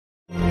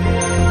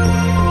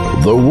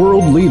the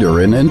world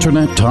leader in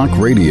Internet Talk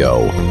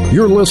Radio.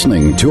 You're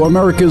listening to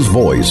America's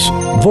Voice,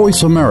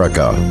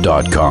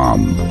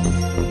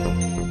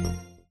 voiceamerica.com.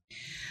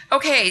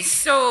 Okay,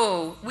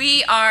 so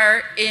we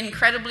are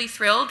incredibly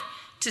thrilled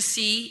to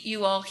see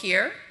you all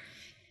here.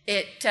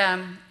 It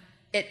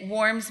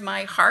warms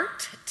my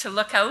heart to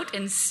look out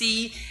and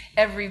see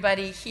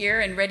everybody here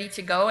and ready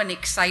to go and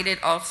excited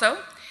also.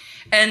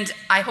 And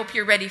I hope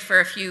you're ready for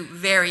a few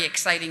very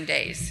exciting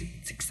days.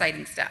 It's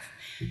exciting stuff.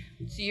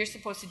 So you're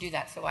supposed to do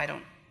that so I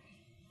don't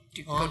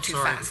go too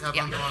fast. I'm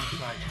on the wrong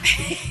side.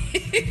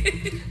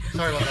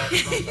 Sorry about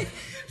that.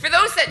 For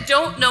those that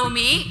don't know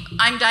me,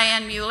 I'm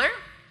Diane Mueller,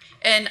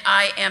 and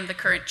I am the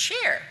current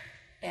chair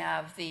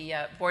of the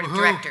board of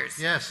directors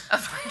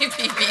of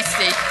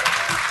IPBC.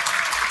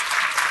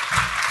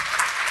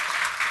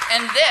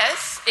 And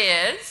this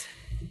is...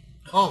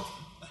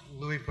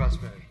 Louis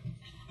Prosperi.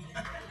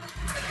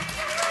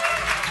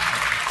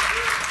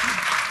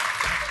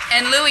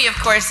 And Louis, of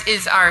course,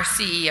 is our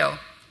CEO.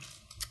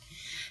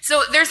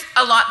 So there's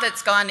a lot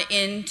that's gone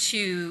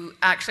into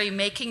actually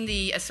making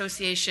the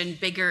association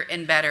bigger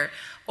and better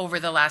over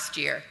the last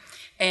year.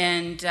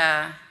 And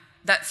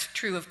that's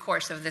true, of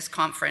course, of this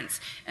conference.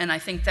 And I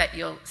think that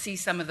you'll see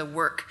some of the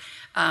work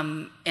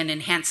and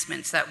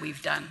enhancements that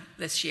we've done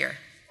this year.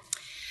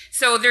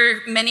 So there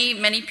are many,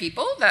 many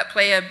people that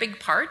play a big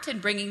part in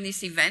bringing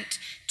this event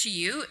to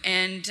you.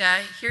 And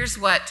here's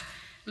what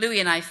Louis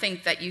and I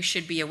think that you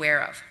should be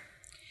aware of.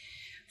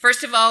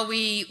 First of all,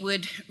 we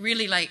would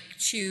really like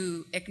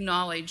to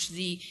acknowledge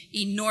the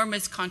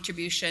enormous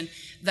contribution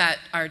that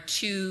our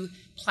two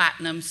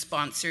platinum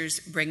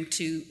sponsors bring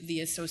to the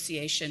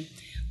association.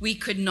 We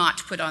could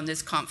not put on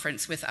this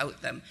conference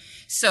without them.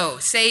 So,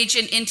 Sage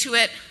and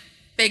Intuit,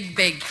 big,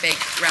 big, big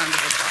round of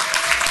applause.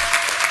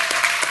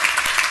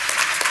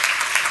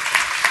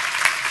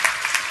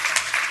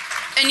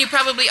 And you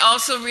probably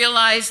also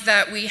realize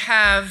that we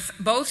have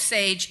both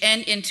Sage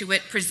and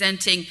Intuit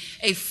presenting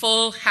a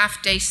full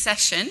half-day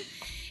session,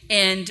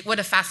 and what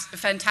a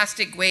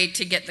fantastic way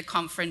to get the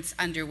conference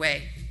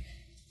underway.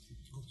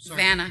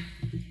 Vanna.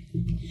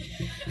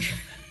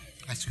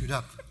 I screwed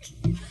up.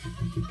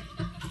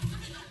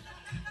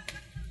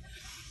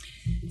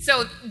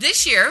 So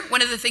this year,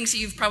 one of the things that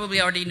you've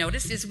probably already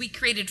noticed is we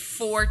created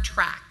 4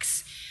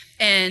 tracks,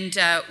 and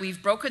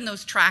we've broken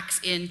those tracks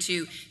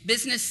into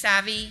business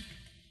savvy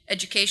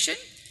education,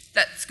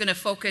 that's going to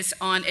focus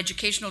on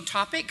educational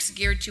topics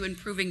geared to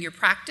improving your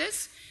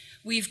practice.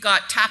 We've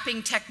got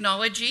tapping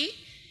technology,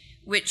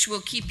 which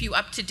will keep you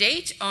up to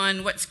date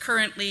on what's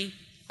currently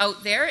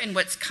out there and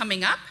what's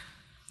coming up.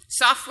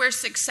 Software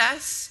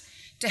success,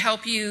 to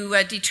help you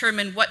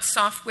determine what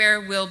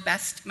software will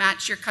best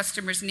match your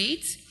customers'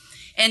 needs.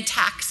 And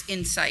tax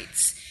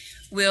insights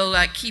will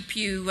keep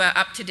you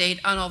up to date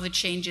on all the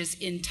changes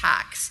in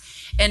tax.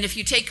 And if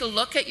you take a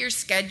look at your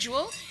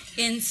schedule,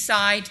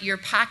 inside your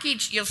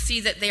package, you'll see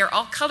that they are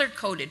all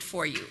color-coded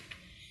for you.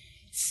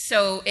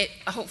 So it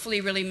hopefully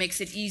really makes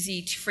it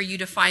easy for you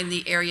to find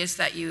the areas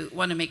that you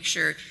want to make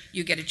sure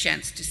you get a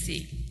chance to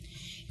see.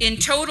 In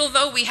total,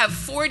 though, we have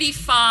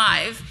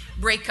 45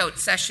 breakout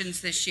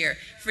sessions this year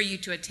for you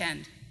to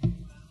attend.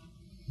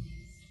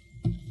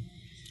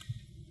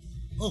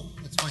 Oh,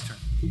 it's my turn.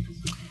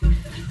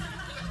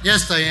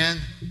 Yes, Diane,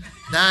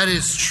 that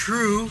is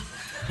true.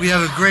 We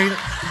have a great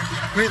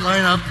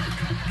lineup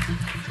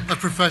of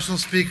professional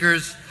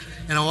speakers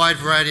and a wide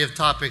variety of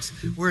topics.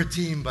 We're a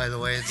team, by the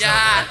way. It's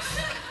yeah.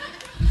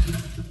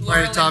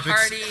 Laurel and topics.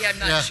 Hardy, I'm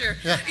not sure.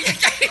 Yeah.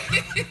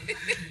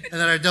 And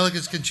that our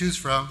delegates can choose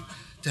from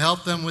to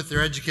help them with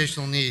their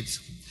educational needs.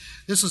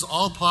 This was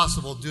all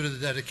possible due to the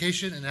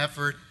dedication and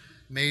effort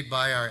made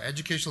by our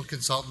educational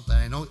consultant,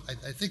 and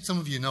I think some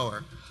of you know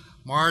her,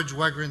 Marge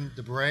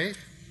Wegrin-DeBray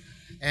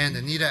and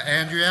Anita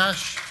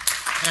Andriash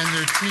and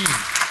their team.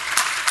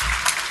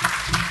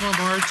 Come on,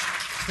 Marge,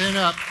 stand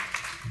up.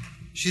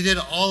 She did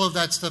all of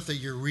that stuff that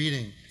you're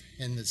reading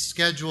in the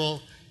schedule,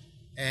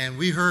 and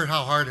we heard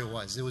how hard it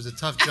was. It was a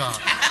tough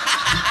job.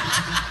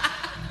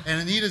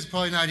 And Anita's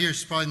probably not here.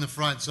 She's probably in the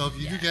front. So if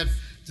you do get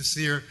to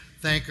see her,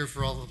 thank her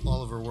for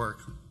all of her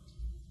work.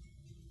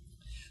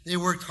 They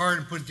worked hard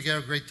and put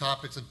together great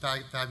topics and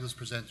fabulous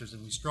presenters,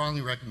 and we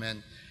strongly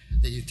recommend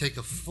that you take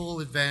a full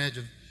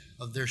advantage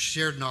of their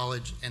shared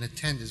knowledge and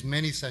attend as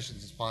many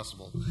sessions as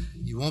possible.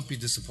 You won't be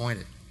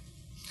disappointed.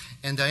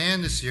 And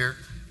Diane, this year,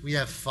 we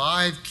have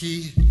 5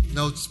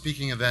 keynote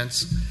speaking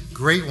events,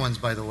 great ones,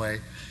 by the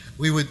way.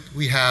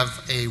 We have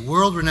a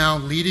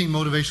world-renowned leading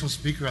motivational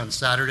speaker on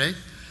Saturday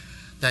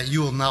that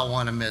you will not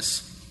want to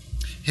miss.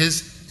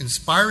 His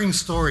inspiring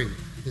story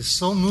is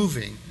so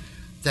moving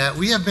that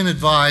we have been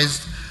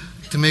advised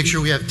to make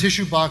sure we have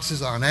tissue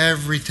boxes on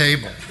every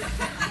table.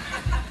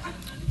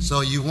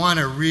 So you want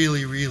to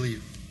really,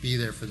 really be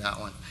there for that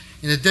one.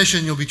 In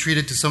addition, you'll be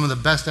treated to some of the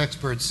best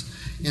experts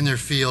in their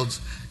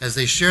fields as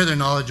they share their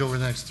knowledge over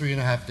the next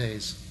 3.5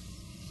 days.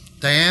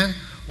 Diane,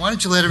 why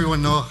don't you let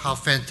everyone know how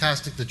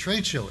fantastic the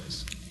trade show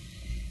is?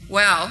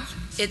 Well,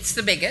 it's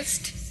the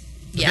biggest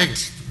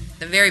yet.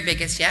 the very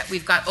biggest yet.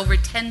 We've got over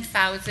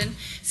 10,000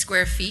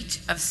 square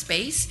feet of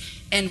space,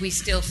 and we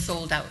still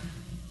sold out.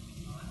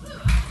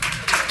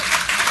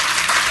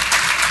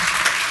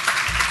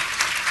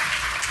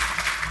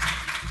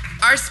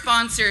 Our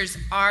sponsors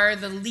are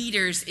the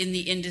leaders in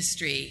the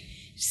industry,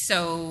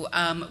 so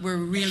we're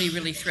really,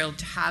 really thrilled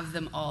to have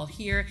them all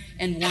here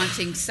and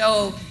wanting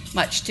so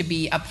much to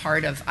be a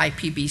part of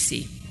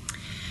IPBC.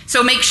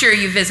 So make sure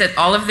you visit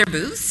all of their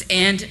booths,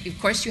 and of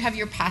course you have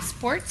your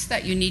passports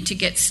that you need to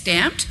get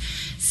stamped,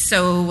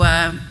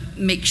 so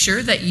make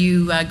sure that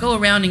you go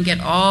around and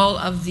get all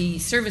of the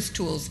service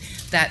tools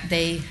that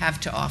they have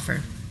to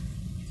offer.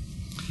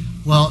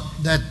 Well,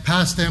 that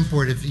pass stamp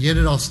board, if you get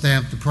it all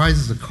stamped, the prize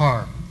is a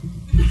car.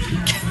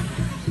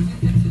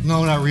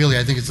 No, not really.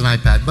 I think it's an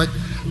iPad. But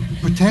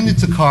pretend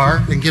it's a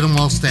car and get them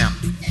all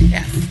stamped.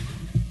 Yeah.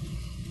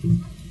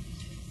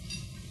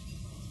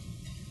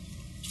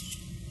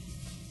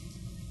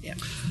 Yeah.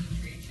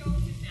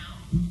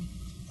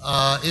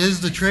 Is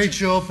the trade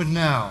show open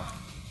now?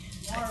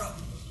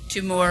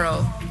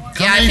 Tomorrow.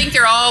 Yeah, I think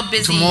they're all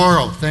busy.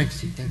 Tomorrow.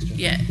 Thanks, John.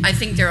 Yeah, I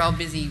think they're all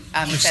busy.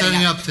 We're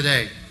setting up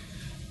today.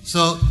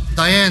 So,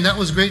 Diane, that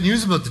was great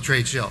news about the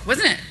trade show.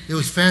 Wasn't it? It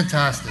was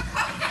fantastic.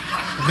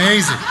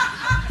 Amazing.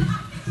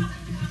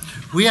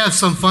 We have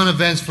some fun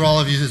events for all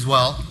of you as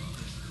well,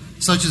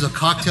 such as a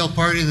cocktail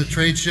party in the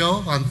trade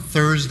show on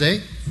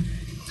Thursday,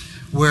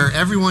 where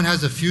everyone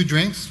has a few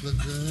drinks,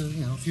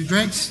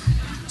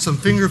 some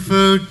finger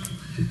food.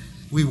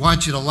 We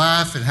want you to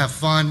laugh and have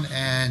fun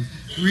and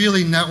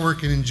really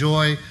network and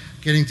enjoy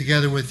getting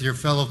together with your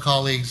fellow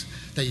colleagues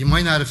that you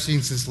might not have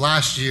seen since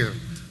last year.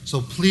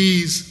 So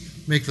please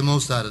make the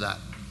most out of that.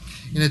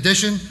 In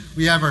addition,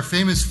 we have our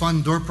famous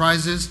fun door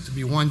prizes to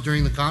be won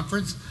during the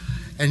conference.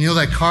 And you know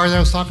that car that I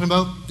was talking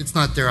about? It's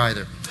not there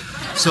either.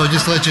 So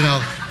just to let you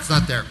know, it's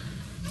not there.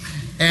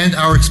 And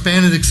our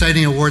expanded,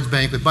 exciting awards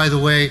banquet. By the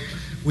way,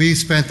 we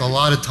spent a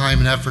lot of time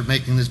and effort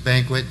making this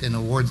banquet and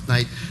awards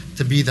night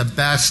to be the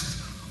best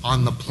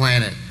on the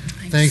planet.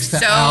 Thanks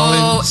to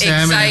Alan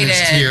Salmon and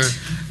his tier.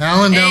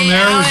 Alan down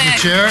there was the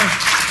chair.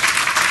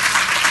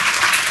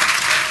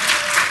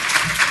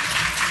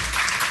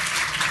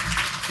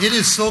 It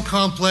is so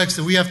complex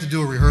that we have to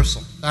do a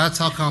rehearsal. That's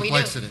how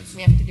complex it is.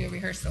 We have to do a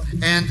rehearsal.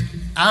 And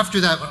after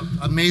that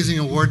amazing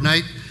award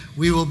night,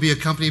 we will be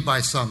accompanied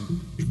by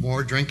some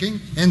more drinking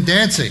and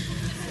dancing.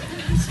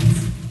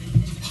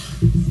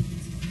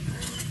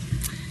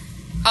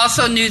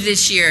 Also new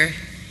this year,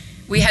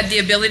 we had the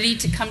ability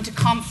to come to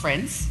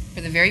conference for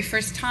the very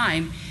first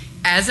time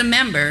as a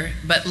member,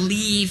 but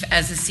leave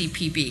as a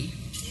CPB.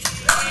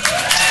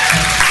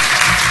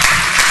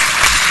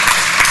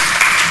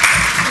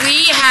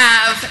 We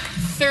have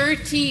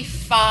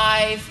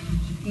 35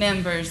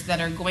 members that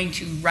are going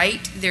to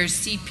write their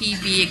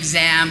CPB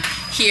exam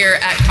here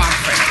at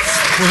conference.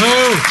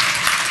 Woohoo!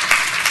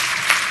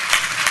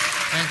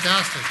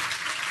 Fantastic.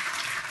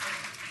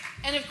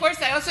 And of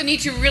course, I also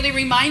need to really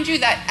remind you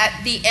that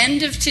at the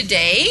end of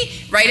today,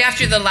 right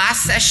after the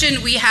last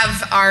session, we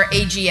have our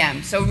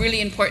AGM. So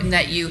really important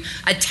that you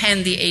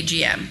attend the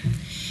AGM.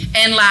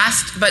 And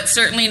last, but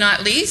certainly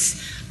not least,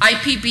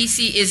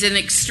 IPBC is an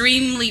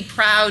extremely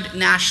proud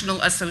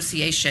national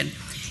association,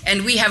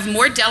 and we have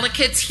more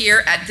delegates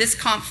here at this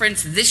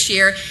conference this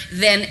year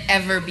than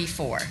ever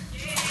before.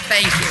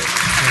 Thank you.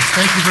 Yes,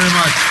 thank you very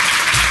much.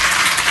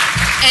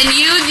 And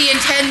you, the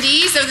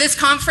attendees of this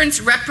conference,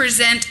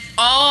 represent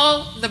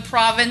all the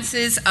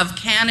provinces of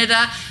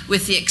Canada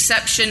with the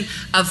exception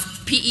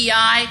of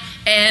PEI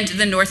and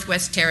the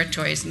Northwest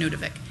Territories,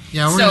 Nunavut.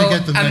 Yeah, we're going to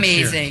get them next year.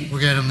 Amazing.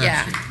 We'll get them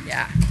next year.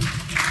 Yeah.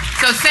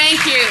 So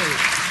thank you.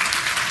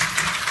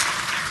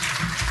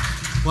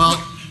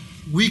 Well,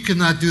 we could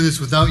not do this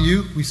without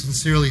you. We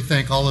sincerely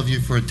thank all of you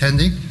for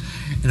attending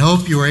and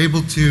hope you are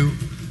able to,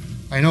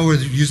 I know we're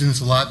using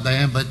this a lot,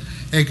 Diane, but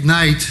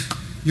ignite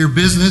your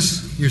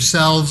business,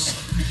 yourselves,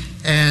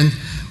 and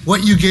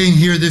what you gain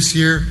here this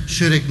year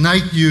should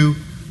ignite you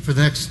for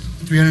the next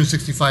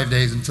 365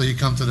 days until you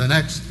come to the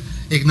next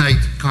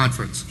Ignite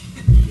conference.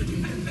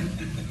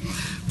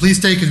 Please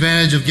take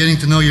advantage of getting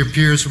to know your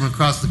peers from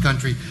across the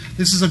country.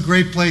 This is a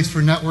great place for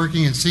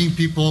networking and seeing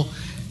people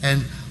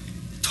and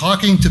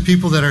talking to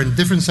people that are in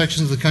different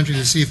sections of the country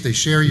to see if they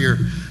share your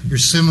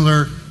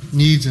similar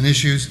needs and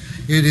issues.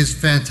 It is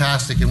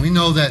fantastic. And we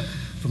know that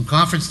from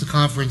conference to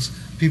conference,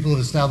 people have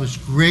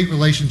established great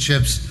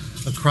relationships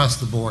across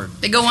the board.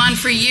 They go on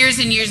for years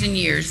and years and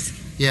years.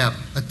 Yeah,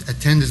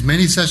 attend as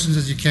many sessions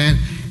as you can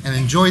and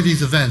enjoy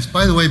these events.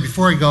 By the way,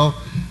 before I go,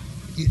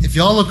 if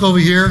y'all look over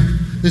here,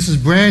 this is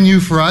brand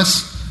new for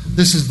us.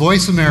 This is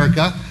Voice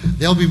America.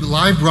 They'll be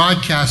live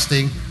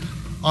broadcasting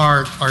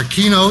our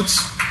keynotes,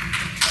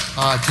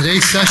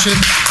 today's session.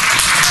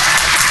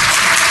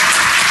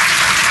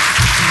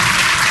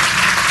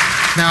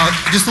 Now,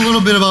 just a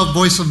little bit about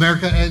Voice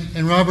America.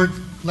 And Robert,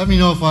 let me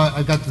know if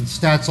I got the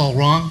stats all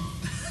wrong.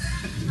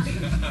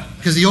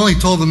 Because he only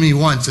told them me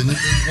once, and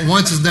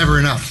once is never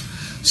enough.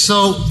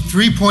 So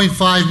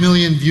 3.5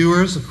 million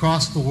viewers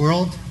across the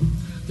world.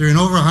 They're in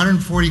over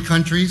 140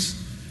 countries,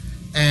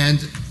 and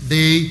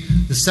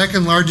the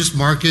second largest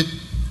market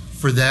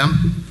for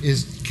them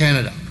is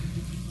Canada.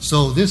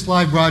 So this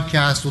live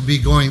broadcast will be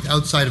going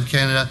outside of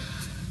Canada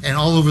and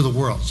all over the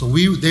world. So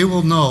they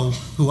will know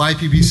who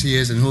IPBC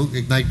is and who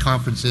IGNITE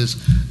Conference is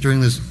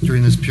during this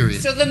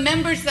period. So the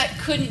members that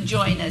couldn't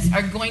join us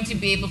are going to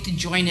be able to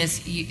join us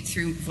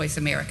through Voice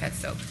America.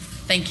 So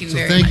thank you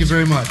very much. Thank you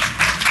very much.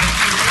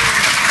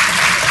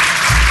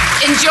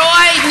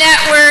 Enjoy,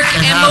 network,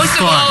 and most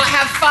fun. of all,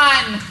 have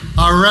fun.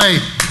 All right.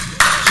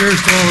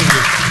 Cheers to all of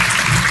you.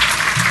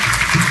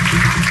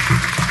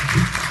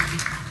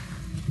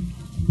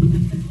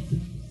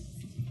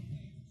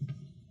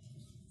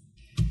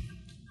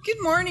 Good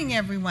morning,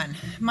 everyone.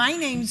 My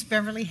name's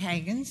Beverly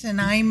Haggins,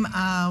 and I'm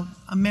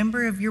a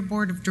member of your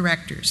board of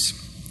directors.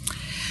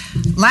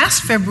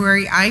 Last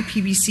February,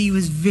 IPBC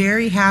was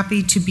very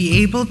happy to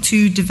be able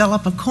to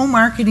develop a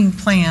co-marketing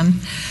plan,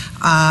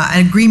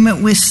 an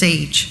agreement with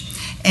Sage,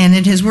 and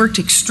it has worked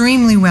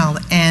extremely well,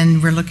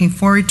 and we're looking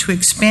forward to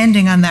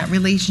expanding on that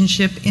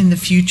relationship in the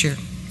future.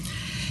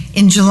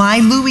 In July,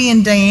 Louis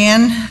and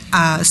Diane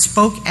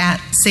spoke at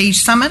Sage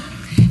Summit,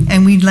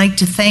 and we'd like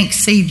to thank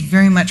Sage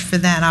very much for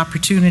that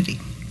opportunity.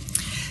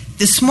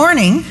 This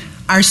morning,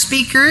 our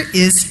speaker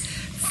is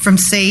from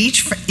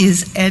Sage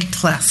is Ed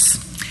Kless.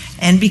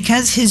 And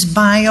because his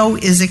bio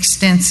is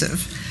extensive,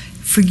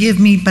 forgive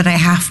me, but I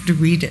have to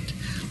read it.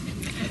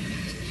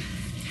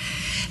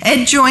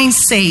 Ed joined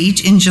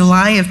Sage in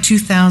July of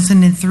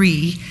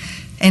 2003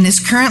 and is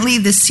currently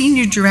the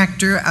Senior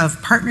Director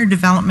of Partner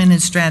Development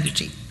and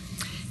Strategy.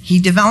 He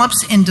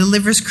develops and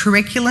delivers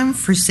curriculum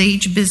for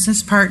Sage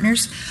business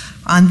partners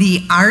on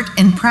the art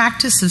and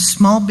practice of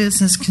small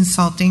business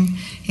consulting,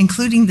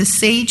 including the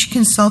Sage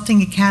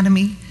Consulting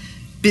Academy,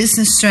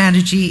 business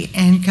strategy,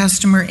 and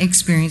customer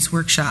experience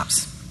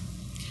workshops.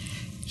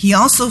 He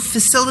also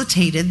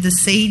facilitated the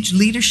Sage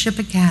Leadership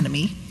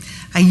Academy,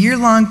 a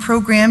year-long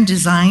program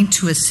designed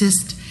to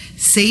assist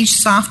Sage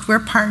software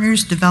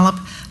partners develop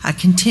a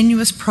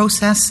continuous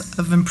process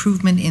of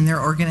improvement in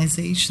their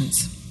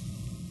organizations.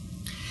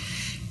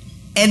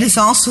 Ed is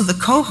also the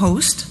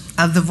co-host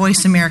of the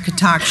Voice America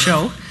talk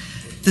show,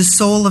 The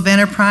Soul of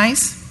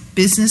Enterprise,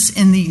 Business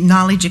in the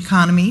Knowledge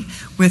Economy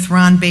with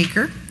Ron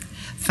Baker,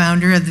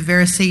 founder of the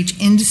VeraSage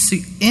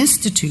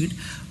Institute,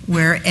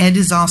 where Ed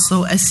is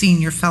also a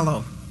senior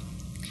fellow.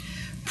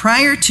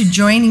 Prior to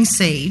joining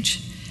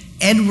Sage,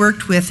 Ed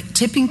worked with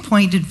Tipping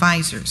Point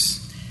Advisors,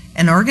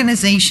 an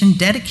organization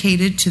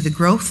dedicated to the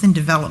growth and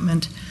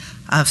development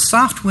of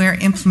software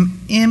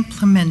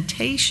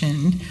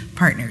implementation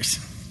partners.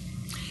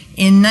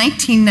 In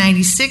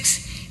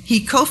 1996,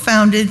 he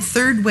co-founded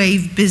Third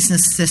Wave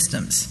Business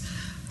Systems,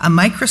 a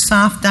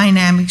Microsoft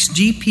Dynamics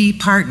GP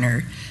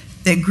partner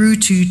that grew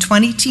to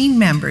 20 team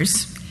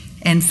members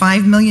and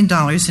 $5 million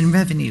in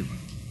revenue.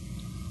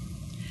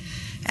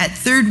 At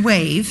Third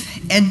Wave,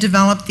 Ed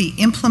developed the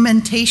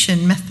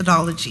implementation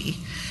methodology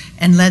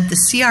and led the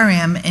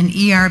CRM and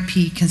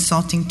ERP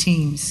consulting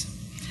teams.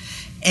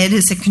 Ed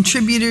is a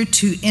contributor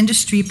to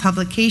industry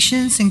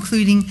publications,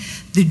 including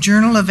the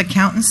Journal of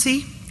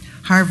Accountancy,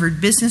 Harvard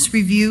Business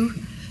Review,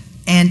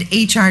 and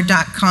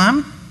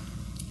HR.com,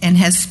 and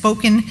has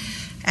spoken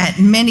at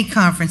many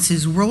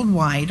conferences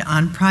worldwide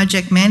on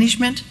project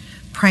management,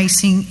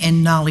 pricing,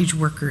 and knowledge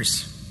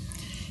workers.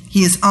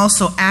 He is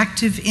also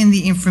active in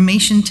the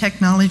Information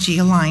Technology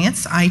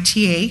Alliance,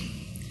 ITA,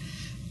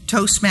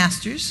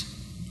 Toastmasters,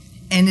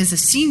 and is a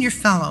senior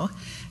fellow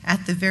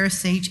at the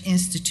VeraSage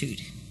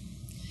Institute.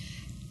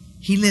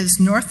 He lives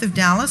north of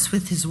Dallas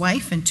with his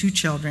wife and 2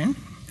 children,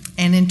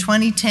 and in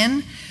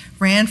 2010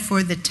 ran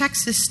for the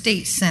Texas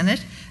State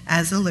Senate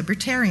as a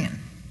Libertarian.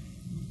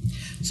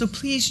 So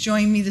please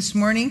join me this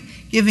morning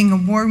giving a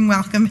warm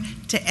welcome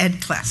to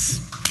Ed Kless.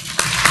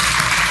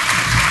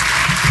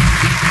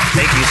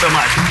 Thank you so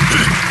much.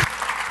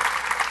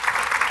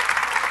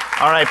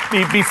 All right,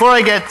 before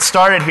I get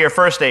started here,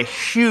 first a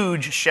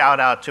huge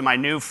shout out to my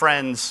new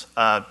friends,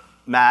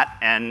 Matt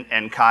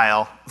and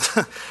Kyle.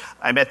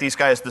 I met these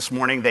guys this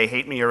morning. They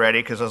hate me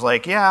already because I was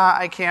like, yeah,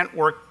 I can't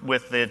work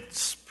with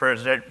this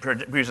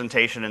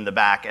presentation in the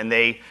back, and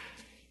they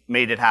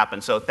made it happen.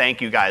 So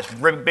thank you guys.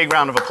 Big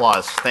round of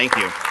applause. Thank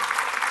you.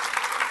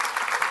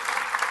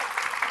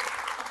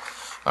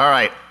 All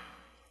right.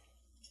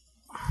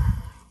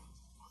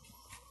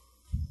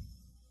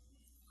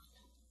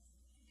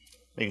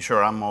 Making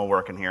sure I'm all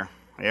working here.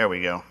 There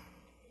we go.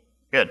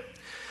 Good.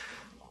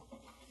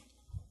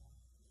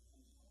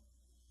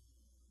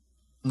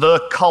 The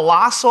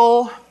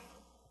colossal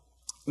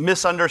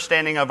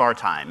misunderstanding of our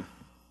time.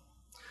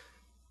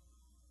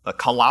 The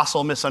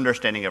colossal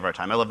misunderstanding of our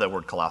time. I love that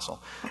word,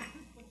 colossal.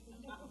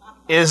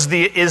 Is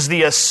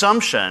the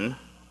assumption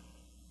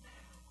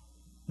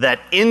that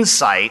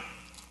insight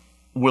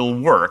will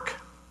work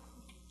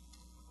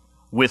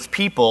with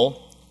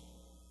people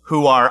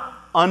who are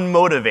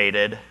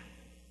unmotivated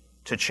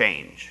to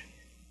change.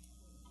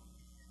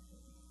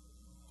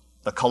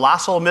 The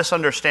colossal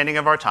misunderstanding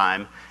of our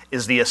time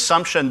is the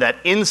assumption that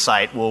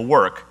insight will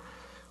work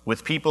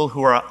with people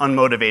who are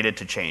unmotivated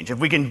to change. If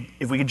we can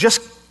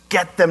just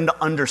get them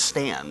to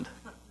understand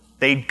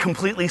they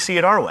completely see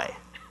it our way.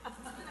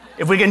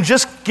 If we can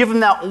just give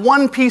them that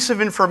one piece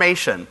of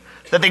information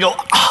that they go,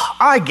 oh,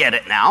 I get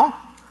it now,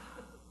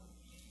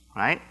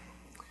 right?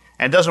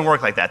 And it doesn't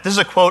work like that. This is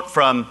a quote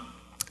from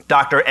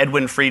Dr.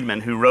 Edwin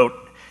Friedman, who wrote,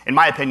 in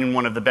my opinion,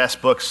 one of the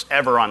best books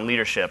ever on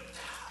leadership,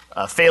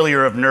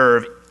 Failure of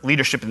Nerve,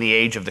 Leadership in the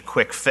Age of the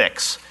Quick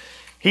Fix.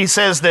 He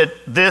says that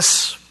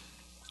this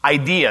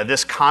idea,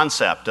 this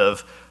concept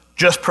of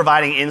just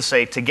providing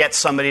insight to get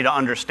somebody to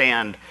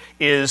understand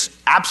is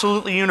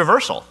absolutely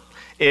universal.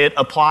 It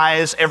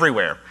applies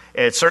everywhere.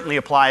 It certainly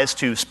applies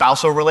to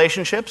spousal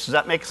relationships. Does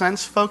that make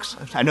sense, folks?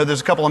 I know there's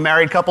a couple of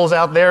married couples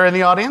out there in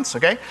the audience,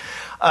 okay?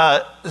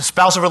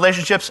 Spousal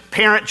relationships,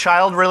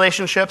 parent-child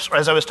relationships.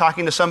 As I was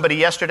talking to somebody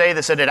yesterday,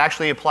 they said it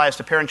actually applies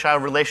to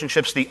parent-child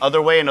relationships the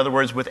other way, in other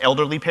words, with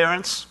elderly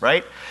parents,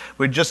 right?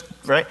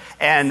 Right?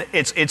 And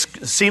it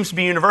seems to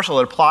be universal.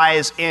 It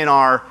applies in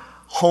our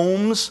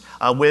homes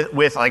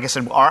with, like I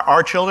said,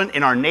 our children,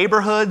 in our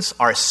neighborhoods,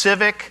 our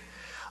civic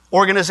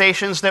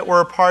organizations that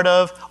we're a part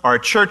of, our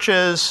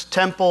churches,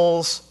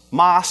 temples,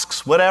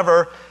 mosques,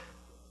 whatever,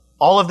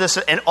 all of this,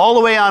 and all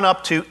the way on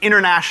up to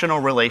international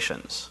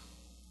relations,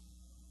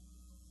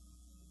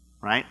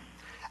 right?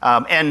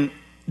 And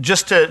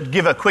just to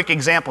give a quick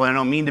example, and I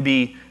don't mean to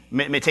be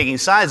taking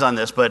sides on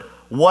this, but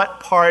what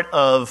part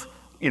of,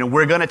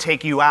 we're going to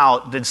take you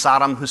out did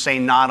Saddam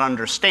Hussein not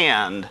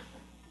understand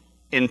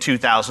in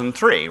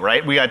 2003,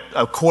 right? We got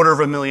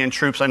 250,000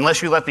 troops.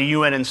 Unless you let the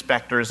UN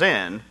inspectors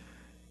in,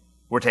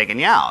 we're taking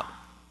you out.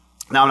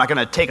 Now, I'm not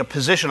going to take a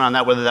position on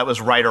that, whether that was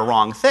right or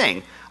wrong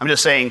thing. I'm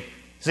just saying,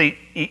 see,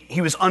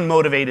 he was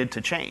unmotivated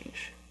to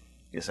change,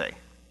 you see.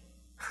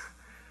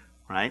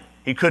 Right?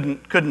 He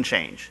couldn't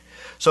change.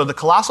 So the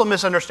colossal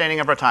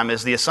misunderstanding of our time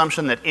is the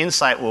assumption that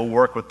insight will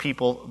work with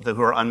people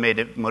who are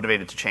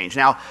unmotivated to change.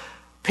 Now,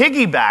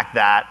 piggyback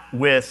that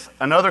with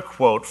another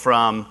quote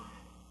from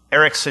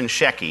Eric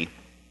Shinseki.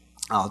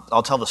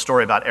 I'll tell the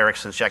story about Eric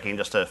Shinseki in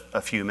just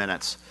a few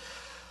minutes.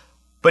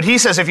 But he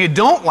says, if you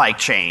don't like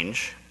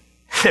change,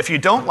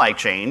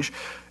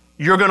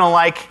 you're going to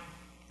like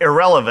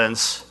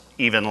irrelevance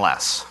even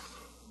less.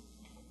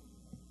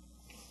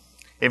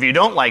 If you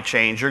don't like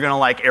change, you're going to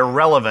like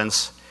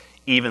irrelevance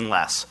even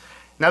less.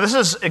 Now, this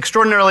is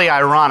extraordinarily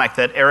ironic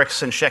that Eric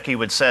Shinseki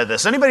would say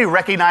this. Anybody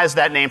recognize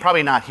that name?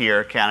 Probably not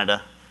here,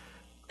 Canada.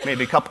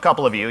 Maybe a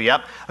couple of you,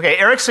 yep. Okay,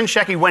 Eric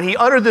Shinseki, when he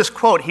uttered this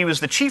quote, he was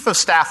the chief of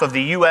staff of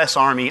the U.S.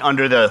 Army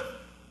under the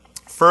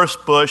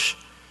first Bush,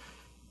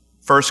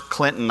 first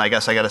Clinton, I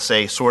guess I got to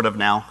say, sort of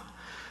now.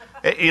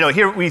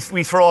 Here we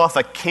throw off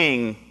a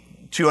king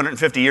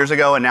 250 years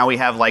ago, and now we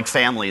have like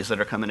families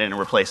that are coming in and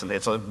replacing it.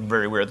 It's a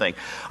very weird thing.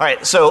 All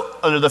right, so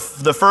under the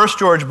first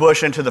George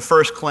Bush into the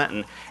first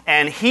Clinton,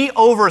 and he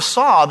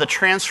oversaw the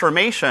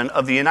transformation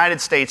of the United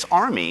States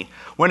Army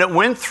when it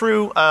went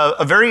through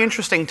a very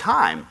interesting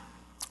time,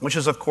 which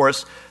is, of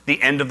course,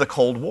 the end of the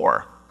Cold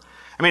War.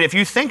 I mean, if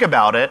you think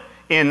about it,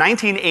 in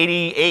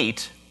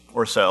 1988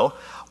 or so,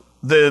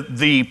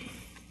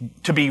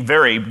 to be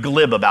very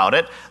glib about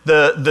it,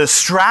 the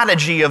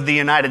strategy of the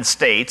United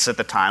States at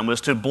the time was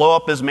to blow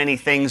up as many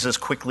things as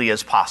quickly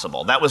as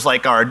possible. That was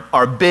like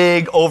our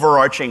big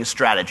overarching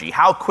strategy.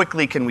 How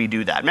quickly can we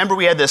do that? Remember,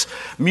 we had this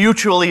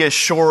mutually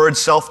assured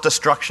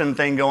self-destruction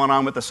thing going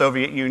on with the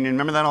Soviet Union.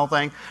 Remember that whole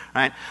thing?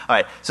 Right? All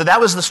right. So that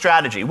was the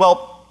strategy.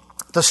 Well,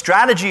 the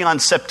strategy on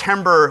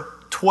September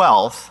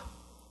 12th,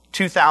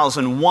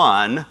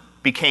 2001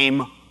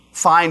 became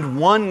find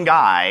one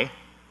guy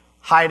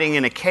hiding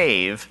in a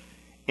cave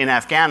in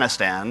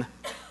Afghanistan,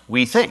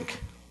 we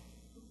think.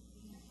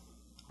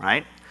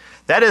 Right?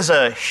 That is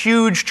a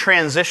huge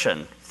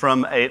transition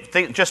from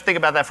just think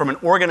about that from an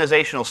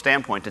organizational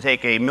standpoint, to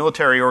take a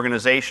military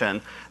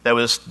organization that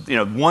was,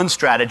 one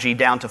strategy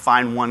down to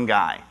find one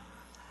guy.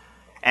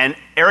 And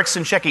Eric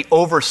Shinseki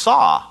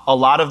oversaw a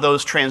lot of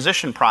those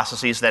transition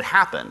processes that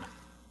happened.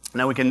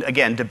 Now we can,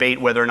 again,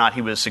 debate whether or not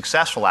he was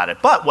successful at it.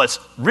 But what's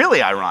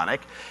really ironic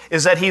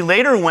is that he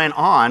later went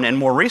on, and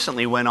more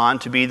recently went on,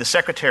 to be the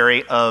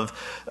Secretary of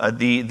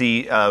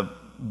the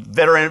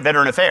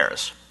Veteran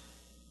Affairs,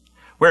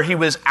 where he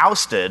was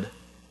ousted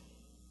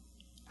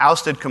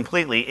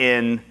completely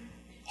in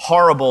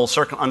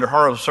under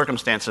horrible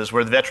circumstances,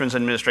 where the Veterans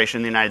Administration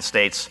in the United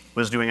States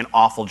was doing an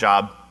awful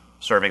job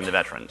serving the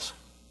veterans.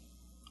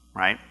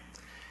 Right?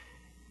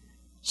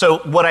 So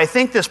what I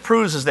think this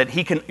proves is that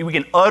we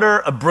can utter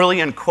a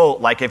brilliant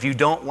quote like, if you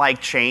don't like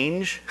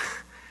change,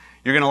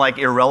 you're going to like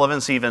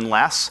irrelevance even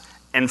less,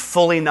 and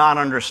fully not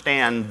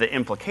understand the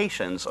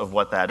implications of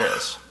what that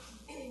is.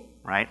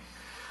 Right?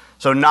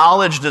 So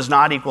knowledge does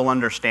not equal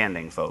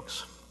understanding,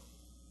 folks.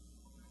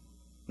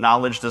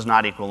 Knowledge does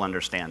not equal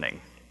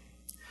understanding.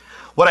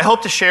 What I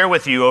hope to share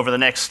with you over the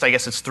next, I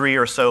guess it's 3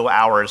 or so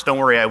hours, don't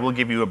worry, I will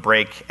give you a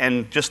break,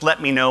 and just let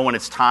me know when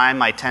it's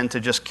time. I tend to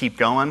just keep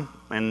going,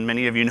 and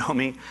many of you know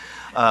me.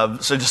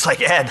 So just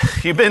like, Ed,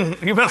 you've been,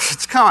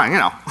 it's coming,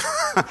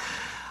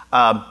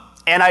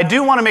 And I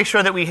do want to make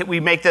sure that we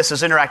make this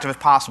as interactive as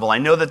possible. I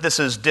know that this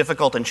is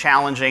difficult and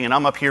challenging, and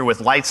I'm up here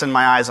with lights in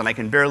my eyes and I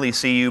can barely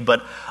see you,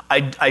 but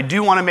I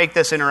do want to make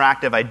this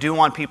interactive. I do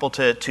want people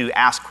to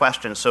ask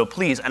questions. So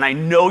please, and I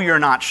know you're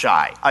not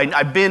shy.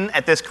 I've been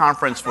at this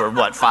conference for,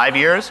 5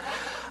 years?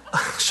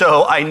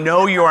 So I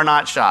know you are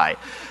not shy.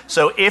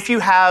 So if you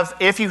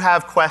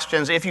have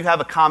questions, if you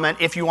have a comment,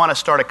 if you want to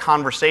start a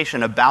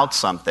conversation about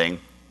something,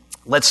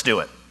 let's do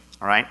it,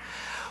 all right?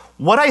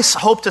 What I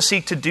hope to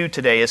seek to do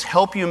today is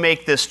help you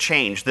make this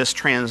change, this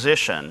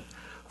transition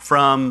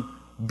from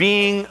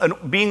being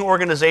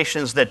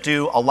organizations that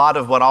do a lot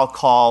of what I'll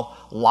call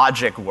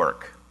logic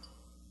work,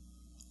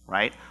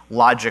 right?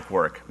 Logic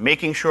work,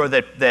 making sure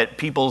that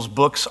people's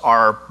books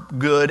are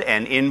good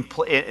and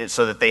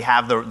so that they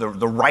have the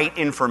right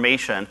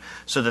information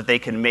so that they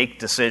can make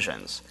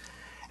decisions.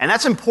 And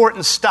that's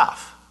important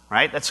stuff,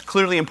 right? That's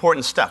clearly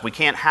important stuff. We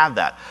can't have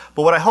that.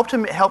 But what I hope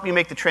to help you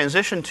make the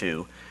transition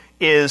to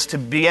is to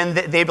be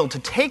able to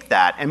take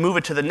that and move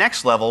it to the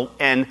next level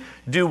and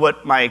do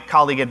what my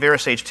colleague at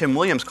VeraSage, Tim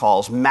Williams,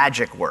 calls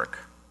magic work,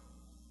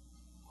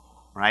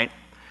 right?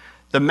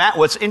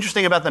 What's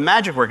interesting about the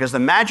magic work is the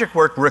magic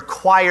work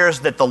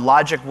requires that the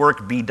logic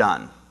work be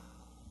done.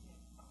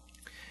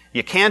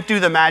 You can't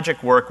do the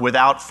magic work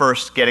without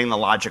first getting the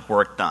logic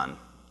work done.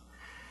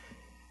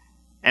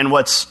 And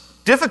what's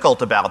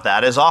difficult about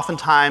that is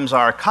oftentimes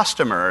our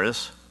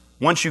customers,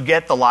 once you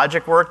get the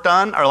logic work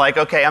done, are like,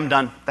 okay, I'm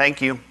done,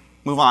 thank you.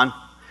 Move on.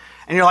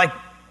 And you're like,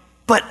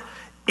 but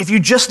if you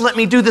just let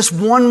me do this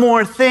one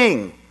more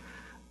thing.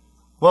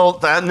 Well,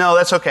 no,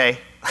 that's okay.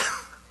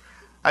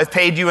 I've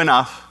paid you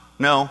enough.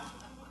 No.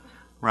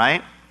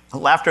 Right?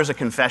 Laughter is a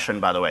confession,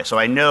 by the way. So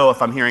I know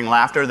if I'm hearing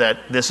laughter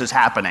that this is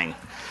happening.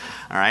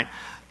 All right?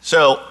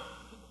 So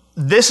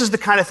this is the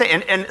kind of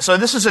thing. And so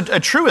this is a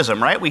truism,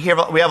 right? We have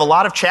a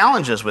lot of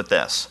challenges with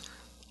this.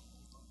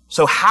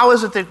 So how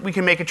is it that we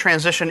can make a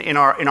transition in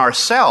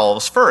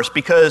ourselves first?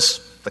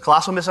 Because the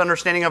colossal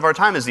misunderstanding of our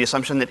time is the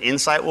assumption that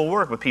insight will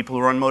work with people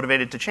who are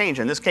unmotivated to change.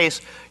 In this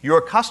case, your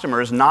customer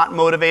is not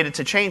motivated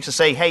to change to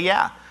say, hey,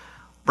 yeah,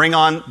 bring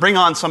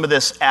on some of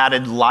this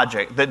added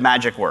logic, that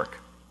magic work,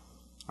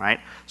 right?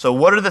 So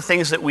what are the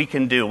things that we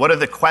can do? What are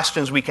the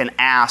questions we can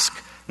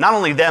ask, not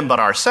only them, but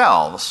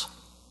ourselves,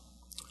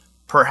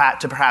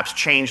 to perhaps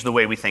change the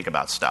way we think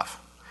about stuff?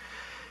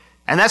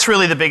 And that's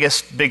really the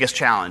biggest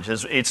challenge.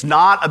 It's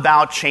not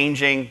about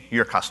changing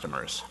your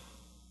customers.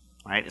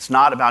 Right? It's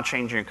not about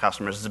changing your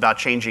customers. It's about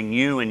changing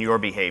you and your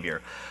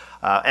behavior.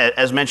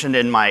 As mentioned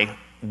in my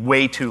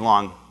way too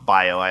long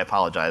bio, I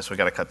apologize. We've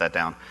got to cut that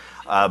down.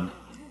 I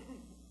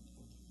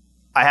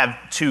have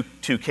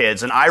two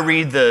kids, and I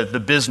read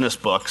the business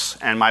books,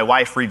 and my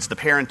wife reads the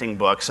parenting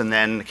books, and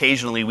then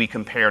occasionally we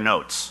compare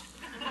notes.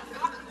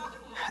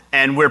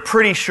 And we're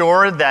pretty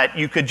sure that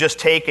you could just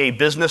take a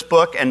business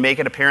book and make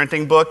it a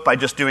parenting book by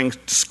just doing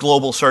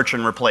global search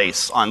and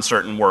replace on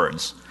certain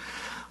words.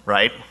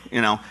 Right?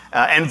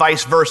 And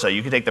vice versa.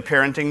 You could take the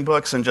parenting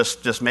books and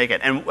just make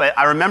it. And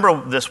I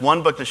remember this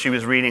one book that she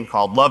was reading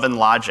called Love and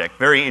Logic,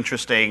 very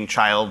interesting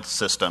child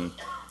system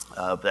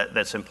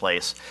that's in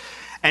place.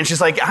 And she's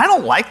like, I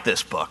don't like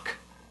this book.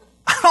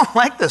 I don't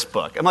like this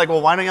book. I'm like,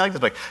 well, why don't you like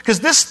this book?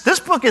 Because this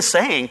book is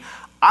saying,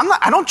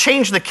 I don't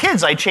change the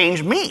kids, I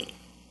change me.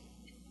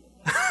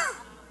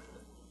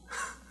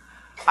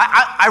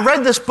 I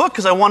read this book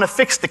because I want to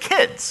fix the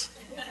kids.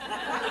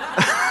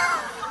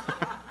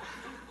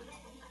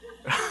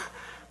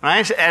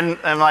 Right? And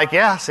I'm like,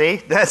 yeah,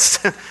 see,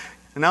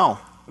 no,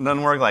 it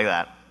doesn't work like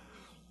that.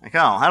 Like, oh,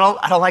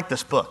 I don't like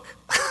this book.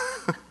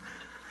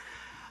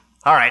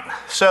 All right,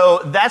 so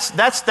that's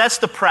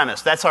the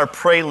premise. That's our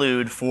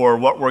prelude for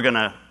what we're going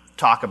to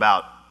talk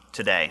about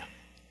today.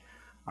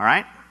 All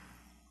right?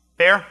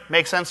 Fair?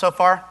 Make sense so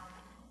far?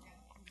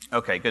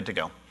 Okay, good to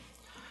go.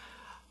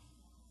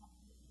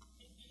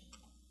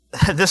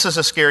 This is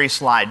a scary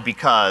slide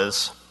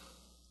because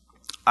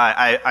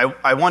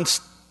I once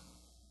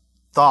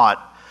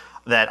thought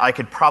that I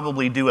could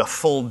probably do a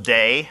full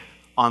day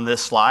on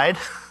this slide.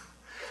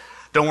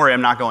 Don't worry,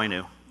 I'm not going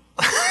to.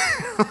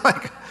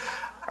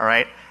 All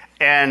right?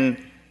 And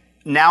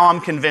now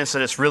I'm convinced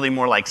that it's really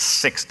more like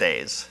 6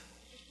 days.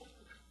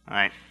 All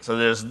right? So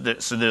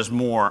there's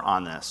more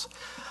on this.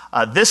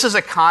 This is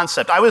a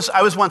concept. I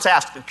was once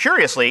asked,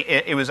 curiously,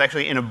 it was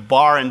actually in a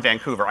bar in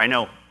Vancouver. I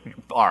know,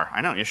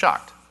 you're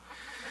shocked.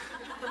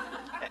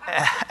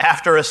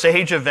 After a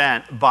Sage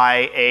event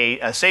by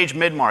a Sage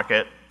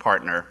mid-market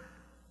partner,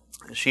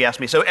 she asked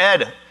me, so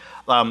Ed,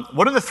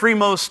 what are the 3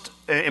 most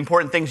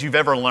important things you've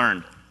ever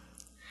learned?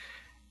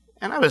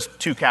 And I was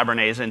 2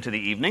 Cabernets into the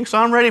evening, so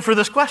I'm ready for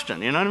this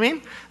question, you know what I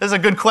mean? This is a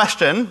good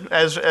question,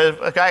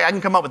 I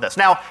can come up with this.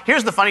 Now,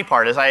 here's the funny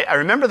part, is I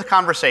remember the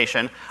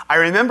conversation, I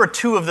remember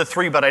 2 of the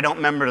 3, but I don't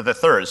remember the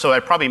 3rd, so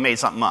I probably made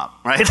something up,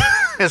 right?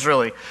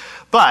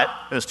 But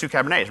it was 2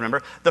 Cabernets,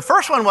 remember? The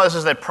first one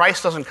is that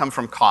price doesn't come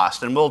from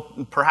cost, and we'll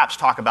perhaps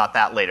talk about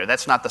that later.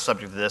 That's not the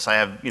subject of this. I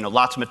have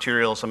lots of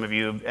material. Some of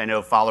you, I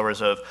know,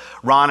 followers of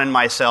Ron and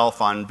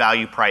myself on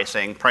value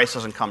pricing. Price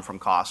doesn't come from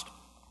cost.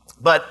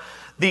 But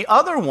The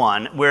other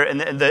one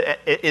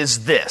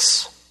is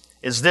this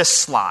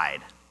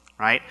slide,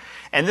 right?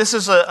 And this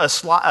is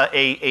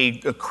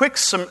a quick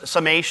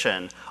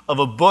summation of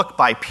a book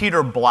by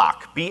Peter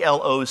Block,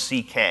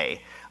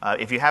 B-L-O-C-K.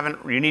 If you haven't,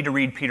 you need to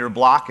read Peter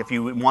Block if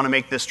you want to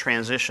make this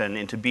transition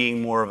into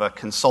being more of a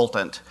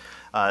consultant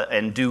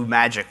and do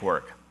magic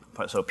work.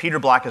 So Peter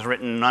Block has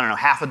written,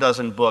 half a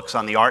dozen books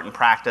on the art and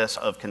practice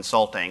of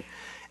consulting.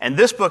 And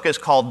this book is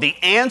called The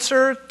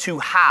Answer to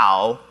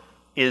How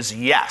is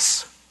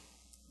Yes.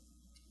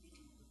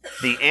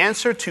 The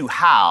Answer to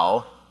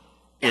How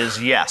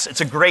is Yes.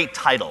 It's a great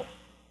title.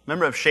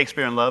 Remember of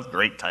Shakespeare in Love?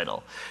 Great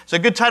title. It's a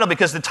good title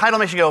because the title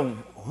makes you go,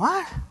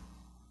 what?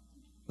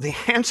 The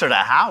answer to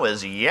how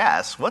is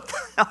yes. What the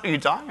hell are you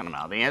talking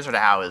about? The answer to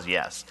how is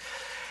yes.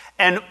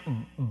 And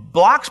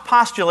Block's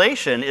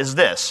postulation is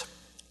this,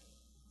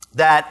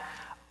 that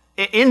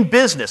in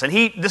business, and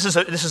this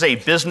is a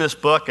business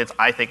book.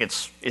 I think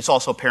it's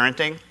also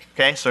parenting.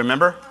 Okay, so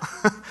remember,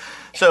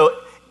 so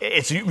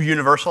it's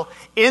universal.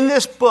 In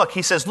this book,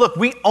 he says, look,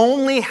 we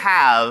only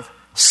have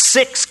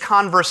 6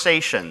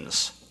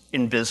 conversations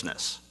in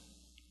business.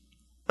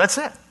 That's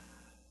it.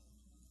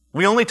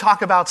 We only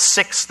talk about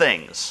 6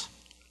 things,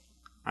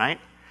 right?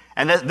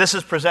 And this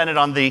is presented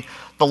on the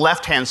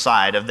left-hand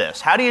side of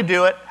this. How do you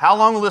do it? How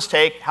long will this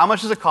take? How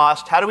much does it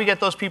cost? How do we get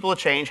those people to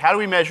change? How do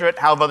we measure it?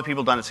 How have other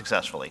people done it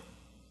successfully?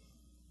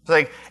 It's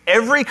like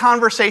every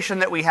conversation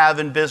that we have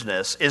in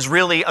business is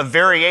really a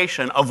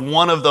variation of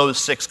one of those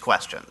 6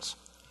 questions,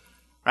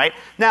 right?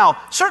 Now,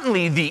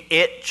 certainly the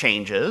it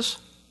changes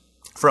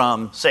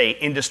from, say,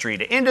 industry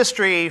to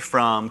industry,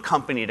 from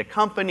company to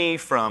company,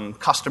 from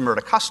customer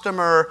to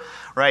customer,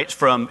 right?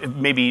 From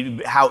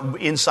maybe how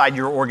inside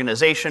your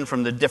organization,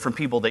 from the different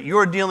people that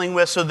you're dealing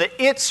with. So the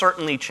it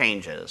certainly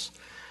changes.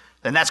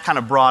 And that's kind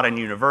of broad and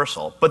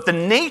universal. But the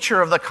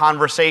nature of the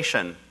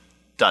conversation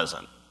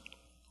doesn't,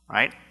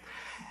 right?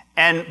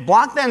 And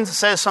Block then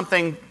says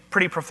something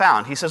pretty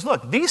profound. He says,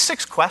 look, these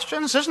 6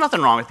 questions, there's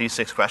nothing wrong with these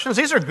 6 questions.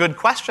 These are good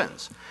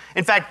questions.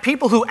 In fact,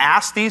 people who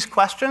ask these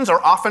questions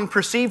are often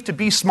perceived to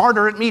be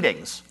smarter at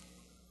meetings,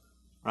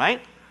 right?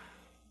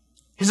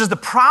 He says the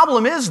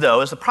problem is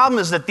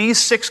that these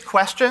 6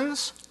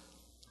 questions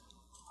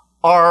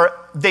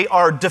are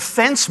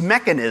defense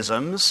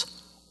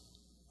mechanisms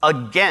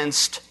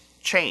against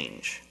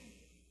change.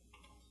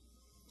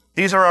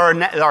 These are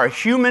our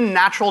human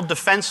natural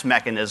defense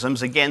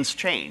mechanisms against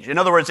change. In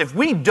other words, if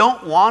we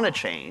don't want to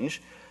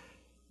change,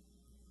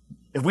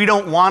 if we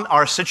don't want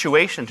our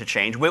situation to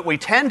change, what we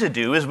tend to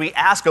do is we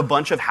ask a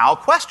bunch of how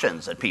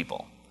questions at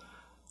people,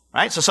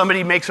 right? So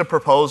somebody makes a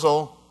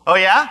proposal. Oh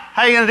yeah?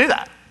 How are you going to do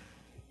that?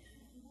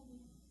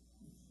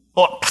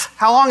 Well,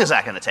 how long is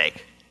that going to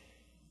take?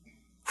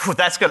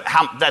 That's got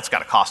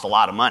to cost a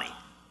lot of money.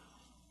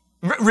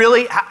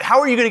 Really? How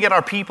are you going to get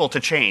our people to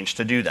change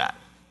to do that?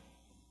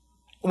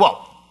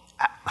 Well,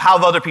 how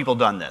have other people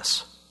done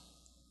this?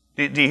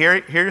 Do you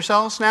hear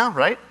yourselves now,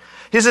 right?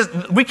 He says,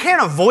 we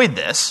can't avoid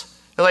this.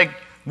 Like,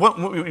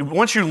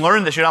 once you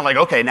learn this, you're not like,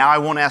 okay, now I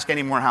won't ask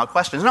any more how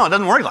questions. No, it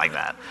doesn't work like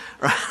that,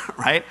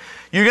 right?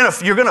 You're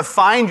gonna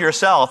find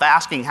yourself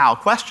asking how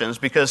questions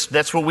because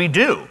that's what we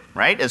do,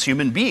 right? As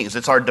human beings,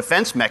 it's our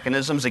defense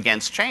mechanisms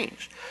against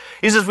change.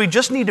 He says we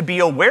just need to be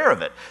aware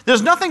of it.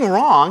 There's nothing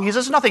wrong. He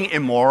says nothing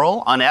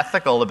immoral,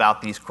 unethical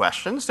about these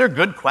questions. They're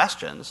good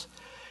questions.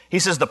 He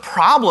says the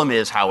problem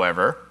is,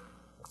 however,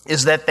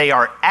 is that they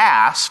are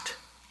asked,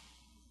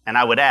 and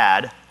I would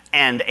add,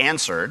 and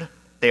answered.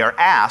 They are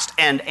asked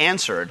and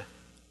answered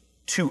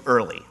too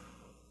early.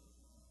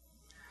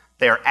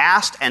 They are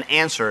asked and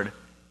answered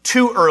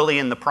too early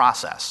in the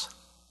process.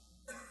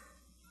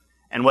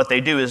 And what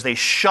they do is they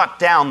shut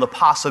down the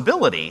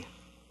possibility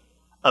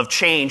of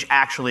change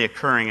actually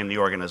occurring in the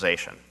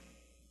organization.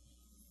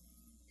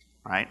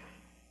 Right?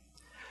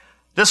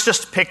 Let's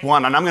just pick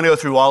one, and I'm going to go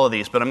through all of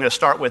these, but I'm going to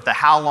start with the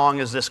how long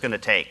is this going to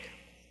take?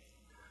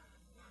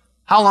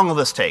 How long will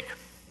this take?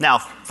 Now,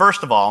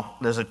 first of all,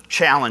 there's a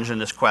challenge in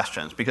this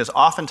question because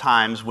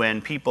oftentimes when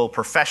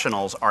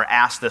professionals are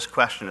asked this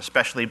question,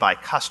 especially by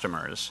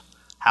customers,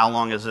 how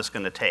long is this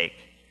going to take,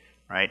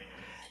 right?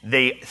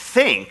 They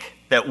think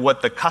that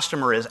what the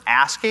customer is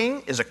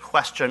asking is a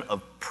question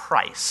of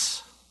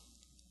price,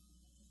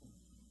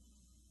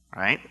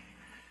 right?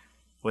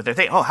 What they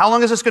think, how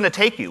long is this going to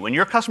take you? When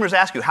your customers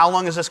ask you, how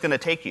long is this going to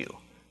take you,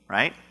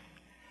 right?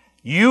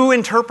 You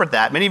interpret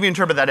that, many of you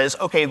interpret that as,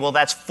 okay, well,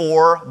 that's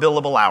 4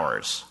 billable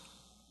hours.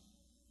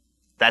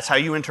 That's how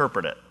you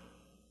interpret it,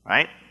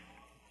 right?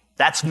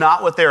 That's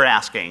not what they're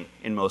asking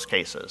in most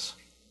cases.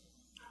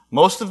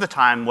 Most of the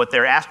time, what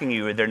they're asking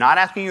you, they're not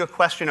asking you a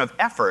question of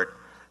effort,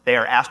 they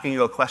are asking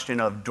you a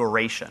question of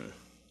duration.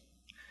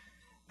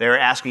 They're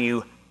asking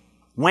you,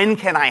 when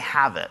can I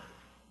have it?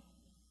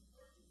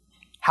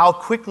 How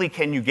quickly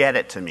can you get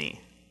it to me?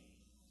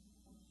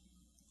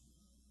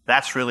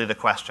 That's really the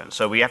question.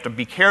 So we have to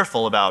be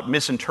careful about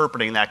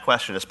misinterpreting that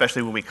question,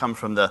 especially when we come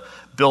from the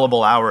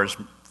billable hours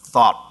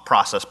thought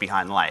process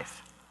behind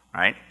life,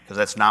 right? Because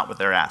that's not what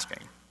they're asking.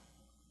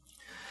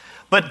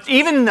 But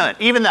even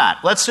that,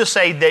 let's just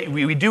say that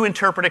we do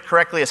interpret it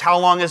correctly as how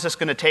long is this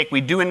going to take? We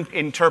do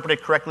interpret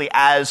it correctly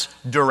as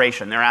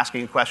duration. They're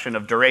asking a question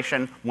of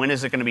duration. When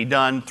is it going to be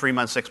done? 3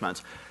 months, 6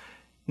 months.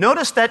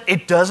 Notice that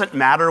it doesn't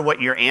matter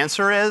what your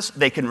answer is.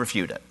 They can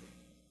refute it.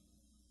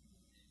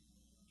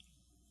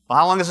 Well,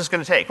 how long is this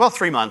going to take? Well,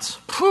 3 months.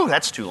 Phew,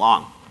 that's too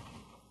long.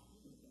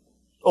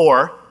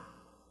 Or,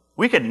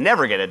 we could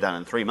never get it done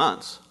in 3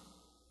 months.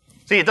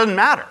 See, it doesn't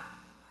matter.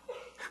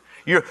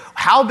 Your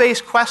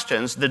how-based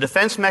questions, the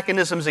defense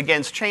mechanisms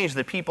against change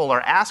that people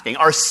are asking,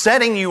 are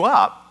setting you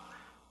up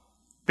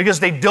because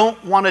they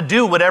don't want to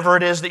do whatever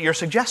it is that you're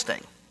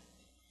suggesting.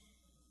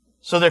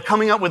 So they're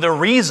coming up with a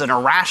reason, a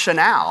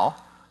rationale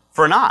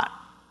for not.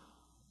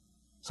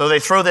 So they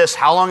throw this,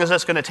 how long is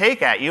this going to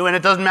take at you? And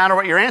it doesn't matter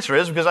what your answer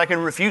is because I can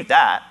refute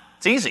that.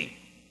 It's easy.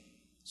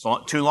 It's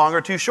not too long or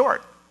too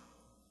short.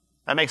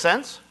 That makes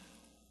sense?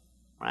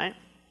 Right?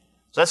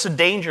 So that's the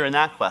danger in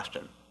that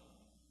question.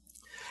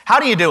 How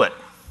do you do it?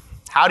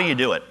 How do you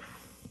do it?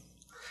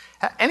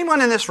 Anyone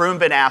in this room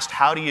been asked,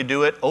 how do you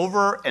do it,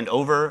 over and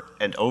over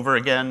and over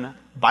again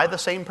by the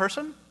same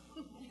person?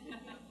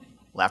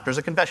 Laughter's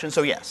a confession,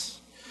 so yes.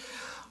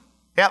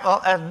 Yeah, well,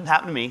 it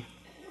happened to me,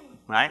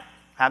 right?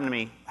 Happened to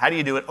me. How do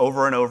you do it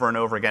over and over and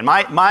over again?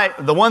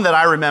 The one that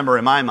I remember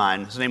in my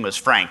mind, his name was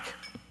Frank.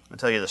 I'll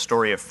tell you the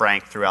story of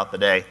Frank throughout the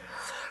day.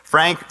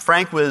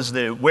 Frank was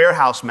the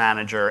warehouse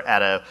manager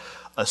at a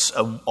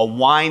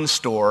wine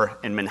store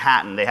in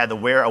Manhattan. They had a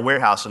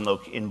warehouse in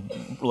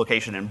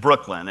location in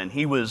Brooklyn, and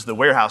he was the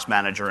warehouse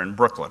manager in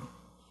Brooklyn.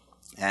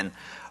 And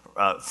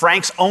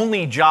Frank's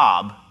only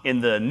job in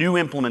the new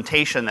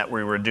implementation that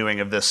we were doing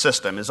of this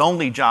system, his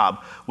only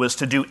job was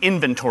to do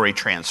inventory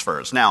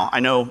transfers. Now, I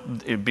know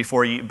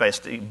before you,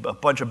 a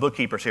bunch of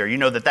bookkeepers here, you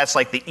know that that's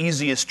like the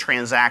easiest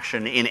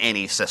transaction in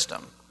any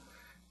system,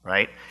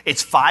 right?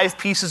 It's 5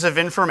 pieces of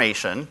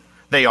information.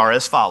 They are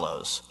as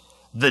follows.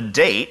 The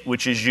date,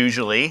 which is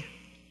usually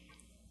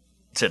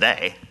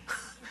today.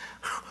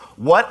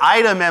 What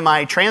item am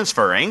I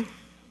transferring?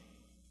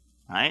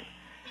 Right?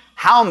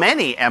 How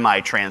many am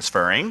I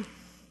transferring?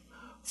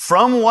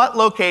 From what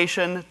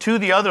location to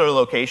the other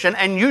location?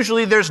 And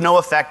usually there's no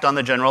effect on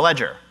the general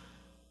ledger.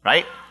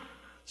 Right?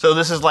 So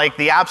this is like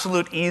the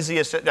absolute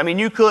easiest. I mean,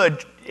 you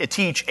could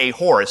teach a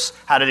horse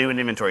how to do an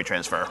inventory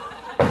transfer.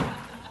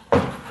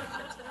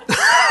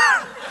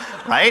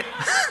 Right?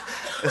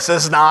 This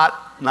is not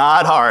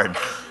hard.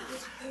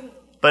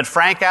 But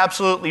Frank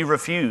absolutely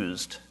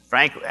refused.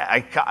 Frank,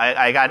 I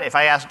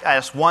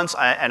asked once,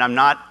 I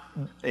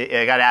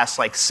got asked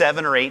like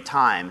 7 or 8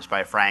 times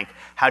by Frank,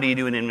 how do you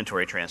do an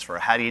inventory transfer?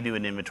 How do you do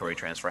an inventory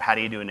transfer? How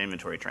do you do an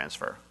inventory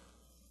transfer?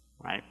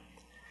 Right?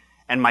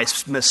 And my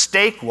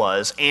mistake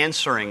was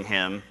answering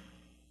him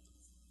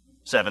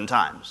 7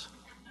 times.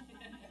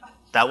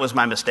 That was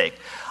my mistake.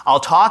 I'll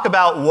talk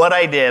about what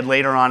I did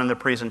later on in the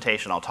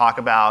presentation. I'll talk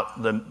about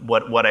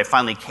what I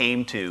finally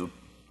came to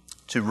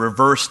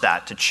reverse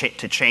that, to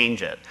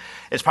change it.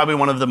 It's probably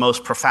one of the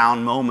most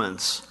profound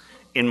moments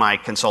in my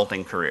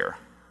consulting career,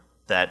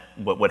 that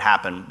what would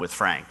happen with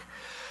Frank.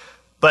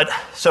 But,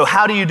 so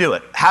how do you do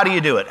it? How do you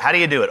do it? How do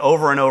you do it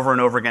over and over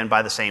and over again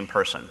by the same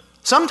person?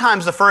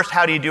 Sometimes the first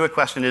how do you do it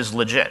question is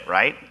legit,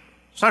 right?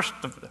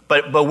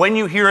 But when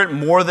you hear it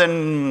more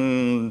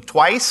than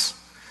twice,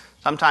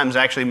 sometimes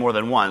actually more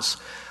than once,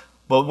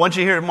 but once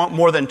you hear it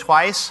more than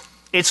twice,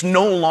 it's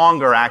no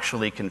longer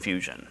actually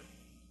confusion.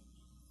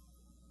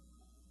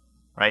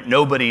 Right?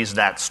 Nobody's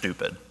that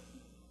stupid.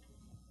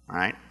 All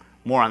right?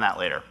 More on that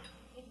later.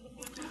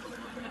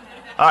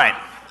 All right.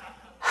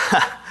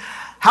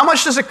 How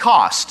much does it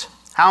cost?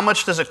 How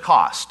much does it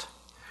cost?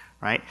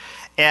 Right?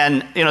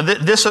 And you know,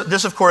 this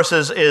of course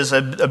is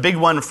a big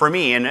one for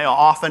me, and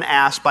often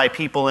asked by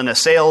people in a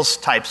sales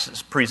type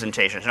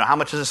presentation. You know, how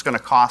much is this going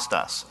to cost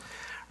us?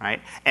 Right?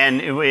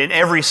 And in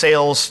every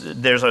sales,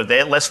 there's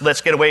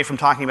let's get away from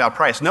talking about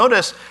price.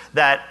 Notice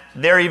that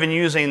they're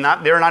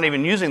not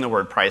even using the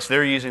word price.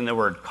 They're using the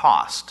word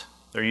cost.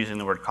 They're using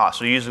the word cost.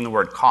 So they're using the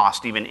word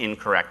cost even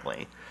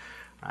incorrectly.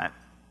 Right?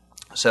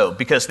 So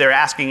because they're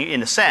asking,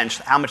 in a sense,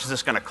 how much is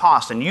this going to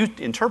cost? And you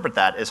interpret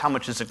that as how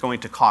much is it going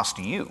to cost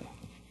you?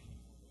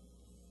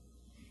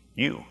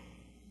 You.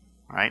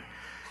 Right?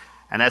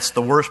 And that's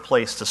the worst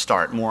place to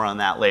start. More on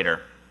that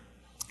later.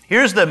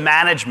 Here's the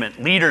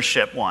management,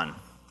 leadership one.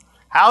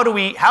 How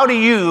do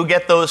you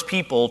get those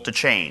people to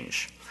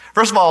change?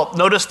 First of all,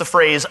 notice the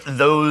phrase,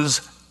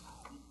 those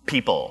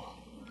people.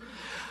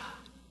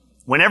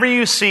 Whenever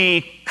you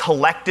see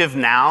collective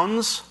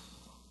nouns,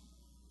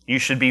 you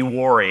should be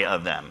wary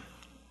of them,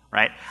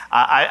 right?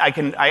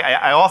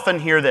 I often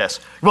hear this,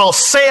 well,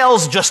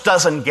 sales just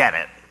doesn't get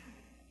it.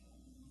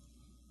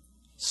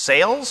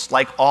 Sales,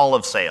 like all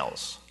of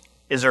sales.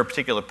 Is there a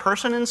particular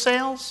person in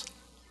sales?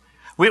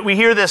 We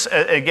hear this,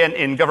 again,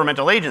 in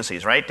governmental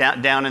agencies, right?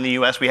 Down in the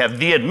U.S., we have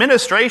the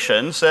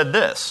administration said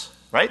this,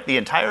 right? The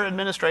entire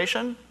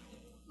administration?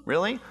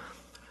 Really?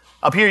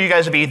 Up here, you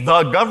guys would be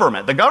the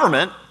government. The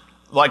government,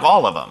 like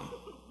all of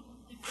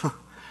them.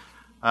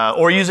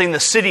 Or using the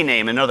city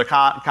name, another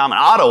comment.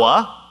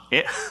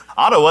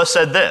 Ottawa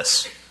said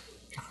this.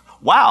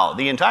 Wow,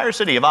 the entire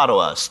city of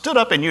Ottawa stood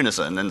up in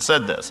unison and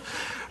said this,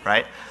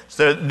 right?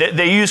 So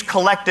they use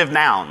collective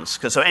nouns.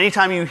 So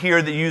anytime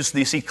you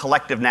see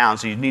collective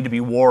nouns, you need to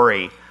be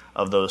wary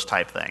of those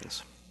type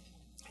things.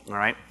 All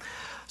right?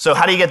 So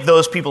how do you get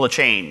those people to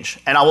change?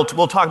 And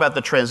we'll talk about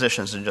the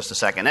transitions in just a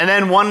second. And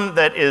then one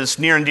that is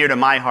near and dear to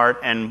my heart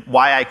and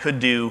why I could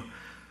do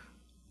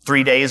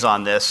 3 days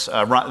on this,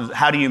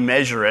 how do you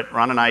measure it?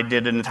 Ron and I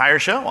did an entire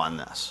show on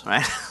this,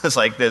 right? It's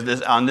like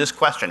on this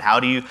question, how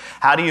do you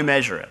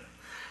measure it?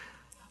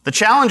 The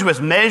challenge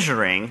with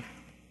measuring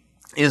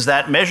is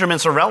that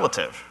measurements are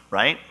relative,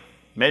 right?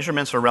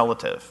 Measurements are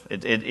relative,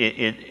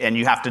 and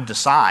you have to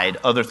decide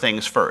other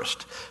things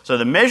first. So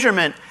the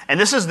measurement, and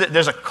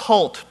there's a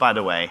cult, by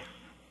the way,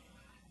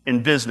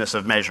 in business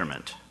of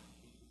measurement,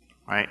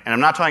 right? And I'm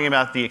not talking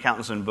about the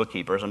accountants and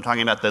bookkeepers. I'm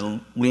talking about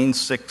the Lean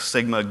Six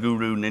Sigma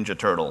Guru Ninja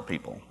Turtle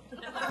people,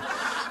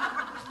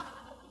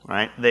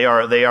 right? They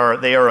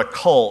are a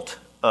cult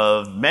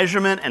of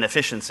measurement and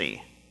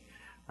efficiency,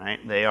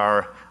 right? They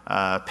are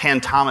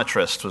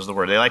pantometrists was the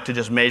word. They like to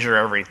just measure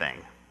everything.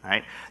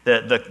 Right?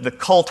 The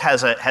cult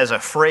has a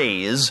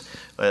phrase,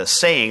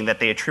 saying that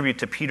they attribute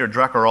to Peter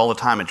Drucker all the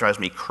time. It drives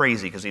me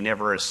crazy because he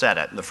never has said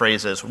it. The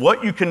phrase is,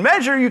 what you can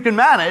measure, you can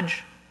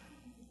manage.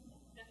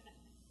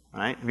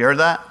 Right? Have you heard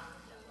that?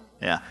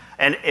 Yeah.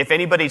 And if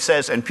anybody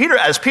says, as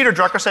Peter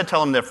Drucker said,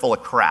 tell them they're full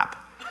of crap.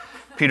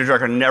 Peter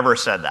Drucker never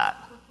said that.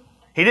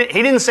 He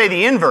didn't say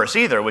the inverse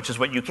either, which is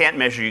what you can't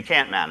measure, you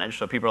can't manage.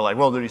 So people are like,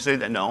 well, did he say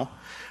that? No.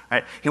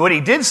 Right? What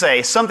he did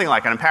say, something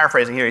like, and I'm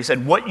paraphrasing here, he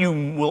said, what you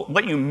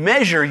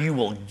measure, you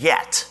will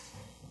get.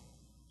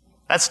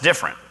 That's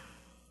different.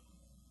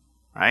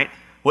 Right?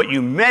 What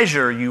you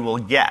measure, you will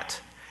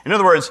get. In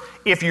other words,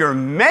 if you're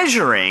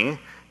measuring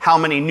how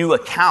many new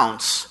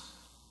accounts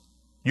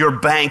your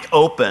bank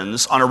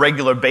opens on a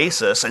regular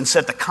basis and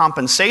set the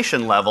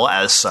compensation level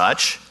as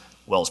such,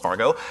 Wells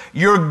Fargo,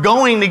 you're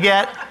going to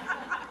get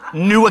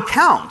new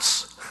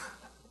accounts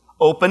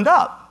opened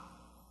up.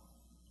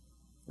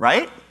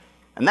 Right?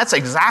 And that's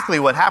exactly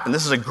what happened.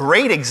 This is a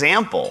great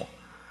example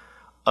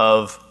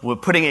of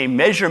putting a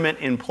measurement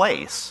in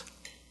place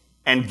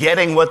and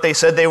getting what they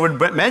said they would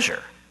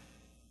measure.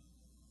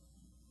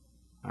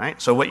 All right?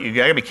 So you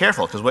got to be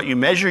careful, because what you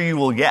measure, you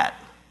will get.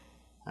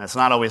 And it's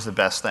not always the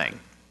best thing.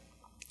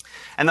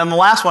 And then the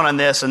last one on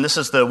this, and this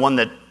is the one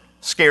that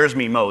scares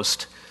me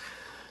most,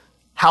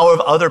 how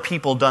have other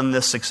people done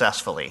this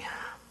successfully?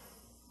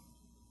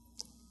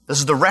 This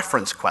is the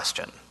reference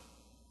question.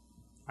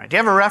 Right, do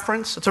you have a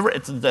reference? Give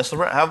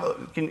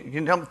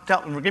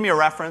me a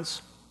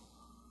reference.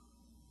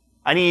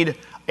 I need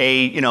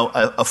a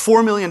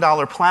 $4 million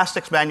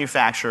plastics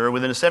manufacturer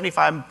within a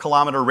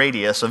 75-kilometer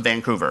radius of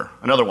Vancouver.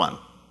 Another one.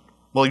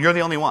 Well, you're the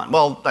only one.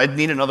 Well, I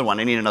need another one.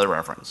 I need another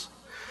reference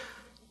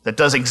that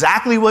does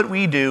exactly what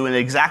we do in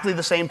exactly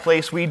the same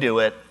place we do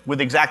it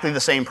with exactly the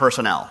same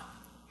personnel.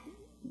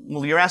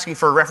 Well, you're asking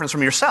for a reference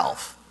from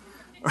yourself.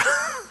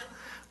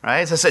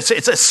 Right? It's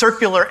a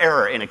circular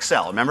error in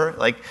Excel, remember?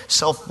 Like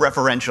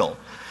self-referential.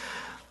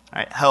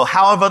 Right? How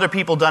have other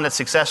people done it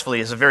successfully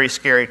is a very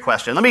scary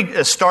question. Let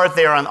me start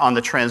there on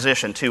the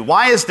transition too.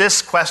 Why is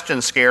this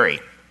question scary?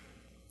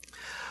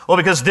 Well,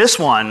 because this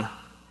one,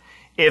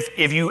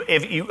 if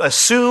you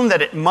assume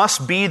that it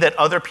must be that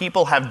other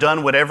people have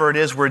done whatever it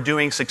is we're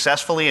doing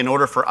successfully in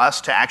order for us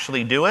to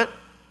actually do it,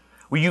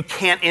 well, you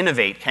can't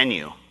innovate, can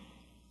you?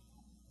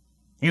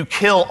 You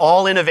kill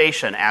all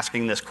innovation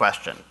asking this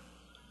question.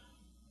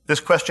 This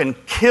question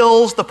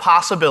kills the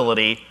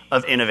possibility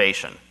of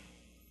innovation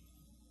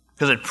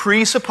because it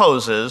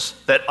presupposes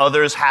that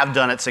others have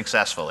done it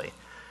successfully.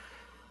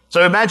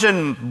 So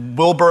imagine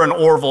Wilbur and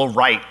Orville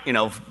Wright,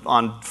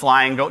 on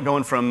flying,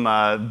 going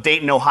from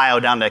Dayton, Ohio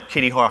down to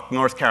Kitty Hawk,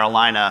 North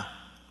Carolina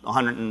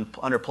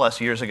 100 plus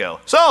years ago.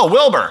 So,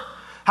 Wilbur,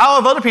 how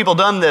have other people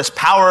done this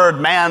powered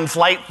manned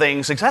flight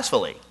thing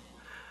successfully?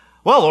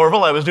 Well,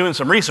 Orville, I was doing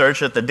some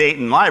research at the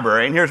Dayton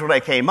Library, and here's what I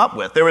came up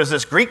with. There was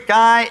this Greek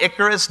guy,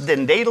 Icarus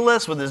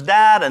Dendaitalus, with his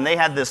dad, and they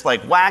had this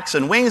wax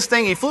and wings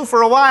thing. He flew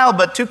for a while,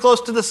 but too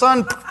close to the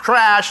sun,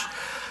 crash.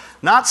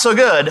 Not so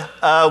good.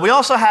 We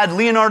also had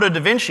Leonardo da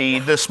Vinci,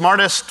 the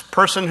smartest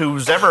person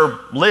who's ever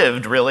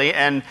lived, really,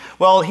 and,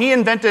 well, he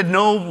invented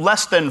no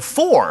less than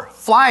 4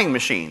 flying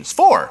machines.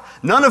 4,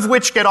 none of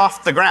which get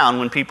off the ground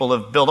when people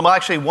have built them. Well,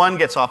 actually, one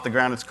gets off the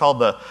ground. It's called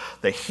the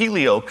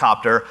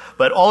heliocopter,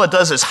 but all it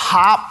does is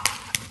hop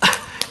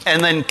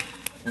and then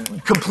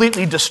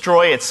completely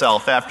destroy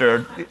itself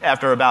after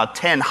about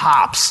 10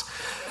 hops.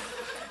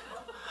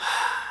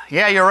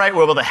 Yeah, you're right.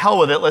 Well, the hell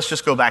with it. Let's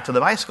just go back to the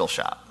bicycle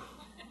shop.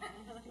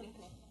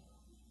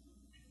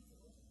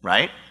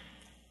 Right?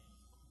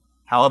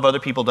 How have other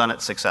people done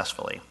it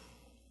successfully?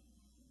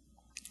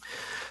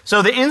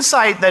 So the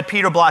insight that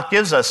Peter Block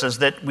gives us is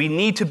that we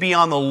need to be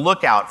on the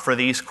lookout for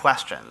these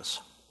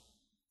questions.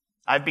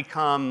 I've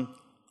become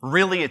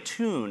really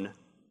attuned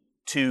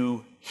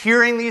to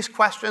hearing these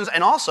questions,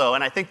 and also,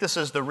 and I think this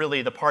is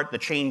the part, the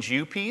change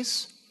you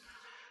piece,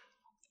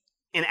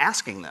 in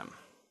asking them.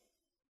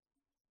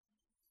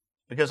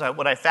 Because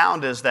what I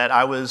found is that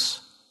I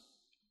was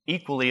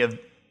equally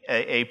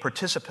a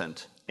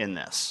participant in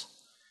this,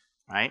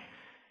 right?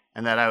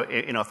 And that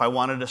if I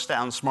wanted to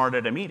sound smart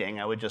at a meeting,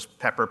 I would just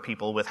pepper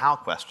people with how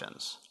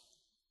questions.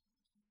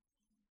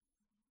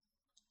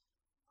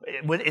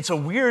 It's a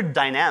weird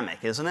dynamic,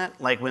 isn't it?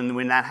 Like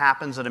when that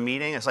happens at a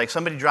meeting, it's like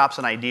somebody drops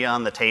an idea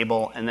on the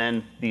table, and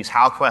then these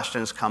how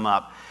questions come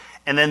up,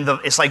 and then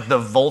it's like the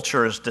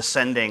vultures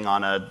descending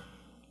on a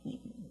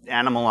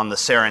animal on the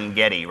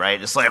Serengeti,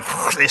 right? It's like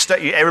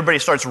everybody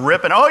starts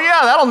ripping. Oh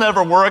yeah, that'll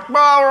never work.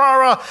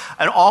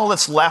 And all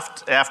that's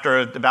left after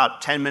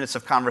about 10 minutes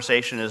of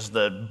conversation is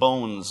the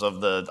bones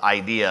of the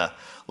idea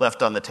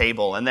left on the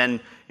table, and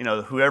then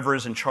whoever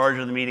is in charge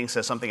of the meeting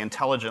says something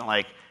intelligent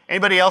like,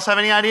 "Anybody else have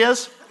any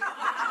ideas?"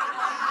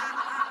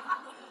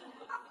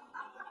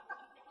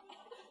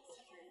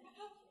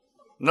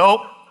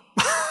 Nope.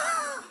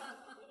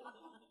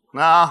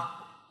 No, I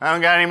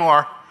haven't got any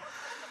more.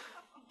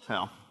 So,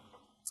 all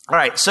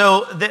right.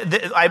 So,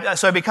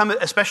 I become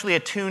especially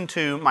attuned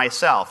to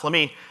myself. Let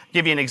me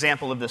give you an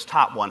example of this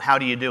top one. How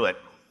do you do it?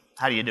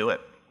 How do you do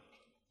it?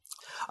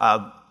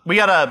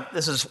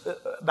 This is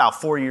about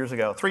 4 years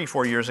ago,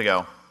 3-4 years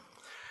ago.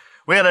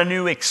 We had a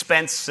new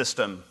expense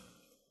system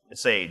at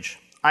Sage.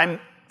 I'm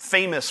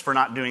famous for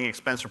not doing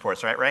expense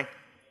reports, right, Ray?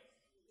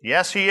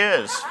 Yes, he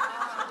is.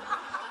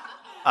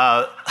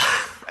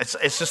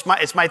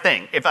 It's my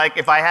thing. If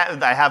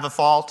I have a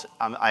fault,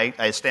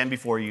 I stand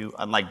before you.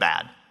 I'm like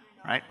bad,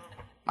 right?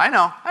 I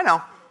know.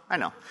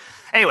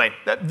 Anyway,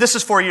 this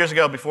is 4 years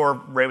ago before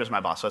Ray was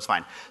my boss, so it's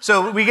fine.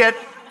 So we get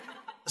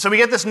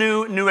this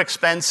new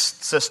expense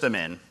system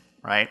in,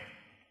 right?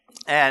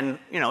 And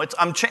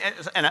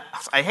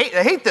I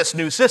hate this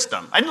new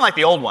system. I didn't like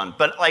the old one,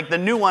 but like the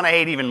new one, I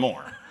hate even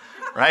more,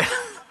 right?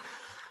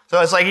 So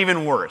it's like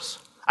even worse.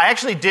 I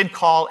actually did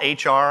call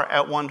HR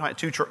at one time.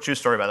 True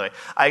story, by the way.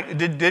 I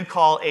did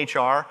call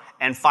HR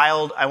and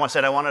filed. I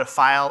said I wanted to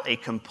file a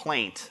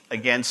complaint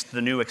against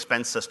the new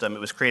expense system. It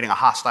was creating a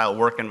hostile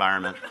work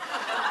environment.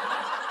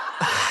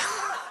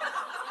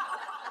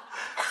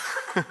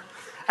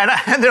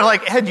 and they're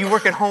like, "Ed, you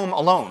work at home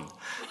alone.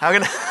 How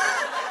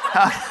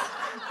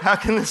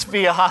can this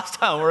be a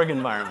hostile work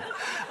environment?"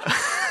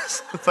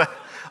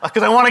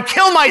 Because I want to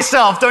kill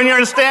myself. Don't you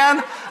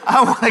understand?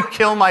 I want to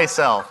kill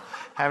myself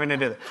having to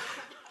do that.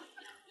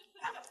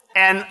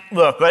 And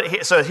look,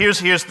 so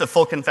here's the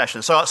full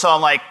confession. So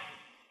I'm like,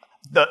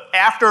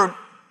 after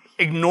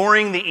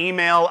ignoring the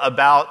email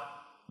about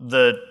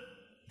the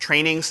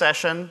training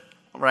session,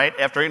 right?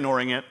 After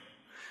ignoring it,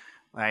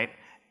 right?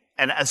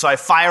 And so I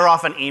fire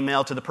off an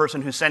email to the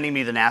person who's sending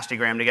me the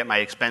nastygram to get my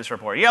expense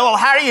report. Yeah, well,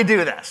 how do you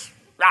do this?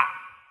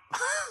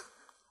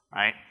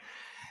 Right?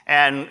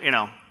 And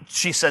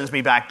she sends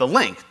me back the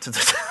link to the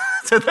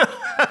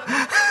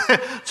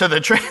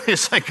training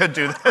so I could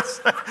do this.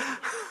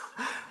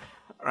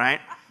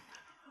 Right?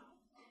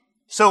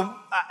 So,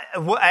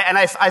 and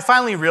I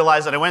finally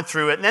realized that I went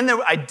through it, and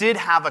then I did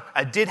have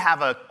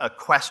a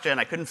question.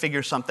 I couldn't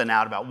figure something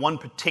out about one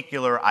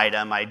particular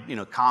item. I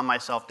calmed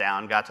myself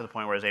down, got to the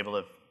point where I was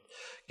able to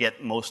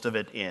get most of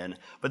it in.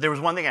 But there was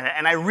one thing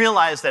and I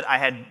realized that I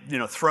had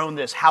thrown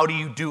this "how do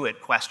you do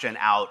it" question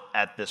out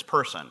at this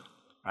person,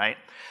 right?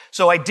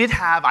 So I did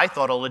have, I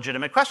thought, a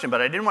legitimate question, but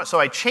I didn't want.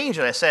 So I changed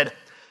it. I said,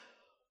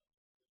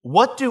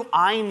 "What do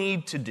I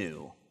need to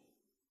do?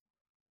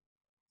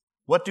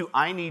 What do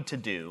I need to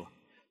do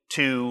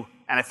to,"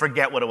 and I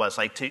forget what it was,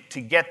 like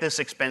to get this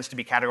expense to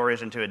be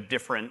categorized into a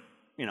different,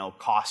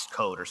 cost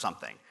code or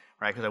something,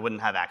 right? Because I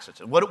wouldn't have access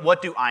to it.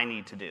 What do I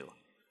need to do?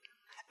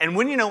 And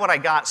when you know what I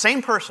got,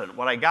 same person,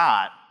 what I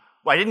got,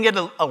 well, I didn't get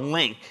a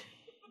link,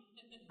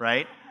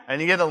 right? I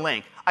didn't get a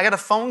link. I got a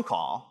phone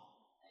call,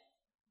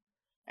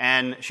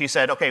 and she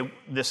said, "Okay,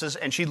 this is,"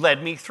 and she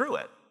led me through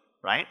it,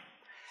 right?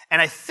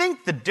 And I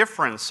think the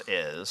difference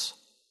is,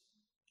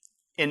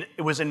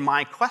 it was in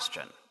my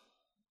question.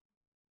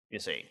 You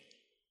see,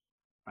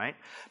 right?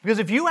 Because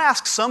if you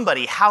ask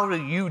somebody, "How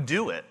do you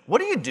do it?" what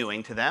are you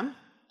doing to them?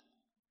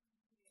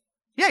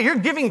 Yeah, you're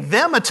giving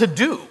them a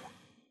to-do,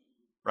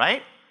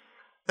 right?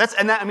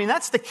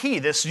 That's the key,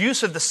 this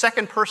use of the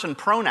second person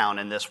pronoun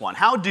in this one.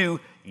 How do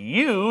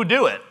you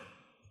do it?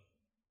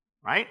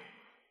 Right?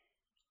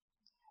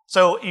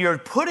 So you're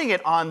putting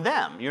it on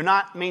them. You're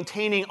not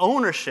maintaining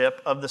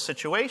ownership of the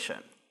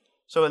situation.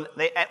 So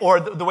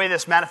the way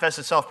this manifests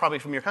itself probably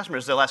from your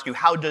customers, they'll ask you,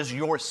 "How does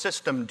your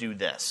system do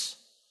this?"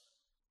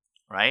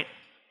 Right?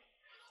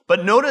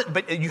 But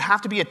you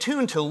have to be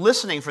attuned to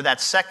listening for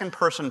that second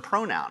person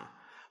pronoun.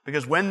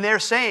 Because when they're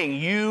saying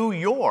you,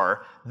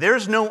 your,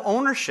 there's no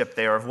ownership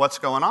there of what's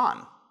going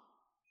on.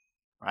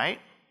 Right?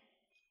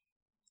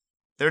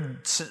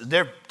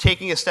 They're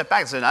taking a step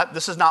back and saying,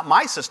 "This is not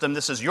my system,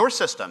 this is your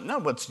system." No,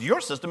 but it's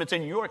your system, it's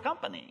in your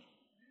company.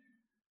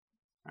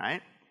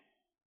 Right?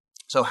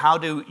 So how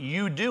do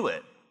you do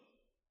it?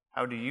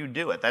 How do you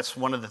do it? That's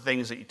one of the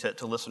things that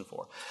to listen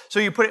for. So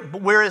you put it,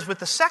 whereas with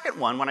the second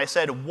one, when I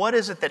said, "What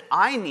is it that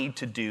I need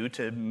to do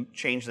to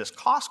change this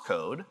cost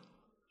code?"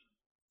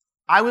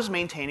 I was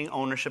maintaining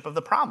ownership of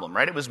the problem,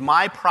 right? It was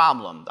my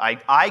problem.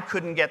 I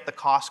couldn't get the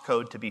cost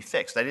code to be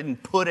fixed. I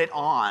didn't put it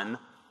on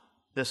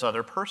this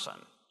other person.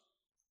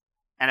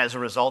 And as a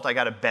result, I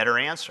got a better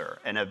answer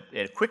and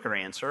a quicker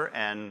answer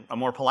and a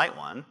more polite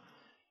one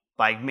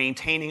by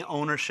maintaining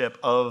ownership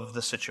of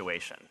the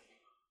situation,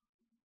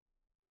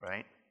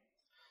 right?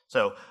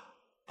 So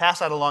pass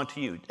that along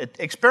to you.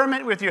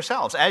 Experiment with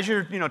yourselves. As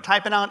you're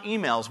typing out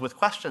emails with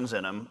questions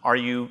in them, are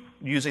you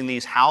using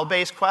these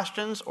how-based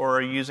questions or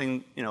are you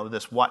using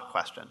this what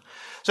question?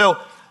 So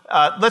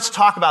let's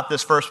talk about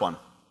this first one.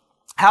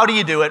 How do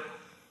you do it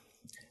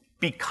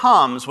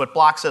becomes what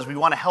Block says we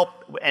want to help,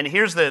 and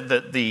here's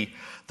the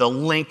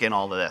link in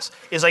all of this,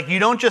 is like you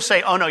don't just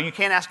say, oh no, you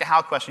can't ask a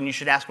how question, you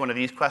should ask one of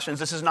these questions.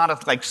 This is not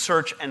a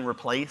search and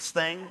replace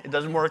thing. It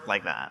doesn't work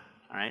like that,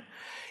 all right?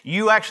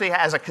 You actually,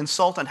 as a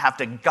consultant, have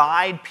to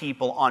guide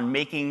people on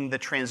making the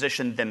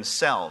transition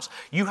themselves.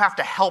 You have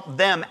to help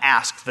them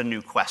ask the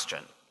new question,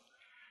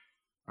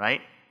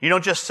 right? You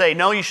don't just say,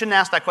 no, you shouldn't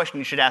ask that question,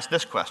 you should ask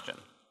this question,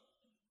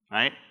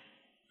 right?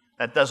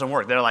 That doesn't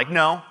work. They're like,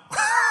 no.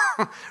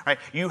 Right?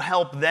 You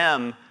help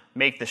them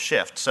make the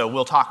shift. So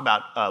we'll talk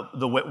about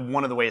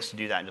one of the ways to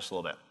do that in just a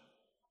little bit.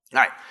 All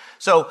right.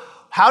 So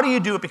how do you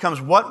do it becomes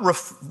what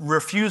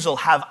refusal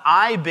have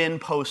I been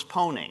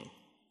postponing?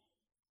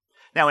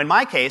 Now, in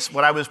my case,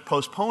 what I was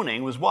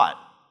postponing was what?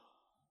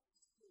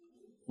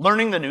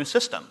 Learning the new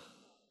system,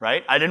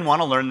 right? I didn't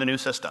want to learn the new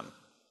system,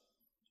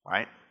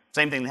 right?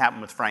 Same thing that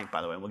happened with Frank,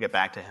 by the way. We'll get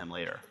back to him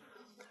later.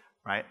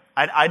 Right?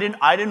 I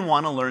didn't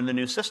want to learn the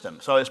new system.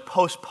 So I was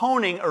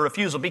postponing a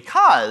refusal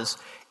because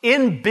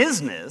in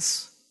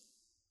business,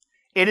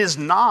 it is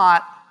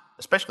not,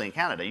 especially in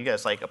Canada, you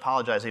guys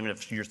apologize even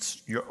if you're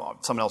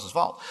someone else's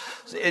fault.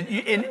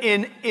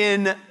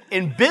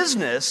 In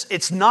business,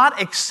 it's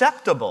not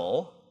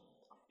acceptable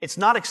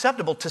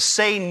to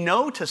say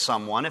no to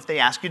someone if they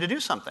ask you to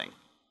do something.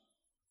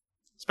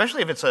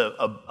 Especially if it's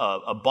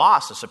a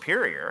boss, a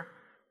superior,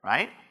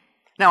 right?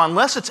 Now,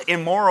 unless it's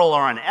immoral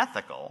or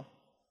unethical,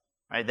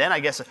 right, then I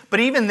guess, but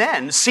even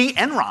then, see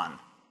Enron,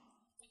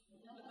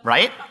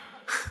 right?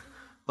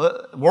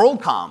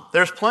 WorldCom,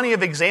 there's plenty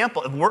of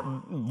examples,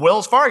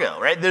 Wells Fargo,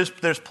 right?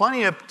 There's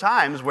plenty of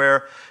times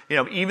where,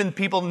 even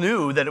people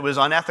knew that it was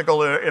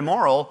unethical or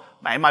immoral,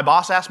 and my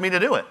boss asked me to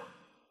do it,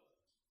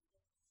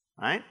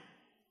 right?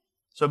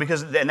 So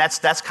and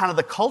that's kind of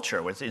the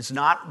culture. It's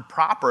not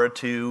proper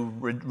to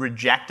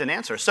reject an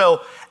answer.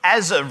 So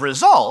as a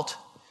result,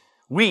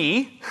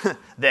 we,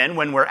 then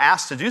when we're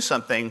asked to do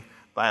something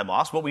by a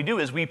boss, what we do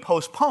is we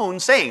postpone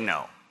saying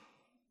no,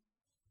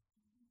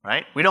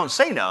 right? We don't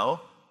say no,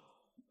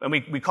 and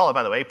we call it,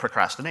 by the way,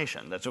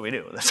 procrastination. That's what we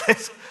do.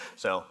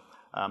 So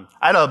I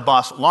had a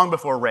boss long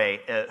before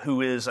Ray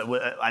who is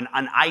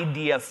an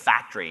idea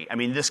factory. I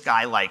mean, this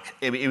guy,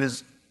 it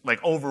was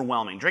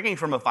overwhelming. Drinking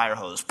from a fire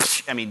hose,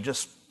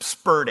 just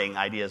spurting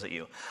ideas at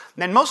you.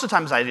 And most of the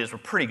time his ideas were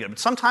pretty good, but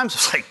sometimes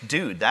it's like,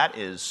 dude, that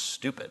is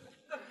stupid.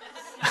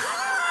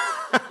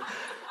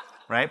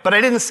 Right? But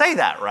I didn't say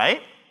that,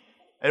 right?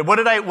 What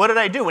did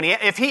I do?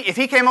 If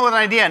he came up with an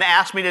idea and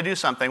asked me to do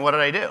something, what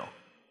did I do?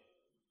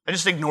 I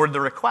just ignored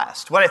the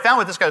request. What I found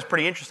with this guy was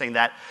pretty interesting,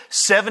 that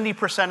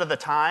 70% of the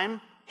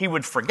time he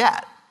would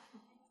forget.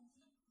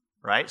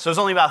 Right? So it was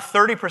only about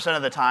 30%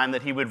 of the time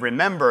that he would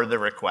remember the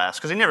request,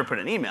 because he never put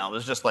an email. It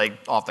was just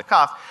off the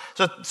cuff.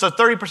 So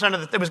 30%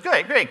 of it was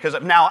great, because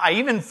now I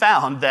even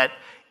found that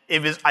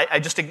it was,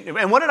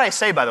 and what did I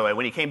say, by the way,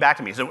 when he came back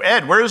to me? So,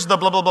 Ed, where's the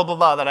blah, blah, blah, blah,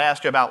 blah that I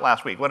asked you about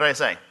last week? What did I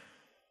say?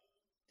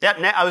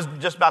 Yeah, I was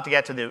just about to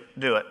get to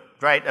do it,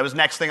 right? That was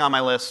next thing on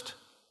my list,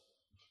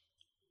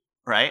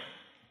 right?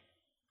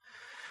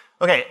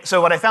 Okay, so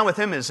what I found with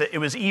him is that it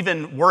was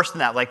even worse than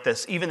that, like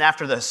this. Even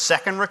after the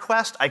second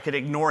request, I could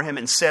ignore him,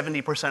 and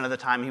 70% of the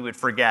time he would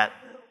forget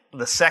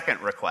the second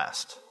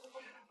request,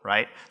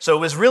 right? So it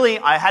was really,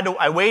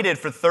 I waited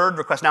for third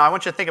request. Now, I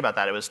want you to think about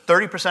that. It was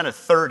 30% of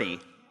 30,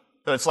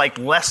 so it's like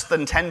less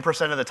than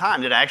 10% of the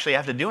time did I actually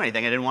have to do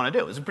anything I didn't want to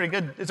do. It was pretty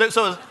good. So it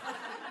was,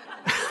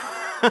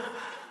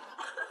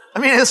 I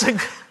mean,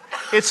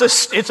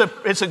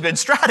 it's a good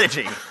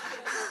strategy,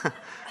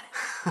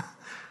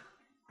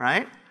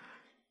 right?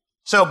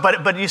 So,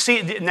 but you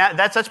see,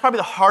 that's probably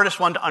the hardest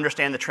one to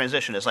understand. The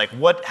transition is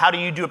how do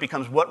you do it?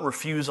 Becomes what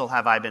refusal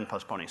have I been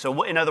postponing?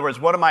 So, in other words,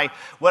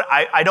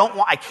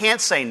 I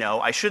can't say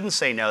no. I shouldn't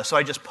say no. So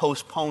I just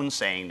postpone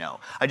saying no.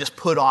 I just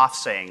put off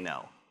saying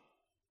no,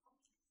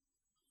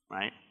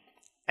 right?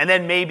 And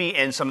then maybe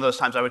in some of those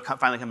times I would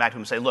finally come back to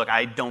him and say, look,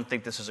 I don't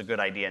think this is a good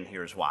idea, and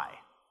here's why.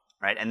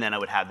 Right? And then I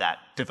would have that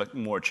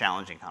more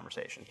challenging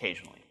conversation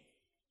occasionally.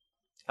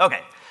 Okay,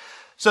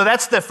 so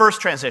that's the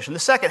first transition. The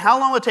second, how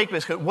long will it take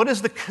me? What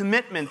is the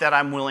commitment that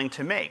I'm willing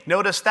to make?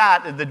 Notice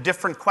that, the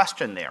different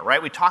question there,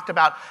 right? We talked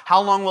about how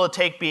long will it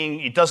take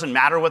it doesn't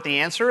matter what the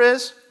answer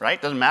is, right?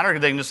 It doesn't matter.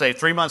 They can just say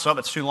 3 months,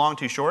 it's too long,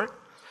 too short.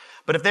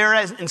 But if they're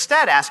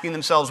instead asking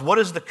themselves, what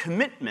is the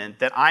commitment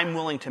that I'm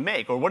willing to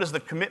make? Or what is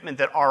the commitment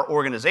that our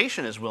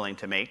organization is willing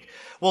to make?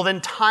 Well, then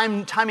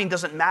timing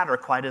doesn't matter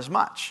quite as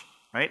much.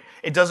 Right?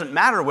 It doesn't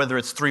matter whether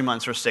it's 3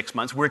 months or 6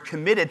 months. We're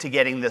committed to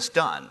getting this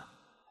done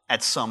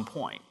at some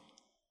point.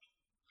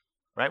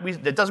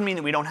 right? That doesn't mean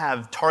that we don't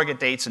have target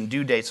dates and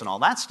due dates and all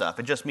that stuff.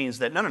 It just means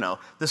that, no,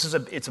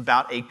 it's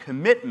about a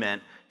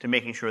commitment to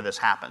making sure this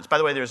happens. By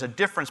the way, there's a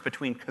difference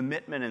between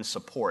commitment and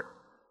support,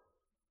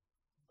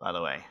 by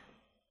the way.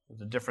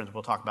 There's a difference.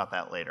 We'll talk about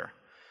that later.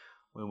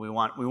 We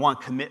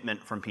want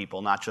commitment from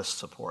people, not just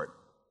support.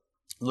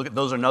 Look at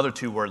those are another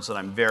two words that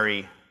I'm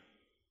very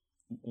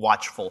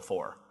watchful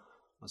for.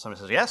 When somebody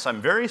says, yes,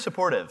 I'm very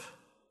supportive.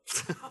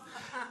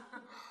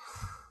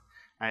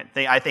 Right?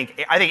 I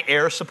think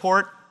air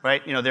support,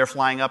 right? They're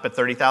flying up at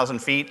 30,000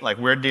 feet, like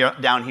we're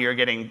down here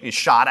getting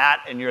shot at,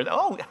 and you're,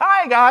 oh,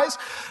 hi, guys.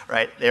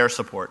 Right? Air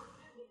support.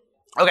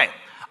 Okay.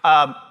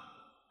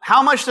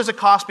 How much does it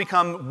cost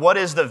become, what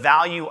is the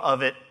value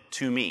of it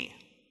to me?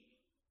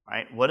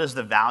 Right? What is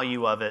the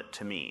value of it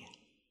to me?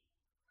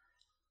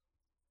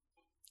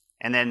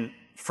 And then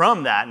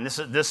from that, and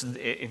this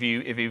if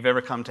you've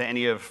ever come to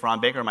any of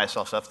Ron Baker or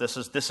myself stuff,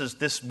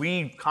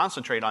 we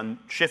concentrate on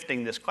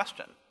shifting this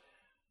question,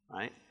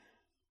 right?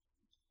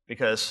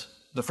 Because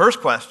the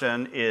first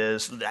question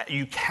is that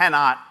you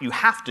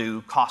have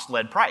to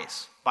cost-led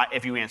price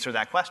if you answer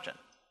that question.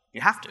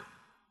 You have to,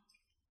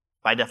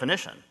 by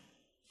definition.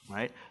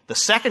 Right? The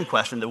second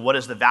question, what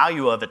is the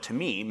value of it to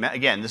me?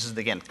 Again, this is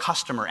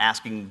customer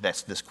asking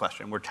this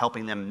question. We're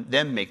helping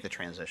them make the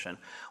transition.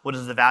 What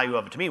is the value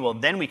of it to me? Well,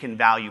 then we can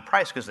value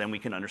price because then we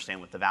can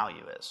understand what the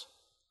value is.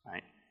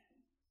 Right?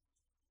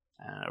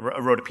 I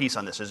wrote a piece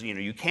on this.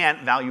 You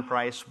can't value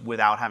price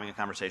without having a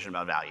conversation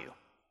about value.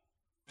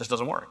 It just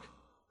doesn't work.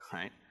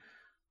 Right?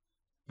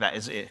 That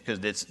is it, because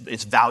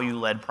it's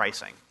value-led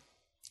pricing,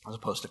 as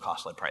opposed to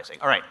cost-led pricing.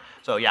 All right,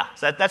 so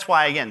that's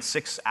why, again,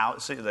 6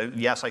 hours,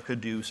 yes, I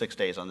could do 6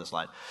 days on this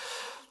slide,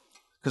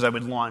 because I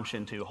would launch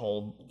into a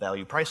whole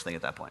value price thing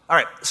at that point. All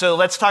right, so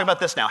let's talk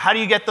about this now. How do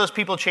you get those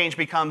people change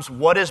becomes,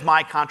 what is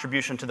my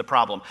contribution to the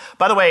problem?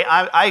 By the way,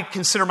 I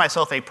consider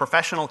myself a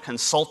professional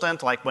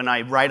consultant, like when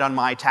I write on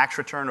my tax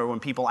return or when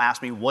people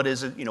ask me, what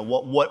is it,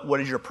 what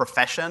is your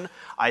profession?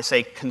 I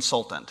say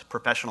consultant,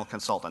 professional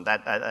consultant.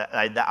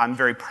 I'm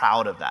very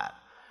proud of that.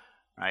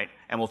 Right?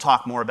 And we'll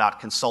talk more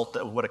about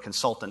what a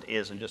consultant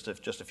is in just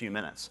a few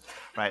minutes.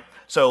 Right?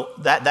 So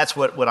that's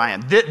what I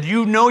am.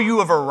 You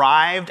have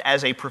arrived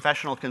as a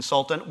professional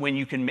consultant when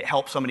you can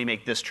help somebody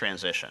make this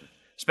transition,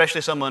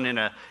 especially someone in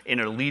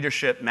a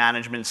leadership,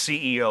 management,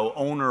 CEO,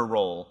 owner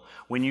role,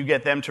 when you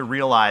get them to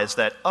realize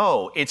that,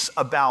 oh, it's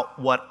about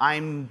what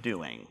I'm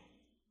doing.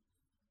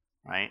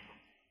 Right?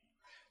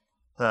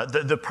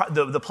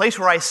 The place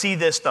where I see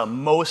this the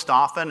most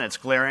often, it's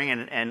glaring,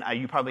 and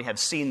you probably have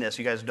seen this,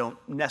 you guys don't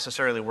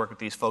necessarily work with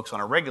these folks on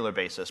a regular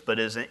basis, but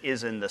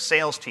is in the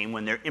sales team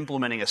when they're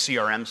implementing a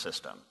CRM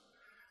system,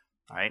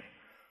 right?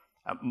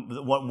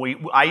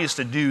 I used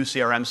to do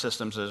CRM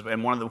systems,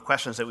 and one of the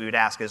questions that we would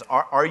ask is,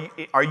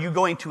 are you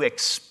going to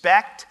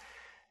expect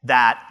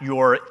that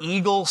your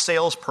Eagle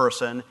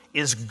salesperson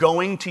is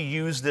going to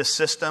use this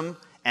system,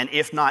 and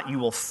if not, you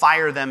will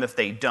fire them if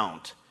they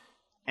don't?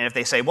 And if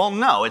they say, well,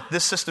 no,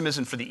 this system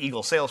isn't for the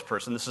Eagle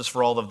salesperson, this is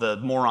for all of the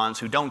morons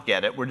who don't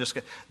get it,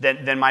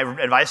 then my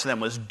advice to them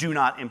was, do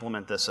not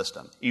implement this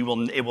system. It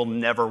will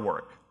never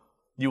work.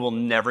 You will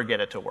never get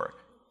it to work,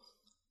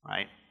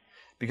 right?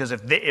 Because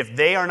if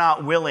they are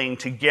not willing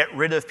to get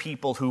rid of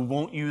people who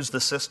won't use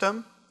the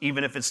system,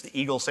 even if it's the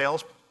Eagle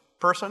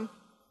salesperson,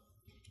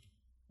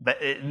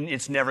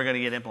 it's never going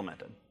to get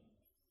implemented,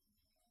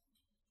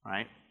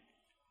 right?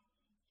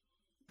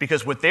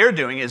 Because what they're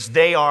doing is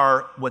they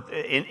are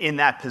in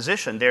that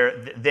position. They're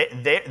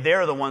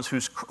the ones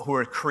who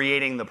are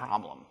creating the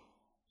problem,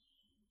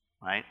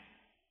 right?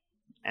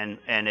 And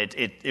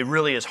it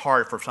really is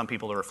hard for some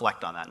people to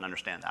reflect on that and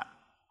understand that.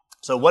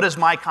 So, what is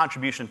my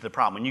contribution to the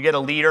problem? When you get a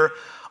leader,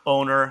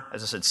 owner,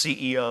 as I said,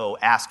 CEO,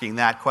 asking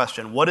that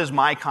question, what is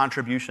my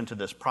contribution to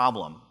this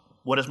problem?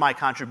 What is my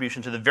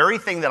contribution to the very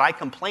thing that I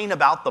complain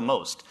about the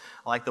most?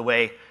 I like the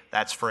way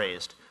that's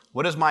phrased.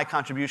 What is my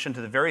contribution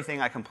to the very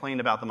thing I complain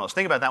about the most?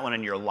 Think about that one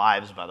in your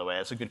lives, by the way.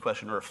 That's a good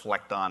question to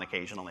reflect on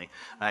occasionally.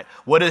 Right?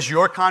 What is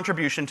your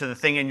contribution to the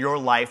thing in your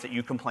life that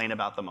you complain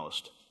about the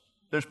most?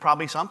 There's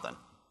probably something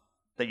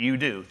that you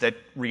do that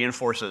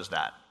reinforces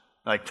that.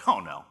 Like,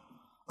 oh no.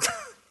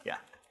 Yeah.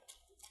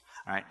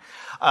 All right.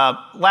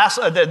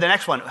 The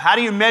next one. How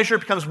do you measure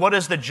becomes what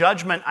is the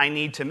judgment I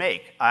need to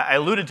make? I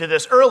alluded to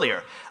this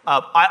earlier.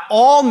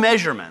 All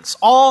measurements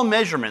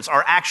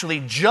are actually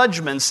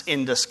judgments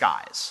in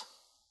disguise.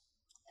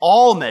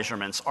 All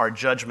measurements are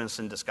judgments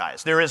in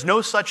disguise. There is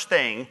no such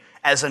thing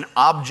as an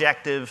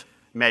objective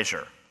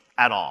measure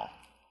at all.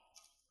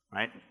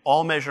 Right?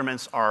 All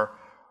measurements are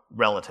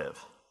relative.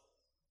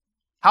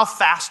 How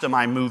fast am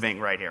I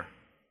moving right here?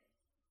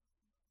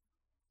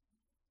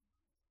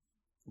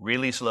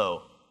 Really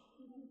slow.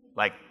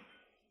 Like,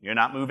 you're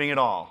not moving at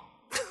all.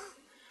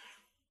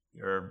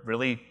 You're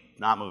really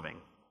not moving.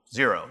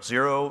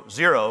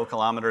 0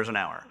 kilometers an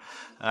hour.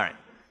 All right.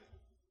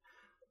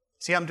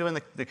 See how I'm doing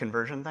the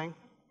conversion thing?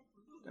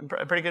 I'm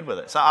pretty good with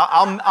it. So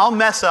I'll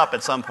mess up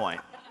at some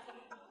point,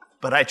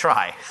 but I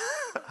try.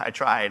 I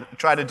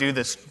try to do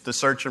the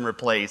search and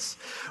replace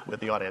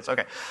with the audience.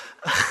 Okay.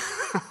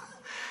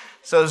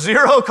 So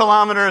 0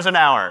 kilometers an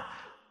hour.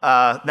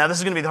 Now this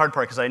is going to be the hard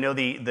part because I know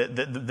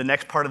the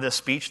next part of this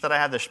speech that I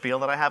have, the spiel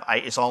that I have,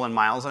 it's all in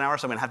miles an hour,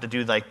 so I'm going to have to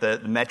do like the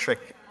metric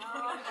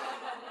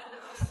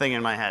thing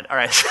in my head. All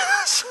right,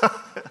 so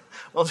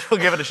we'll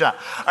give it a shot.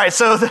 All right,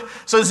 so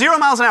 0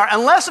 miles an hour,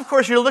 unless of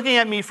course you're looking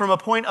at me from a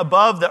point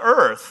above the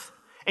Earth,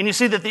 and you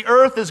see that the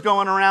Earth is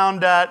going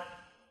around at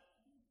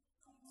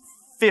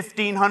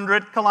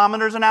 1,500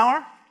 kilometers an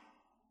hour.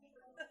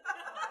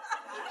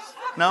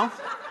 No?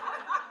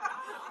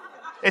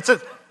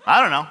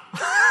 I don't know.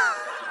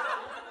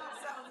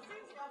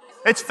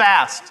 It's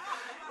fast.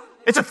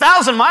 It's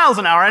 1,000 miles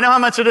an hour. I know how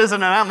much it is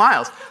in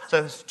miles.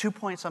 So it's 2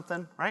 point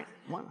something, right?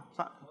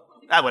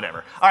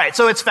 Whatever. All right,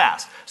 so it's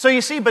fast. So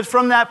you see, but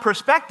from that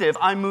perspective,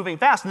 I'm moving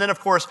fast. And then, of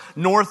course,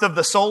 north of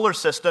the solar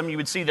system, you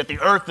would see that the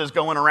Earth is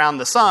going around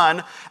the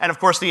sun. And, of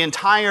course, the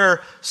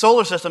entire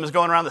solar system is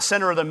going around the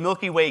center of the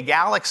Milky Way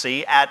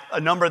galaxy at a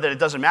number that it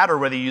doesn't matter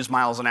whether you use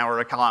miles an hour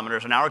or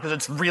kilometers an hour because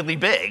it's really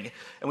big,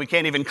 and we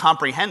can't even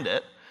comprehend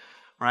it,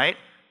 right?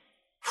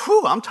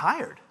 Whew, I'm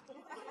tired.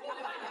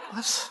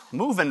 That's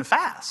moving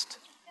fast.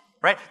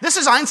 Right? This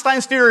is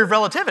Einstein's theory of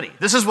relativity.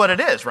 This is what it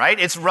is, right?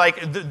 It's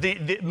like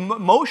the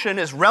motion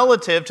is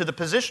relative to the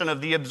position of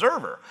the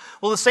observer.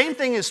 Well, the same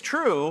thing is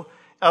true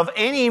of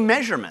any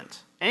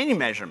measurement,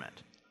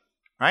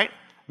 right?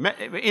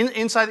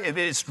 Inside,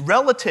 it's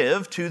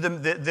relative to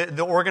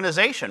the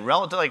organization.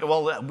 Relative, like,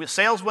 well,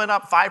 sales went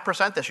up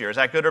 5% this year. Is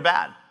that good or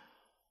bad?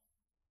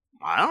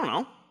 I don't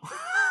know.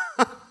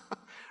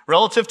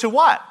 Relative to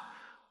what?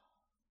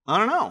 I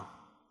don't know.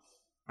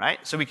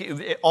 Right? So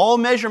all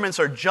measurements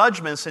are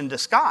judgments in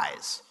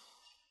disguise.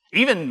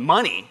 Even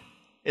money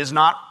is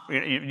not,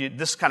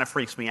 this kind of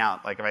freaks me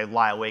out. Like if I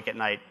lie awake at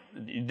night,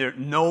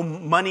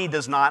 money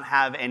does not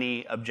have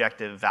any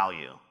objective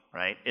value,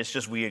 right? It's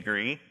just we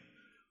agree,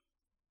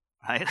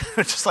 right?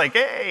 It's just like,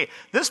 hey,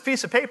 this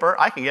piece of paper,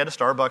 I can get a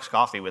Starbucks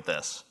coffee with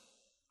this.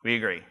 We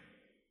agree.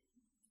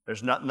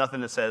 There's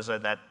nothing that says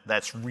that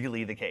that's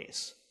really the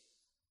case.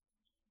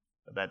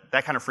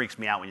 That kind of freaks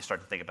me out when you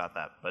start to think about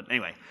that. But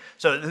anyway,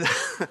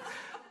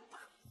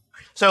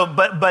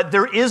 but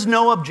there is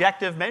no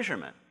objective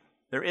measurement.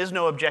 There is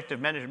no objective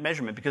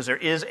measurement because there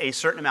is a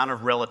certain amount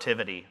of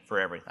relativity for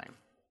everything.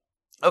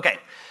 Okay,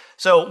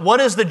 so what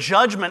is the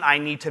judgment I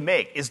need to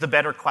make is the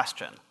better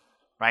question,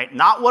 right?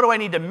 Not what do I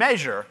need to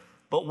measure,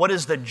 but what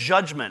is the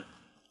judgment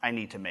I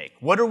need to make?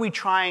 What are we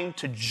trying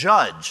to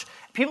judge?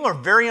 People are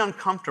very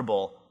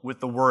uncomfortable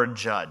with the word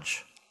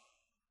judge.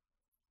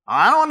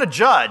 I don't want to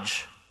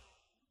judge.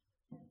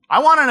 I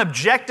want an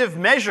objective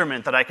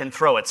measurement that I can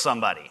throw at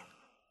somebody.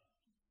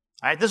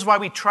 All right, this is why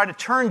we try to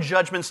turn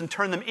judgments and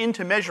turn them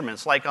into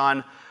measurements, like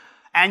on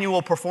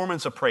annual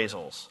performance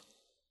appraisals.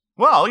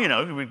 Well,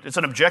 it's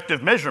an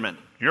objective measurement.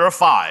 You're a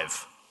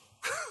 5.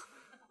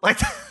 Well,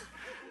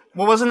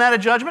 wasn't that a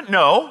judgment?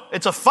 No,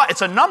 it's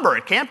a number.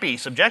 It can't be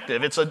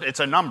subjective. It's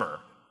a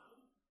number.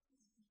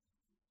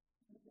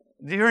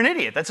 You're an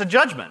idiot. That's a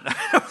judgment.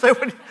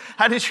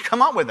 How did you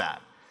come up with that?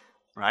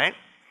 Right?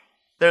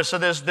 We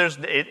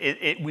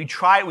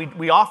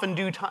often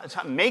do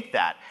make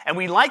that, and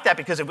we like that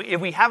because if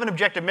we have an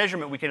objective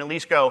measurement, we can at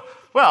least go,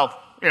 well,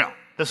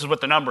 this is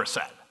what the number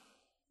said.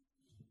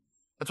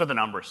 That's what the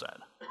number said,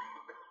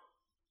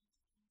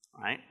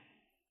 right?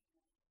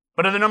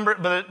 But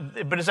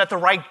is that the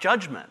right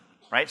judgment,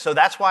 right? So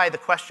that's why the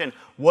question,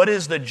 what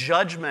is the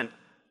judgment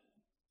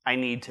I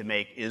need to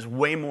make, is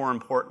way more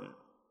important.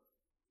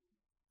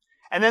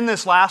 And then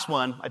this last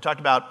one, I talked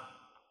about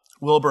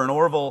Wilbur and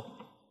Orville.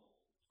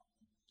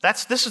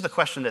 This is the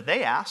question that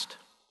they asked.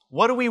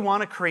 What do we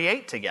want to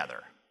create together?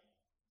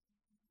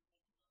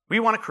 We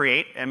want to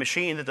create a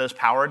machine that does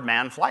powered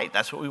manned flight.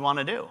 That's what we want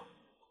to do.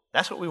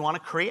 That's what we want to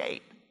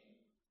create.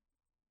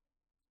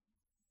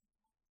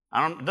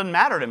 It doesn't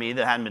matter to me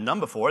that it hadn't been done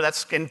before.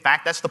 In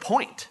fact, that's the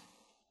point.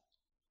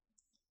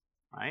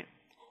 Right?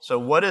 So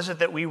what is it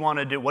that we want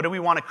to do? What do we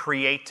want to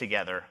create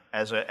together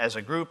as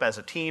a group, as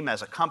a team,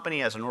 as a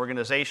company, as an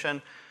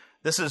organization?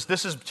 This is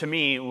to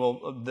me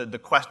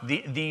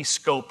the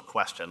scope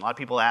question. A lot of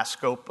people ask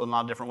scope in a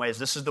lot of different ways.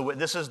 This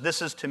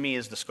is to me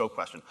is the scope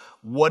question.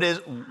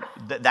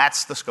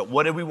 That's the scope.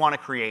 What do we want to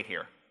create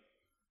here?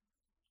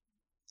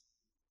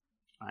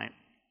 Right?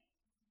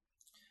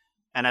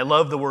 And I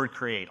love the word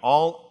create.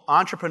 All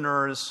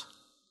entrepreneurs,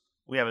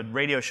 we have a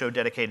radio show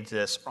dedicated to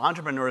this.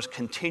 Entrepreneurs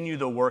continue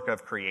the work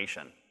of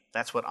creation.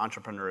 That's what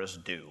entrepreneurs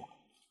do.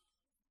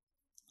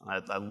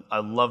 I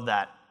love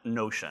that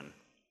notion.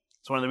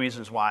 It's one of the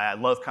reasons why I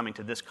love coming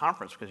to this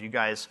conference, because you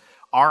guys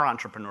are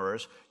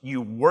entrepreneurs.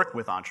 You work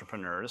with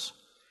entrepreneurs.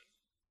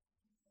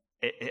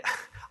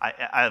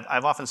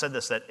 I've often said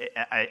this, that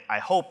I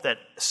hope that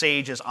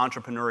Sage is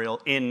entrepreneurial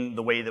in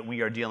the way that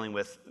we are dealing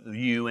with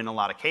you in a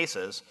lot of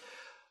cases.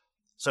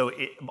 So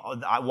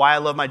why I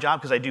love my job,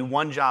 because I do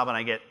one job and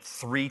I get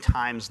 3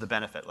 times the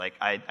benefit. Like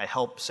I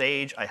help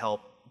Sage, I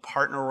help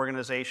partner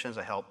organizations,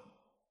 I help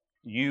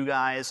you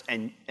guys,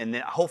 and then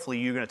hopefully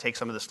you're going to take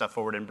some of this stuff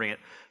forward and bring it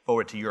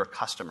forward to your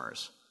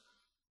customers.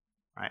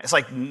 Right? It's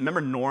like,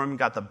 remember Norm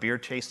got the beer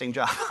tasting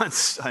job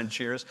on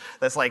Cheers?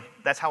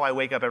 That's how I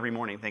wake up every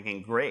morning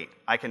thinking, great,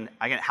 how can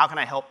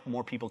I help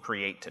more people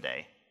create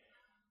today?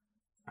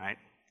 Right?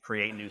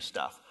 Create new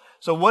stuff.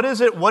 So what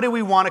is it? What do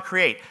we want to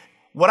create?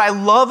 What I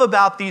love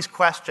about these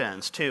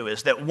questions, too,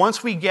 is that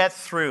once we get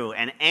through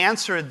and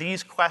answer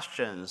these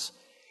questions,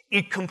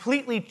 it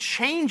completely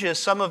changes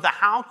some of the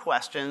how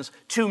questions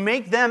to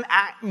make them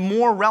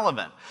more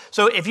relevant.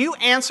 So if you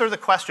answer the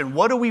question,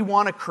 what do we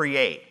want to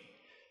create?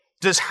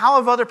 Does how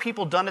have other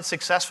people done it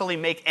successfully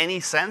make any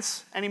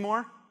sense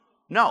anymore?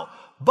 No.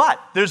 But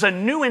there's a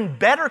new and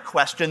better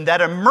question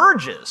that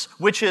emerges,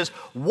 which is,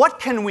 what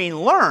can we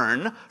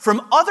learn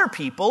from other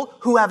people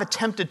who have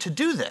attempted to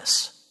do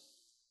this?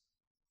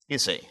 You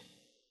see,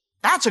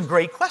 that's a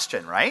great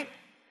question, right?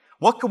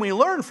 What can we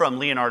learn from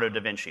Leonardo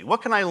da Vinci?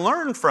 What can I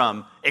learn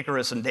from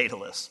Icarus and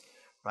Daedalus,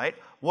 right?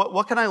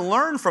 What can I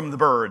learn from the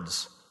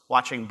birds,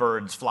 watching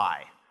birds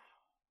fly,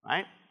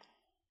 right?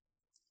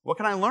 What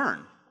can I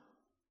learn?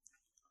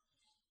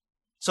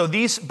 So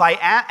by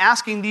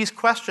asking these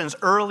questions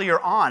earlier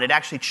on, it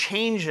actually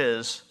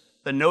changes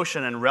the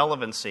notion and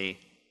relevancy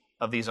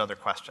of these other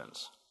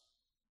questions.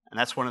 And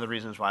that's one of the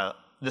reasons why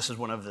this is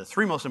one of the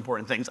 3 most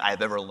important things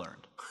I've ever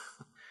learned.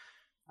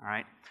 All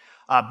right?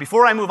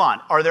 Before I move on,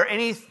 are there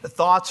any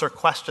thoughts or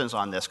questions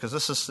on this? Because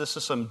this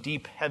is some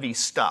deep, heavy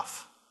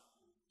stuff.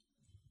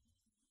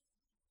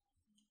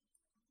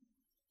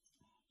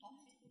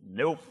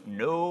 Nope,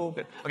 no.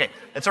 Good. Okay,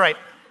 that's all right.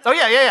 Oh,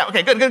 yeah.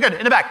 Okay, good.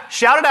 In the back.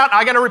 Shout it out.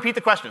 I got to repeat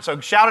the question,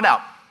 so shout it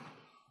out.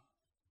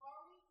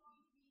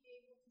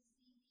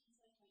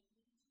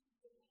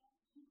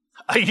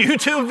 A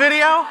YouTube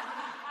video?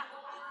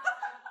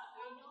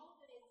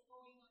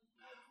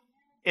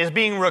 Is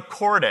being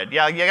recorded.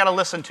 Yeah, you got to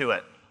listen to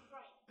it.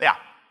 Yeah.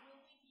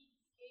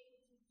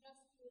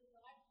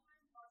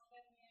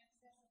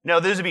 No,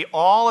 these would be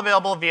all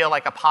available via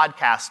like a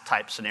podcast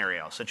type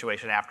scenario,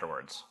 situation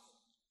afterwards.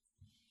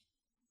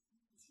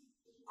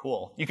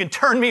 Cool. You can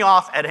turn me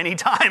off at any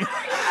time.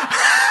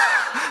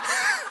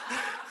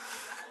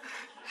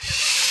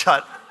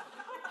 Shut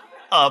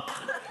up,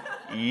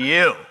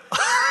 you.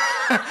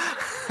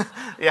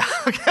 Yeah,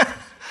 okay.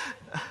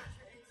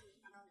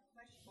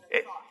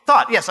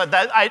 Thought, yes,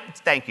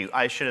 thank you.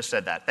 I should have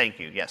said that. Thank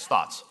you. Yes,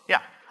 thoughts.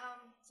 Yeah.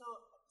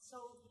 So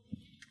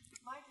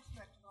my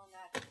perspective on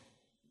that,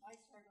 I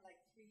started like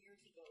 3 years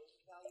ago with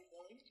value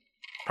billing.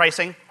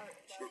 Pricing?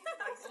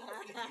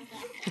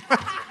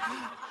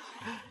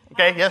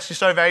 Okay, yes, you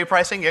started value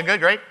pricing. Yeah, good,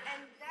 great.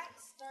 And that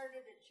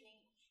started a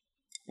change.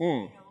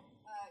 Mm. And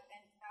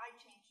I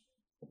changed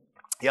it.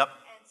 Yep.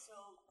 And so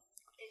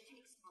it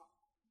takes time.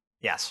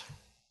 Yes.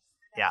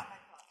 That's Yeah. my thought.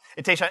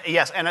 It takes,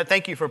 yes, and I will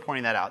say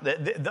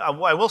this.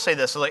 I will say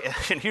this. Like,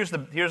 and here's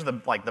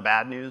the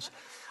bad news.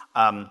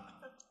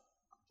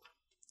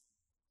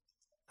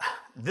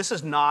 This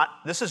is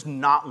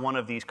not one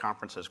of these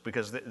conferences,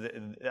 because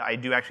I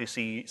do actually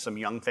see some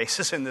young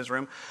faces in this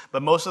room.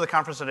 But most of the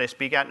conferences that I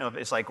speak at,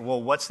 it's like,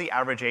 well, what's the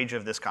average age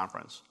of this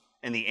conference?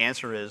 And the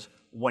answer is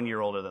 1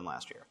 year older than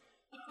last year.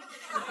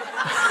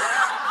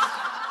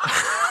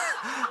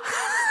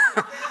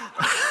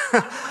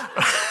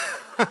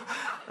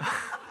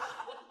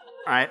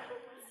 All right.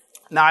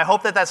 Now, I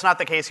hope that that's not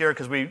the case here,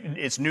 because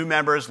it's new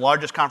members,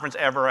 largest conference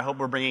ever. I hope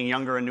we're bringing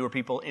younger and newer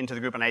people into the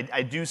group. And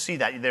I do see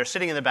that. They're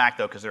sitting in the back,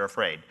 though, because they're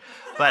afraid.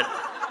 But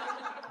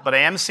I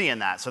am seeing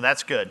that, so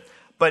that's good.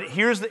 But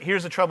here's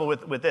the trouble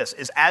with this,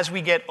 is as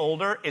we get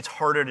older, it's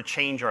harder to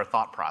change our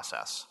thought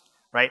process,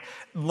 right?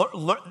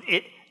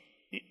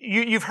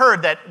 You've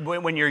heard that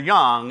when you're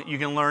young, you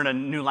can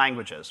learn new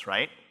languages,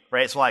 right?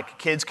 Right, so like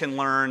kids can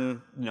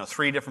learn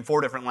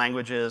 4 different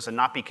languages and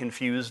not be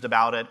confused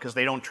about it because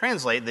they don't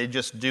translate; they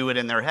just do it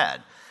in their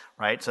head,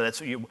 right? So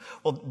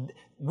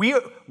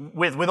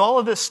with all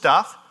of this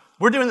stuff,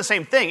 we're doing the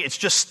same thing. It's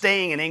just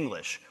staying in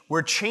English.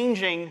 We're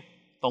changing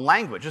the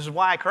language. This is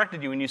why I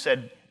corrected you when you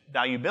said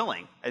value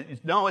billing.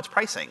 No, it's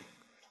pricing,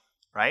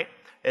 right?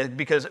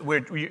 Because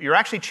you're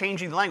actually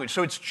changing the language,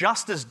 so it's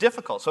just as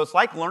difficult. So it's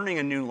like learning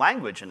a new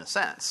language in a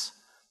sense.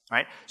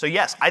 Right? So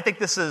yes, I think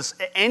this is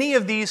any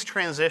of these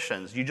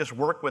transitions. You just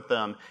work with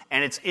them,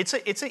 and it's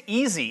an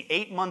easy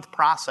 8-month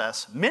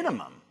process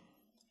minimum.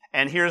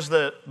 And here's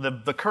the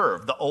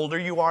curve: the older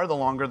you are, the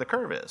longer the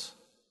curve is.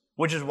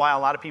 Which is why a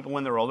lot of people,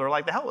 when they're older, are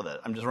like, the hell with it.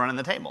 I'm just running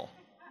the table.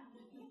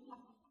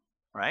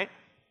 Right?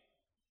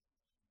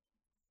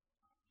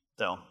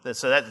 So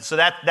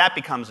that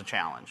becomes a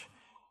challenge.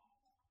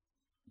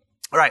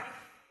 All right.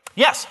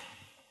 Yes.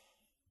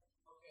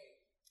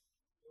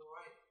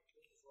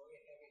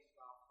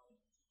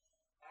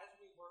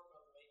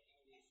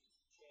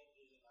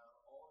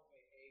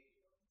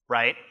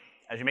 Right,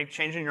 as you make the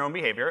change in your own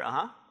behavior, And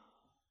then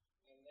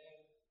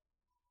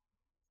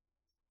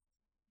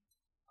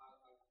I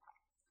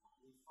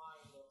find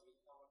that we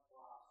come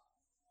across,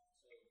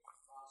 say,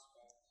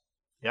 prospects.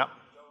 Yep.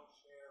 Who don't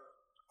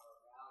share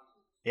our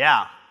values.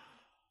 Yeah.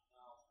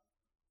 Now,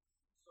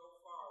 so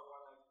far,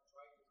 what I've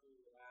tried to do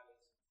with that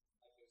is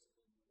I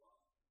basically move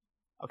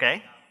on.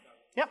 Okay.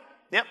 Yep.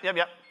 Rather than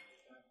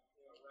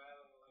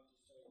like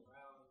to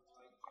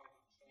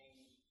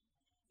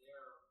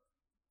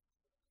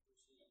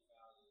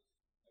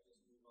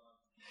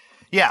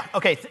Yeah,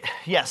 okay,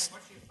 yes.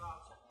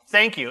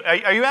 Thank you.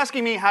 Are you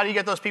asking me how do you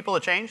get those people to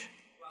change?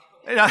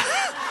 In all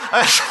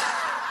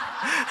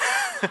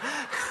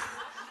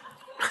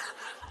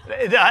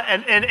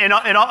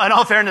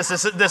fairness,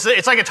 this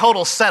it's like a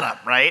total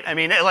setup, right? I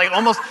mean, like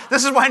almost.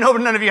 This is why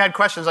none of you had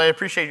questions. I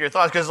appreciate your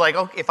thoughts because, like,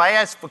 okay, if I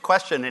ask a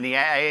question and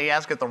I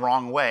ask it the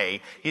wrong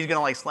way, he's going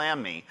to like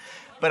slam me.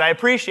 But I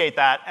appreciate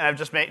that, and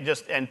I've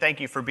and thank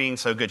you for being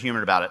so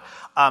good-humored about it.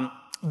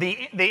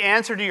 The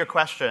answer to your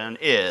question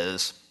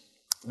is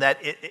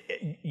that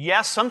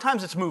yes,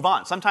 sometimes it's move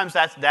on. Sometimes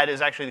that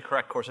is actually the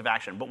correct course of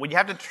action. But what you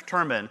have to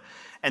determine,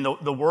 and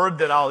the word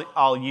that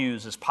I'll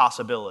use is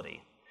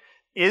possibility.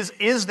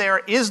 Is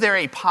there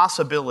a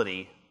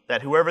possibility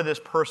that whoever this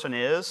person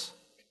is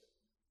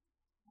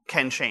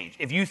can change?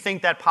 If you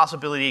think that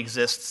possibility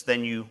exists,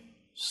 then you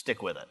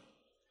stick with it,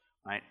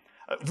 right?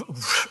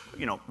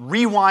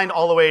 Rewind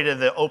all the way to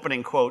the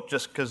opening quote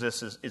just because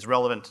this is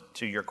relevant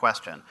to your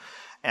question.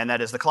 And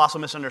that is, the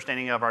colossal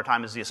misunderstanding of our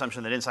time is the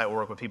assumption that insight will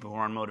work with people who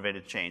are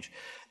unmotivated to change.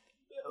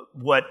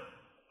 What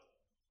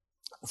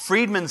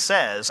Friedman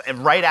says, and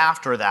right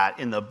after that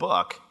in the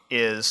book,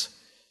 is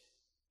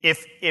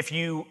if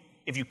you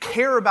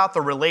care about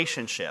the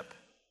relationship,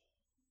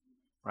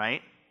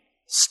 right,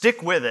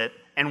 stick with it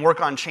and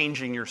work on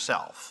changing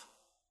yourself,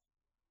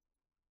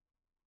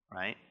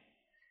 right?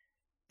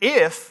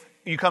 If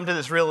you come to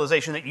this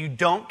realization that you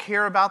don't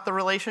care about the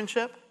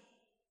relationship,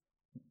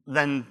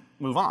 then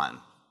move on,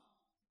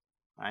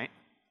 right?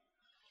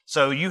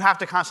 So you have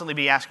to constantly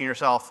be asking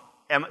yourself,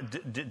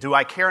 do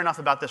I care enough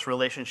about this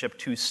relationship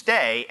to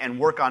stay and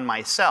work on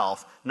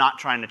myself, not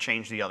trying to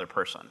change the other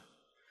person?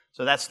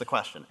 So that's the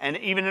question. And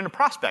even in a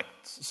prospect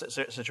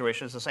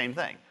situation, it's the same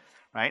thing,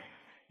 right?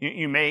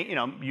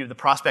 The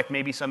prospect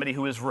may be somebody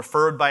who is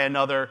referred by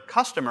another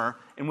customer,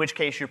 in which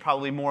case you're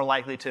probably more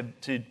likely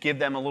to give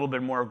them a little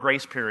bit more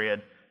grace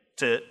period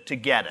to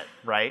get it,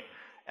 right?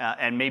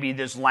 And maybe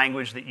there's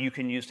language that you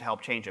can use to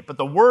help change it. But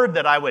the word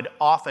that I would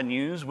often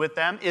use with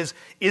them is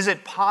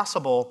it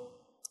possible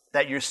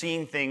that you're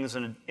seeing things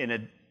or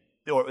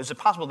is it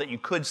possible that you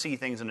could see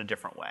things in a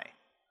different way,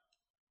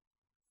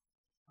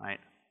 right?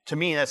 To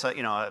me, that's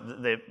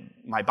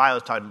my bio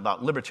is talking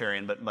about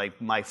libertarian, but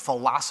my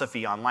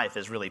philosophy on life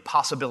is really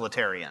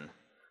possibilitarian,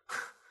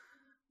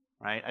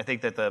 right? I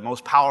think that one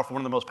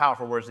of the most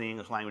powerful words in the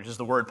English language is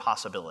the word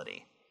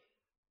possibility,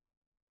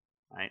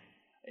 right?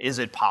 Is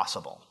it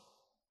possible?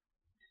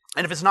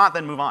 And if it's not,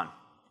 then move on,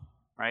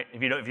 right?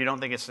 If you don't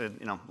think it's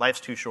life's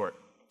too short.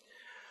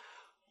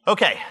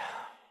 Okay.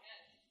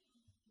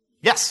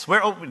 Yes,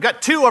 we've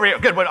got two over here.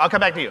 Good. I'll come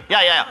back to you.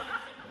 Yeah.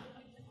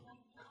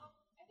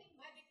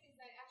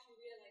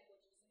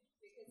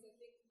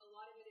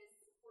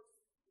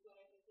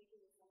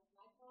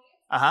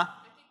 Uh-huh.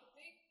 I think the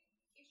big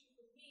issue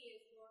for me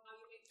is more how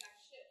you make that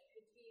shift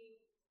between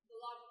the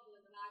logical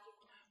and the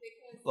magical.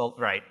 Because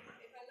right.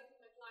 If I look at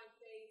my client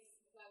base,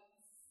 about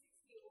 60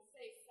 will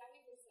say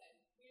 70%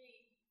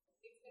 really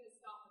it's going to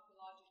stop at the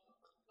logical.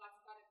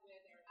 That's kind of where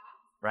they're at.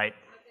 Right.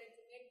 But then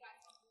to make that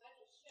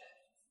fundamental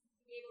shift,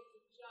 to be able to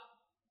jump,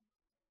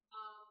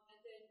 and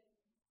then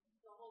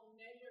the whole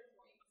measure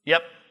point.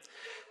 Yep.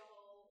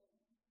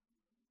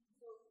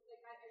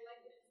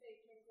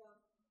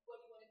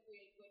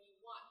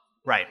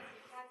 Right.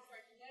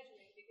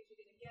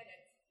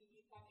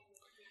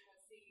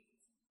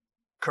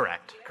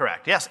 Correct.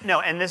 Yes. No.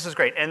 And this is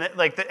great. And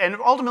and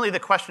ultimately the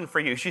question for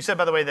you, she said,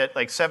 by the way, that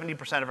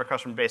 70% of our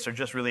customer base are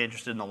just really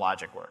interested in the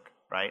logic work,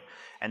 right?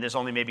 And there's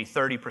only maybe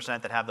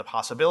 30% that have the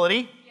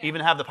possibility, even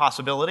have the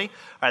possibility.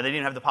 Right? They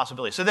didn't have the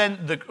possibility. So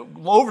then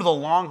over the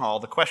long haul,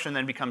 the question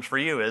then becomes for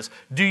you is,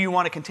 do you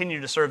want to continue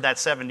to serve that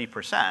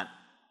 70%?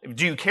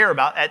 Do you care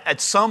about,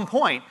 at some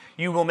point,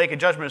 you will make a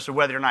judgment as to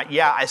whether or not,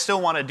 I still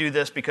want to do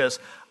this because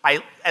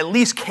I at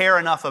least care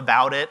enough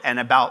about it and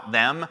about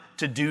them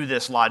to do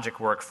this logic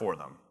work for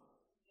them,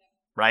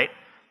 right?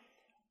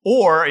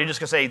 Or are you just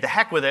going to say, the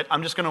heck with it,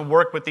 I'm just going to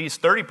work with these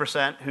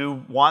 30%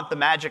 who want the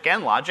magic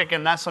and logic,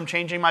 and that's I'm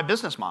changing my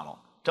business model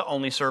to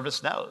only service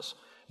those.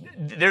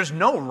 There's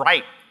no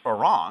right or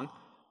wrong,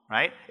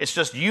 right? It's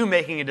just you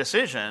making a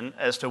decision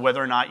as to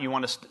whether or not you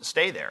want to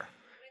stay there.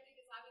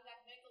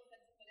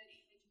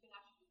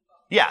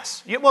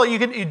 Yes. Well, you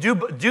can do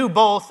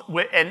both,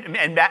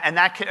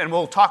 and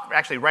we'll talk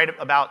actually right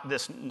about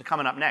this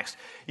coming up next.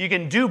 You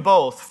can do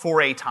both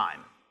for a time,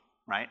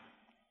 right?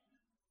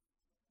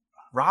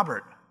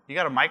 Robert, you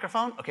got a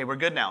microphone? Okay, we're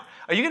good now.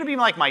 Are you going to be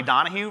like Mike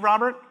Donahue,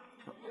 Robert?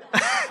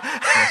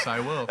 Yes, I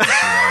will. Thank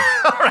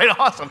you, all right,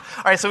 awesome.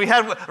 All right, so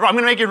I'm going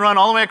to make you run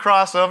all the way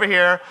across over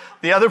here.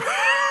 The other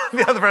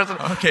person.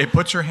 Okay,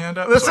 put your hand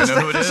up. This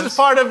is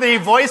part of the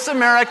Voice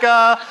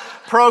America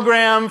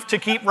program to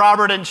keep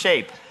Robert in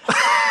shape.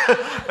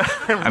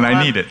 And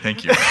I need it.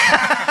 Thank you.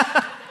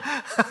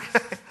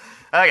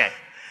 Okay.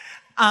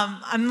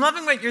 I'm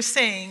loving what you're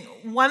saying.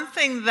 One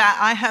thing that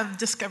I have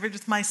discovered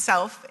with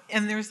myself,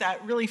 and there's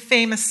that really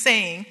famous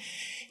saying,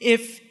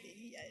 if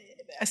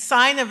a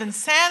sign of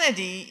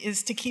insanity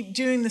is to keep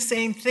doing the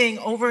same thing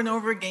over and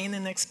over again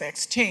and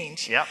expect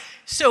change. Yep.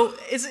 So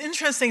it's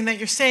interesting that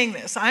you're saying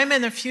this. I'm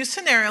in a few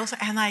scenarios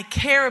and I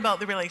care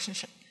about the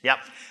relationship. Yep.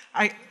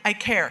 I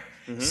care.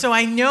 So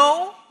I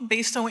know,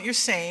 based on what you're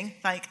saying,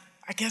 like,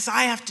 I guess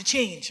I have to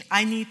change.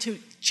 I need to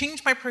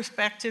change my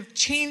perspective,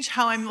 change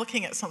how I'm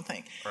looking at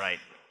something. Right.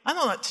 I don't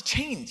know what to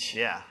change.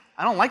 Yeah.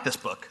 I don't like this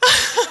book.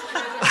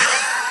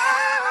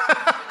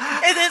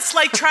 And it's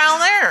like trial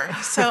and error.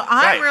 So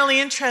I'm Right. really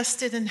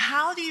interested in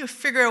how do you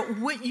figure out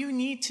what you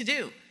need to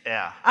do?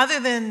 Yeah. Other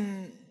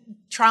than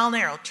trial and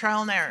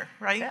error,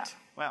 right? Yeah.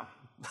 Well,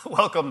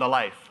 welcome to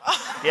life.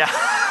 Yeah.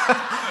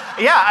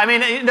 Yeah. I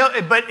mean,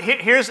 but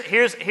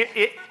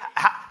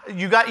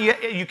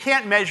you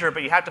can't measure it,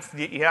 but you have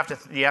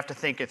to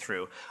think it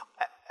through.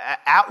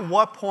 At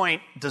what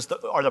point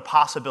are the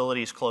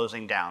possibilities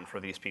closing down for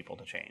these people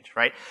to change,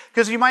 right?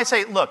 Because you might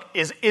say, look,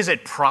 is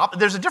it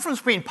there's a difference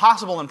between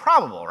possible and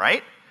probable,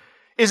 right?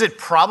 Is it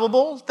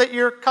probable that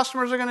your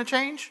customers are going to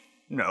change?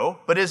 No,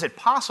 but is it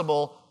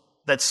possible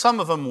that some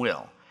of them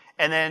will?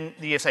 And then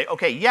you say,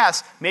 okay,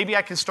 yes, maybe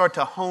I can start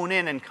to hone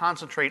in and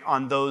concentrate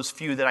on those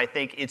few that I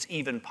think it's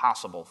even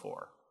possible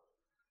for,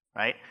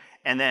 right?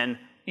 And then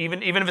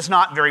even if it's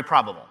not very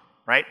probable,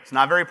 right? It's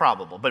not very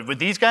probable. But with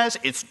these guys,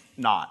 it's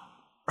not,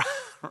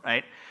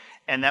 right?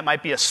 And that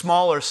might be a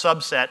smaller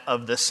subset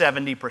of the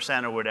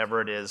 70% or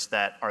whatever it is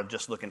that are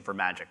just looking for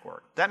magic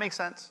work. Does that make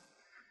sense?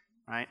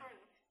 Right?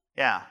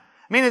 Yeah.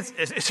 I mean,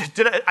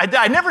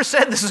 I never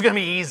said this is going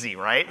to be easy,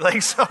 right?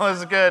 Like, so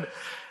it's good.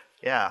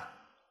 Yeah.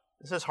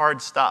 This is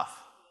hard stuff.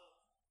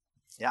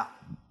 Yeah.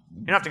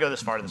 You don't have to go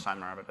this far this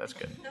time, Mara, but that's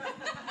good.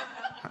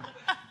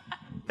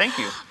 Thank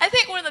you. I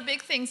think one of the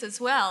big things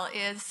as well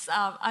is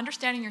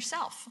understanding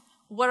yourself.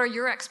 What are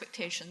your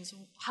expectations?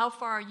 How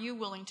far are you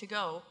willing to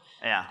go?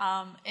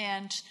 Yeah.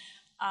 And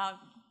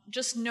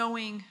just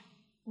knowing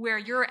where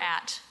you're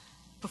at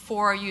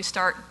before you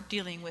start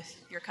dealing with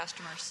your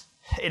customers.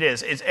 It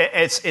is.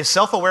 It's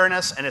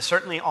self-awareness, and it's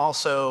certainly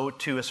also,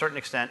 to a certain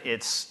extent,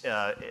 it's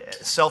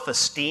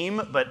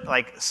self-esteem. But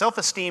like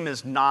self-esteem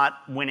is not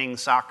winning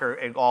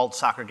all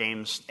soccer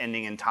games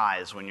ending in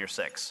ties when you're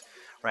 6,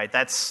 right?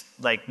 That's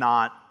like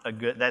not a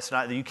good. That's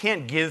not. You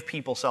can't give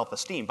people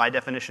self-esteem. By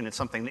definition, it's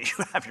something that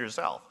you have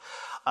yourself.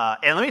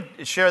 And let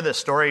me share this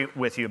story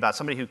with you about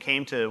somebody who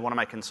came to one of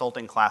my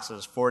consulting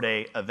classes,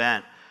 4-day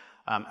event.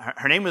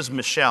 Her name was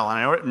Michelle,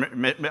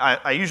 and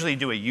I usually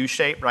do a U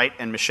shape, right?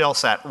 And Michelle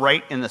sat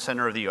right in the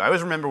center of the U. I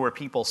always remember where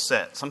people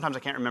sit. Sometimes I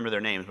can't remember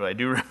their names, but I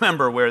do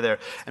remember where they're.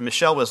 And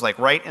Michelle was like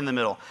right in the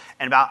middle.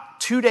 And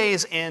about 2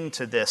 days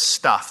into this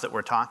stuff that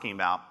we're talking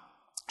about,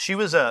 she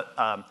was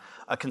a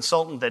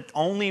consultant that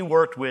only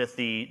worked with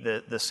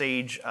the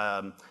Sage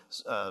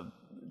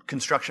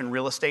construction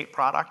real estate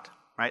product,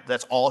 right?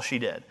 That's all she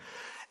did.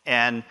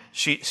 And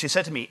she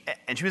said to me,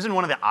 and she was in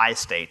one of the I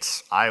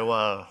states,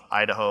 Iowa,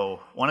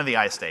 Idaho, one of the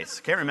I states,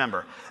 can't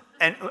remember.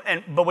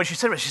 But what she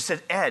said was, she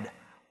said, Ed,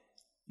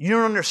 you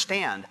don't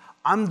understand.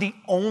 I'm the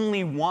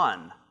only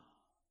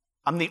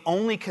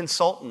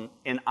consultant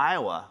in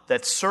Iowa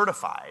that's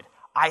certified.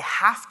 I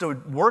have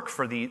to work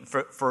for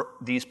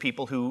these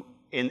people who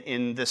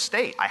in this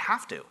state. I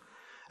have to.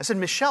 I said,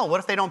 Michelle, what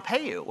if they don't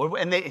pay you?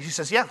 And she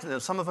says, yeah,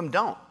 some of them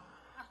don't.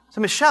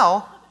 So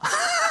Michelle.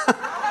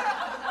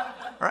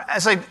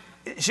 It's like,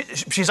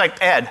 she's like,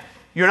 Ed,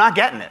 you're not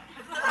getting it.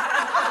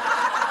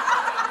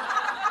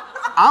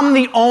 I'm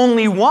the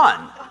only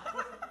one.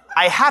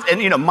 I have,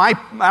 and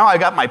now I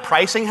got my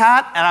pricing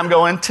hat, and I'm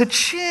going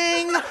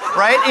cha-ching,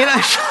 right?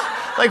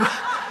 Like,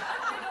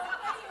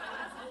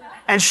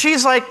 and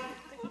she's like,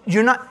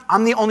 you're not.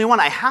 I'm the only one.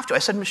 I have to. I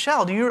said,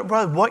 Michelle,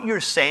 brother, what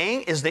you're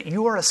saying is that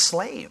you are a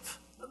slave.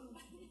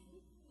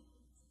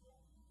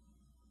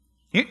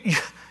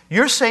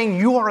 You're saying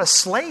you are a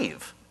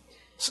slave.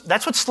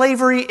 That's what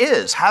slavery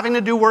is, having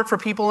to do work for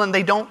people and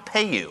they don't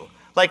pay you.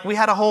 Like, we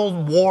had a whole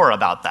war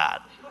about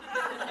that.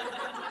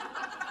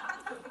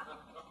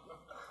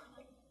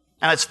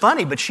 And it's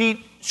funny, but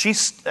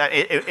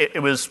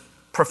it was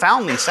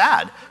profoundly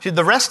sad.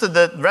 The rest of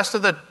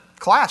the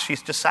class, she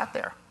just sat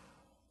there.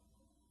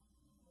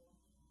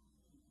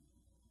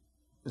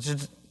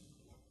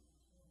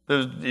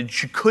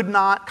 She could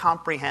not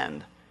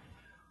comprehend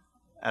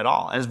at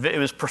all. It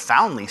was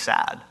profoundly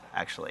sad,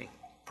 actually,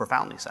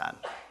 profoundly sad.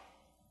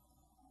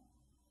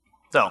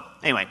 So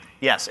anyway,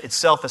 yes, it's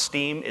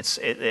self-esteem. It's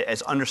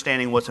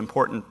understanding what's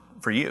important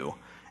for you,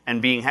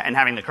 and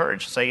having the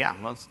courage to say,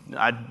 yeah, well,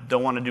 I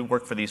don't want to do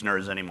work for these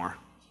nerds anymore.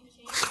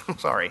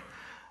 Sorry,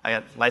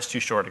 life's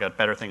too short. I got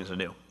better things to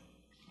do.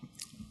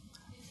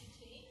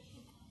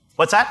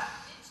 What's that?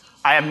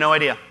 I have no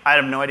idea.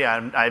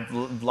 I've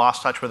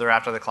lost touch with her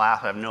after the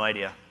class. I have no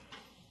idea.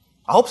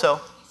 I hope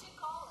so.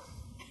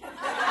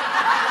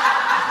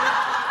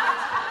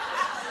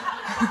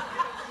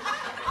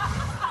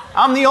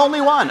 I'm the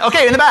only one.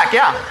 Okay, in the back,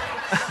 yeah.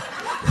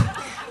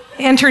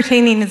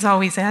 Entertaining as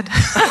always, Ed.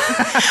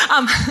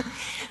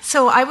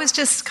 So I was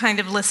just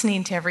kind of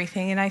listening to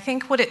everything, and I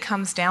think what it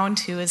comes down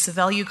to is the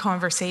value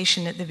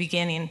conversation at the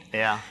beginning.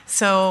 Yeah.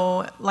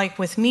 So, like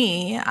with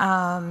me,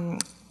 from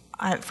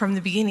the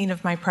beginning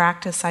of my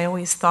practice, I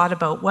always thought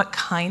about what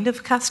kind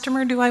of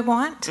customer do I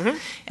want,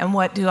 and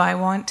what do I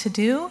want to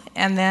do,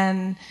 and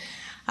then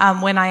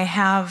when I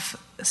have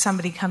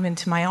somebody come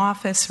into my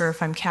office, or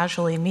if I'm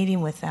casually meeting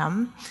with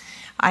them,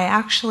 I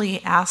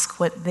actually ask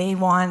what they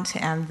want,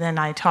 and then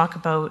I talk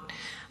about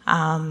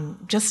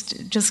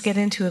just get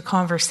into a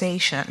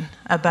conversation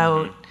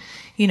about,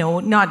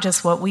 not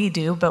just what we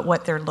do, but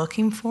what they're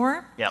looking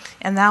for. Yep.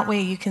 And that way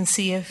you can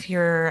see if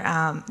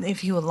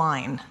if you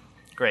align.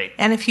 Great.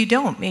 And if you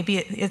don't, maybe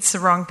it's the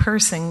wrong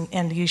person,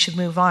 and you should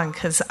move on.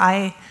 Because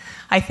I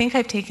think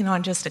I've taken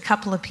on just a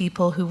couple of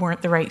people who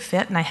weren't the right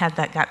fit, and I had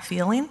that gut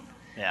feeling.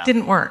 Yeah.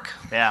 Didn't work.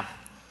 Yeah.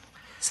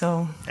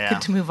 So Yeah.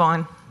 good to move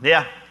on.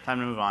 Yeah, time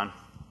to move on.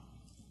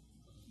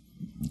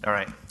 All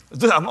right.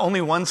 I'm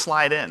only one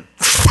slide in.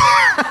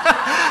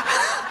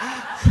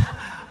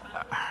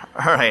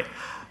 All right.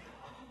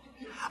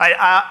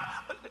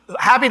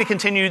 Happy to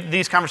continue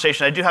these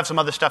conversations. I do have some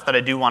other stuff that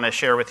I do want to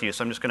share with you,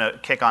 so I'm just going to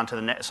kick on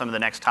to some of the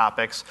next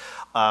topics.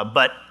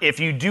 But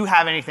if you do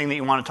have anything that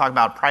you want to talk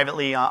about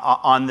privately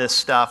on this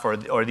stuff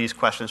or these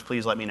questions,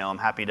 please let me know. I'm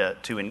happy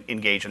to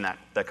engage in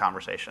that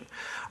conversation.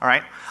 All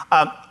right.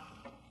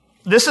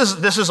 This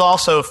is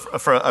also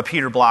for a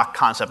Peter Block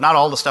concept. Not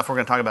all the stuff we're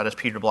going to talk about is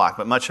Peter Block,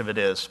 but much of it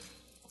is.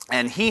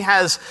 And he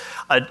has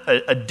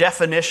a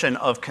definition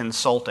of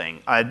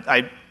consulting.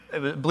 I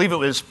believe it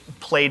was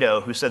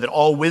Plato who said that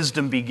all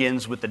wisdom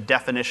begins with the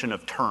definition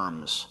of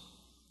terms.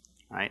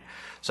 Right?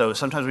 So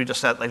sometimes we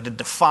just like to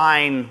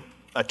define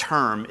a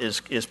term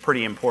is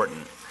pretty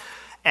important.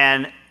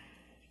 And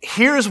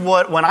here's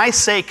when I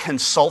say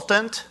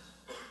consultant.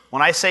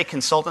 When I say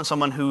consultant,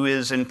 someone who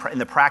is in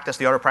the practice,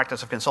 the art or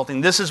practice of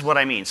consulting, this is what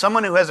I mean.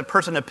 Someone who has a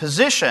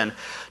position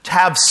to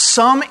have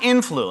some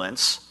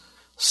influence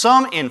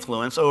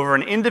over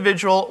an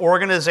individual,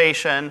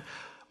 organization,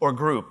 or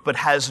group, but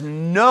has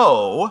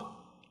no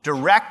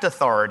direct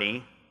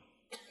authority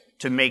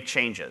to make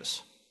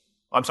changes.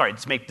 To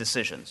make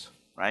decisions,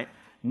 right?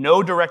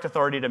 No direct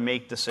authority to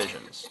make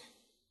decisions.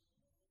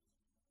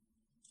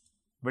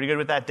 Pretty good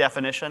with that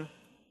definition,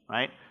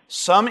 right?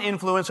 Some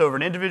influence over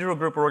an individual,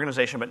 group, or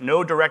organization, but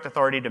no direct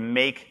authority to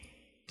make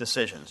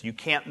decisions. You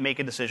can't make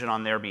a decision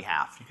on their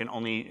behalf. You can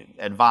only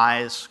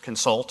advise,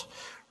 consult,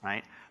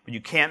 right? But you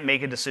can't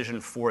make a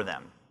decision for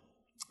them.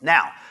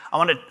 Now,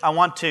 I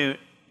want to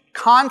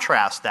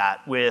contrast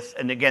that with,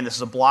 and again, this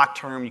is a Block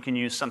term. You can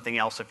use something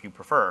else if you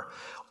prefer,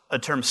 a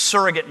term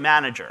surrogate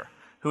manager,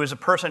 who is a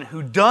person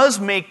who does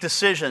make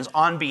decisions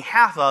on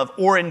behalf of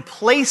or in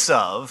place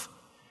of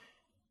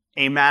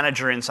a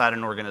manager inside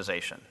an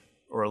organization,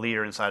 or a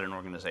leader inside an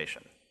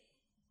organization.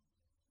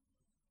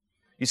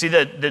 You see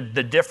the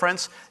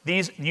difference?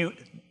 This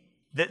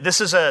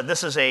is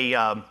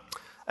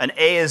an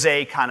A is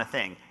A kind of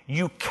thing.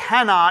 You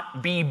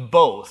cannot be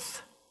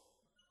both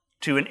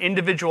to an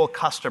individual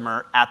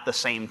customer at the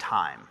same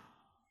time.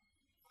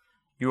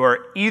 You are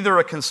either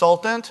a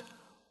consultant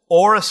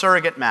or a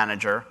surrogate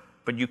manager,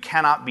 but you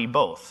cannot be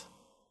both,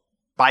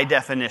 by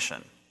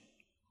definition.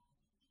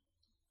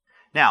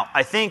 Now,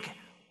 I think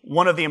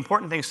one of the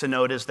important things to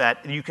note is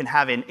that you can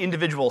have an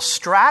individual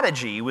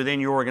strategy within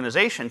your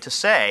organization to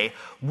say,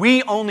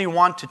 we only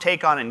want to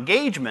take on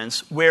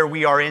engagements where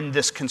we are in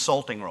this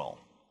consulting role.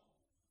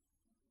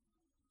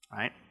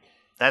 Right?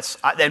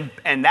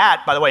 And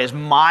that, by the way, is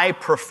my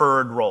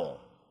preferred role.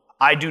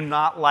 I do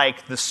not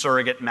like the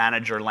surrogate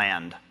manager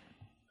land.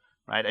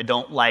 Right? I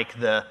don't like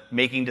the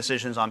making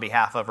decisions on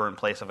behalf of or in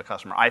place of a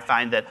customer. I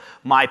find that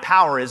my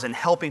power is in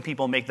helping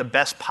people make the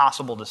best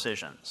possible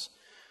decisions.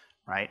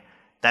 Right?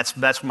 That's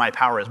what my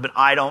power is. But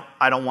I don't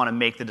want to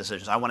make the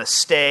decisions. I want to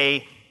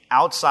stay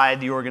outside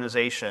the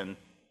organization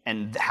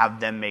and have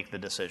them make the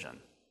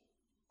decision.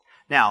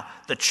 Now,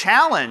 the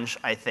challenge,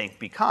 I think,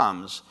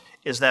 becomes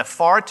is that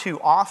far too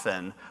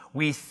often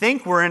we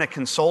think we're in a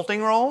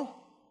consulting role.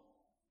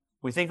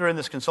 We think we're in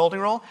this consulting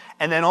role,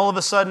 and then all of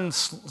a sudden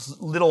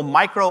little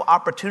micro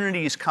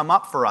opportunities come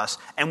up for us,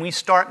 and we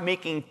start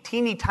making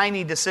teeny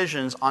tiny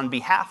decisions on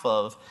behalf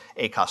of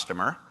a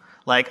customer.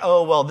 Like,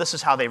 oh, well, this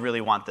is how they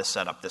really want this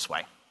set up this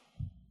way.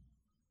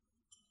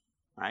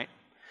 Right?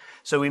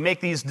 So we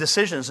make these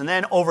decisions, and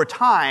then over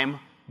time,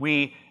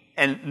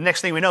 and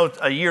next thing we know,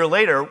 a year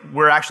later,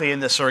 we're actually in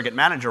this surrogate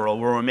manager role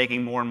where we're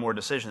making more and more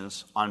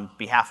decisions on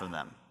behalf of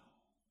them.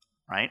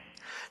 Right?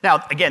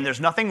 Now, again,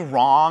 there's nothing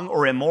wrong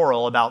or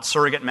immoral about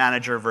surrogate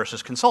manager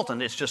versus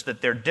consultant. It's just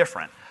that they're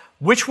different.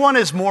 Which one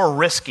is more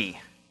risky?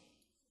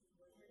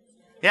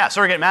 Yeah,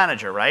 surrogate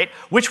manager, right?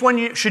 Which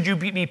one should you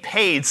be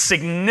paid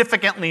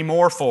significantly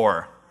more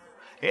for?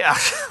 Yeah,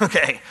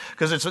 okay,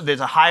 because there's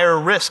a higher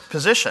risk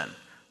position,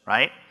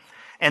 right?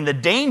 And the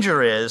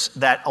danger is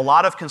that a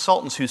lot of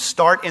consultants who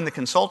start in the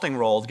consulting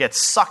role get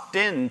sucked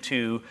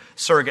into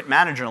surrogate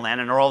manager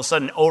land and are all of a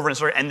sudden over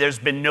and there's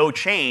been no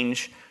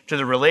change to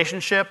the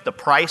relationship, the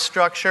price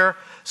structure,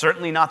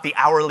 certainly not the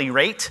hourly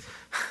rate,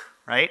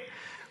 right?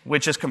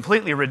 which is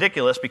completely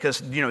ridiculous because,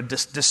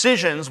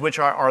 decisions which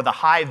are the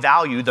high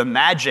value, the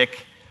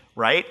magic,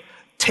 right,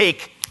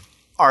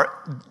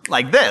 are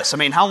like this. I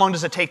mean, how long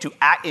does it take to,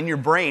 in your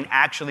brain,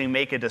 actually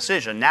make a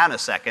decision?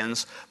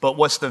 Nanoseconds, but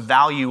what's the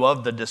value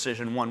of the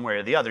decision one way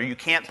or the other? You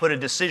can't put a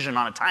decision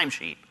on a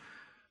timesheet,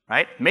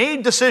 right?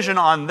 Made decision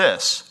on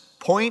this,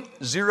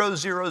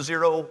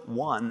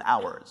 0.0001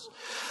 hours.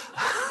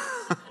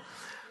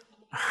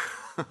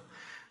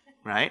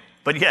 Right?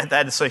 But yeah,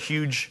 that is a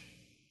huge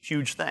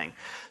thing.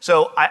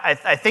 So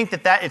I think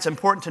that it's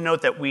important to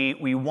note that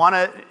we want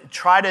to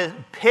try to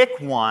pick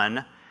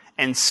one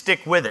and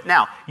stick with it.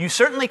 Now, you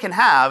certainly can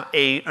have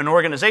an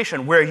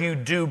organization where you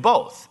do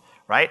both,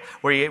 right?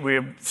 Where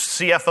you're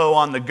CFO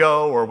on the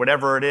go or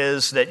whatever it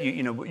is that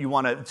you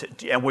want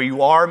to, and where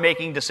you are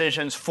making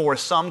decisions for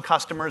some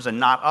customers and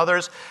not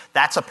others.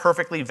 That's a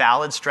perfectly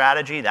valid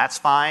strategy. That's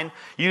fine.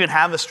 You can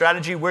have a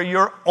strategy where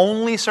you're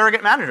only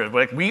surrogate managers.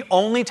 Like we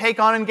only take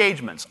on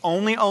engagements,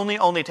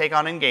 only take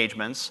on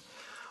engagements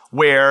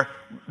where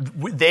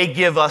they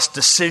give us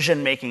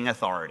decision-making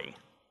authority.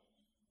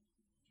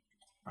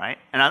 Right?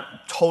 And I'm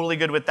totally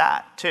good with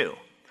that, too.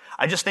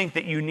 I just think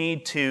that you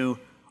need to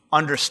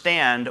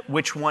understand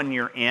which one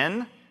you're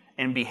in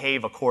and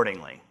behave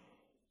accordingly.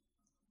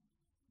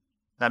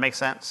 That makes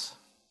sense?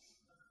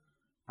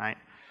 Right?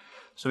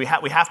 So we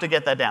have to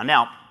get that down.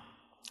 Now,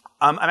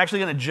 I'm actually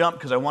going to jump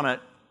because I want to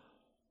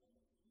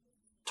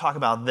talk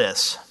about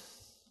this.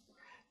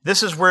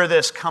 This is where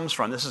this comes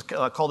from. This is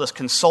called this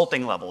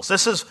consulting levels.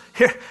 This is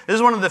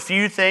one of the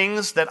few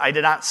things that I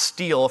did not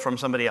steal from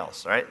somebody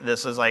else. Right?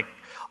 This is like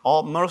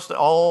all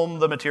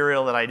the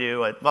material that I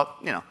do.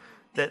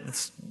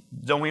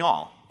 Don't we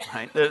all?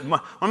 Right? One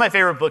of my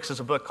favorite books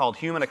is a book called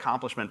Human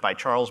Accomplishment by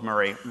Charles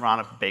Murray.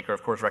 Ronna Baker,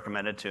 of course,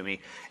 recommended to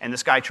me. And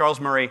this guy, Charles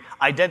Murray,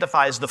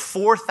 identifies the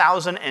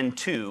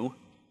 4,002,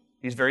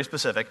 he's very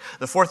specific,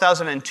 the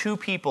 4,002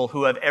 people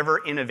who have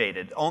ever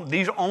innovated.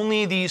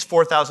 Only these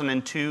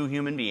 4,002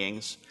 human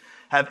beings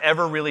have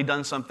ever really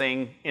done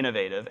something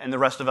innovative, and the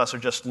rest of us are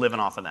just living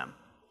off of them.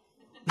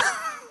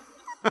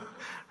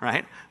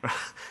 Right?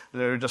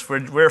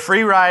 We're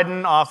free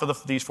riding off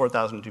of these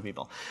 4,002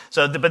 people.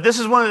 So, but this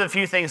is one of the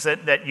few things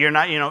that you're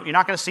not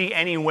going to see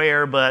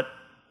anywhere but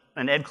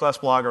an Ed Kless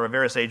blog or a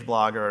VeraSage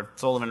blog or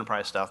Soul of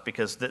Enterprise stuff,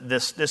 because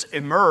this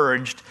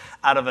emerged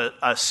out of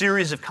a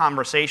series of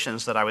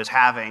conversations that I was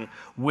having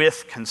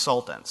with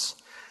consultants,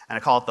 and I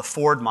call it the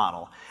Ford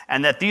model,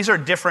 and that these are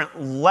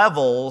different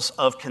levels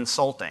of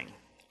consulting.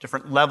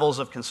 Different levels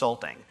of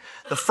consulting.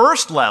 The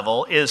first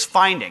level is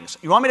findings.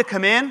 You want me to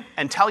come in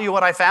and tell you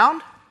what I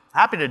found?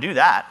 Happy to do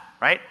that,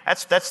 right?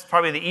 That's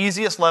probably the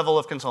easiest level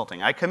of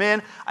consulting. I come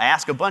in, I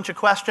ask a bunch of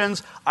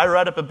questions, I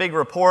write up a big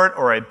report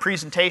or a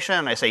presentation,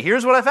 and I say,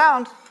 here's what I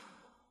found.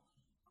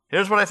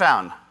 Here's what I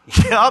found.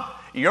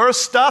 Yup, your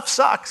stuff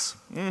sucks.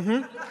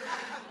 Mm-hmm.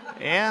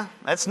 Yeah,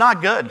 that's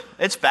not good.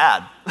 It's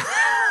bad.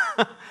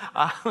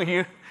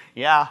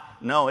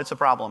 No, it's a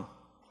problem.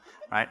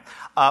 Right?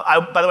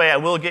 By the way, I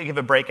will give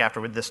a break after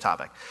with this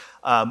topic.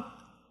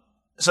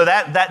 So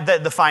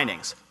that the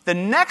findings. The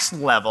next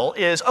level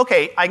is,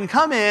 okay, I can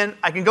come in,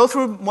 I can go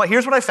through,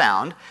 here's what I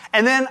found,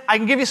 and then I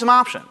can give you some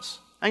options.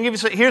 I can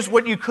give you here's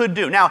what you could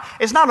do. Now,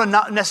 it's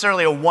not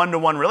necessarily a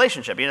one-to-one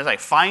relationship. It's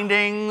like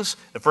findings.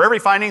 For every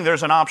finding,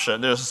 there's an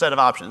option. There's a set of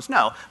options.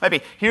 No,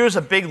 maybe here's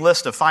a big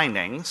list of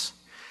findings,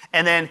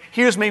 and then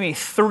here's maybe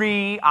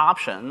 3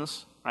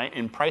 options. Right?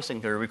 In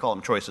pricing theory, we call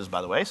them choices,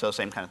 by the way, so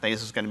same kind of thing.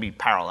 This is going to be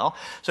parallel.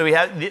 So we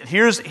have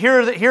here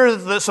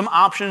are some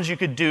options you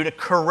could do to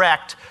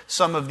correct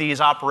some of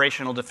these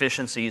operational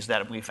deficiencies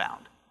that we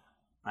found.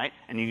 Right?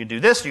 And you could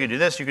do this, you could do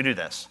this, you could do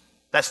this.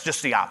 That's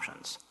just the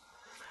options.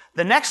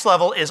 The next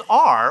level is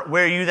R,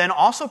 where you then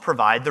also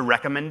provide the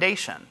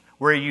recommendation,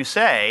 where you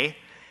say,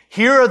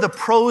 here are the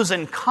pros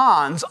and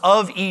cons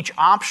of each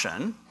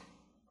option.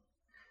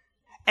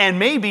 And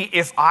maybe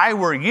if I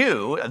were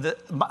you,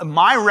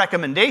 my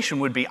recommendation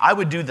would be I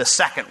would do the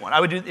second one.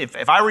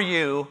 If I were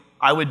you,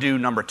 I would do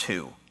number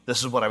 2.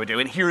 This is what I would do.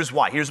 And here's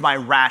why. Here's my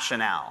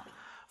rationale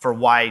for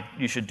why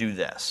you should do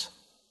this.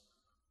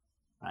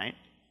 Right?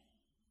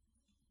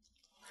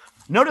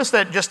 Notice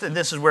that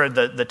this is where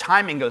the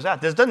timing goes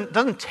out. This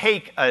doesn't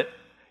take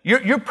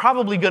you're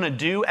probably going to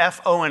do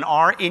F, O, and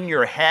R in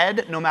your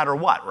head no matter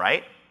what,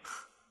 right?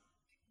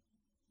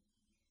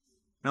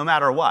 No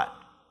matter what.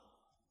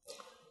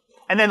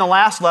 And then the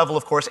last level,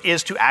 of course,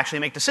 is to actually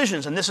make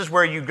decisions. And this is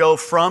where you go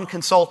from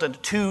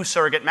consultant to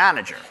surrogate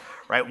manager.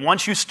 Right?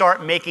 Once you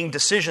start making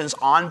decisions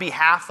on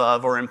behalf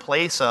of or in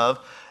place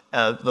of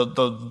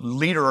the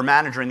leader or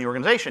manager in the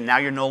organization, now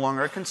you're no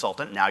longer a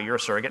consultant, now you're a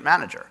surrogate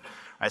manager.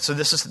 Right? So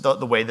this is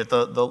the way that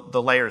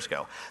the layers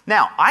go.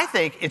 Now, I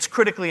think it's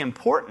critically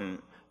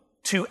important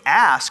to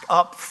ask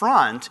up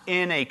front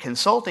in a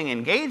consulting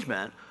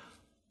engagement,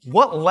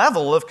 what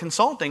level of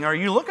consulting are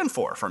you looking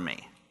for from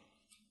me?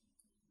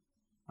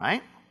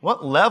 Right?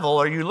 What level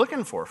are you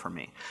looking for from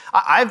me?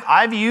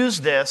 I've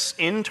used this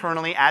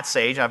internally at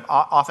Sage.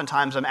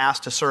 Oftentimes I'm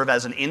asked to serve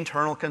as an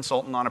internal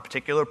consultant on a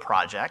particular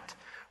project,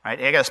 Right?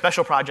 I got a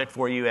special project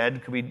for you,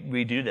 Ed. Could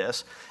we do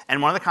this?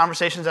 And one of the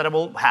conversations that I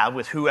will have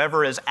with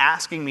whoever is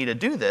asking me to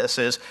do this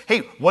is, hey,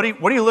 what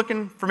are you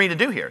looking for me to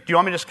do here? Do you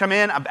want me to just come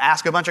in,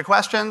 ask a bunch of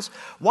questions?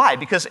 Why?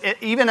 Because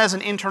even as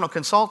an internal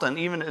consultant,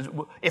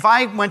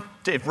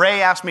 if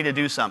Ray asked me to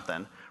do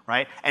something,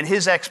 right, and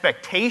his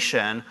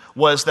expectation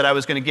was that I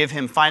was going to give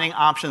him finding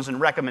options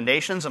and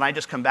recommendations, and I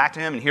just come back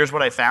to him and here's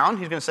what I found,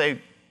 he's going to say,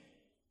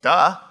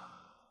 duh,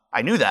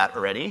 I knew that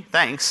already,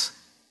 thanks.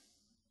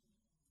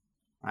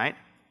 Right?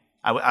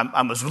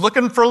 I was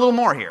looking for a little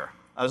more here.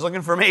 I was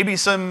looking for maybe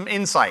some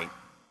insight.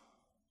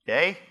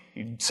 Okay?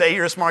 You say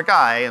you're a smart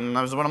guy, and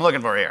that's what I'm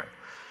looking for here.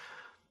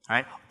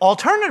 Right?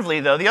 Alternatively,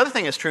 though, the other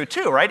thing is true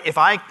too, right? If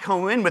I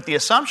go in with the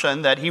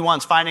assumption that he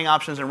wants finding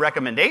options and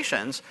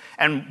recommendations,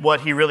 and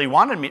what he really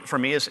wanted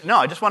from me is, no,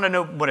 I just want to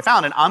know what I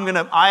found, and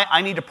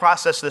I need to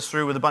process this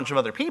through with a bunch of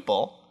other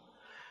people,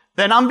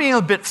 then I'm being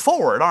a bit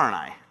forward, aren't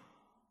I?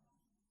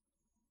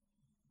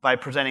 By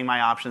presenting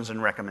my options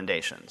and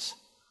recommendations.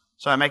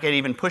 So I might get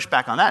even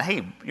pushback on that.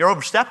 Hey, you're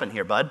overstepping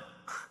here, bud.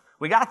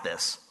 We got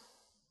this.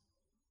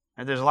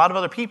 And there's a lot of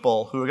other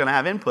people who are going to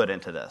have input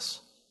into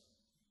this.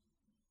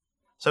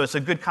 So it's a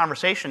good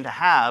conversation to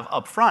have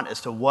up front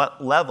as to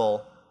what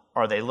level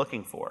are they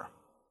looking for,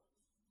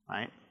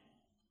 right?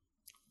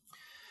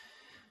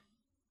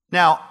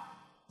 Now,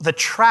 the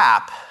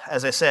trap,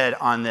 as I said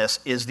on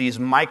this, is these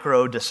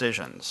micro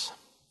decisions.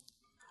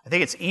 I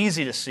think it's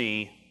easy to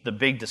see the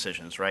big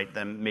decisions, right?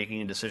 Them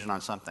making a decision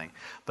on something.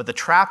 But the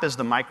trap is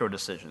the micro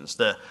decisions.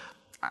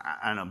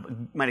 I don't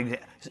know,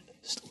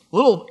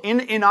 little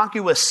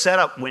innocuous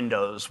setup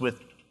windows with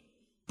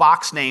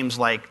box names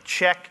like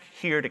check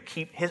here to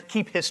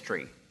keep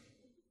history,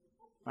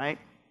 right?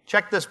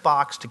 Check this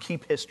box to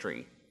keep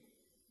history.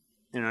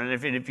 You know, and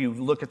if you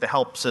look at the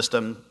help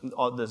system,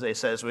 it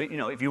says, well, you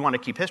know, if you want to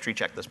keep history,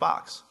 check this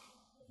box.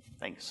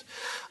 Thanks.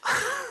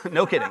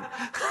 No kidding.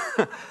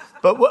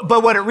 But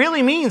what it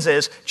really means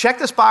is check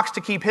this box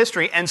to keep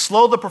history and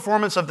slow the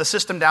performance of the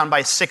system down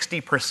by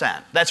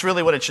 60%. That's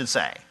really what it should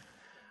say,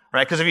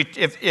 right? Because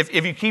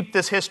if you keep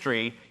this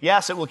history,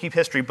 yes, it will keep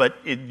history, but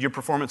your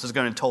performance is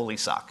going to totally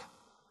suck,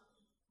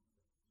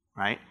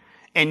 right?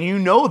 And you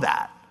know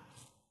that,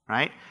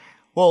 right?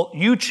 Well,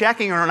 you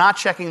checking or not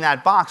checking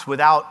that box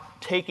without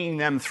taking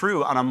them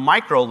through on a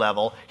micro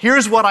level,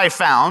 here's what I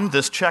found,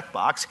 this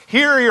checkbox.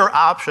 Here are your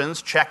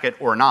options, check it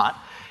or not.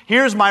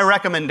 Here's my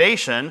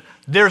recommendation.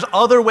 There's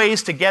other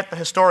ways to get the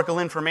historical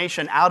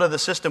information out of the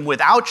system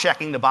without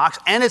checking the box,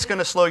 and it's going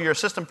to slow your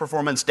system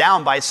performance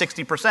down by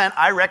 60%.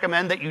 I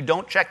recommend that you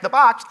don't check the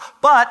box,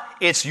 but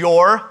it's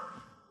your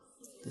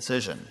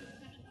decision.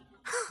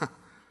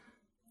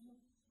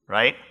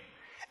 Right?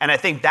 And I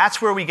think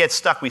that's where we get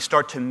stuck. We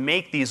start to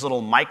make these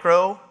little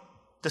micro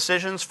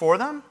decisions for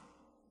them.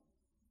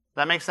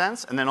 That makes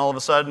sense? And then all of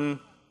a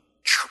sudden,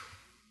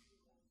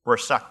 we're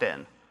sucked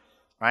in.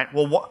 Right?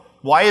 Well,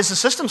 why is the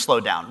system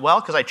slowed down?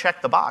 Well, because I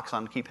checked the box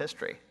on keep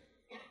history.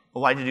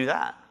 Well, why'd you do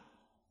that?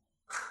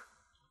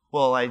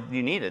 Well,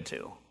 you needed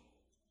to.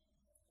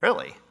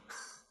 Really?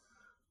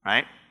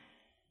 Right?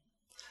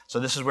 So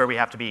this is where we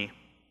have to be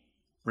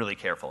really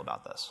careful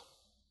about this.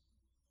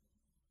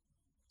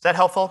 Is that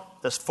helpful,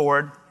 this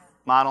forward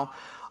model?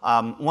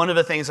 One of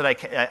the things that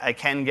I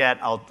can get,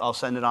 I'll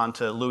send it on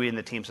to Louis and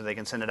the team so they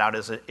can send it out,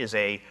 is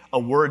a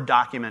Word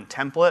document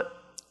template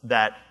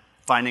that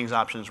findings,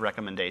 options,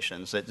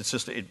 recommendations.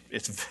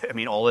 I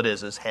mean, all it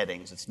is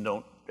headings.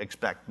 Don't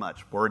expect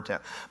much Word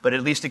template. But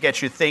at least it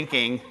gets you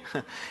thinking.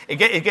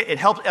 It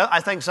helps. I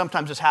think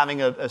sometimes just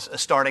having a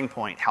starting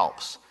point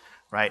helps,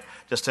 right?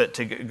 Just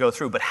to go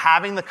through. But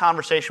having the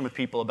conversation with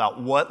people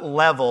about what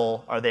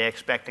level are they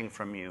expecting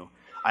from you,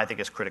 I think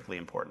is critically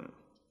important.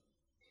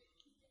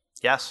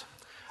 Yes?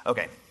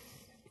 Okay.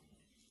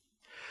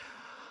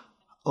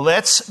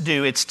 It's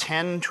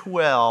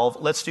 10:12.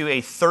 Let's do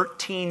a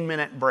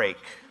 13-minute break.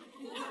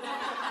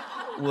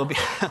 We'll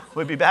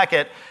be back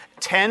at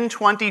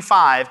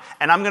 10:25,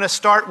 and I'm going to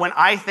start when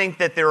I think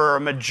that there are a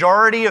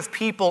majority of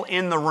people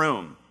in the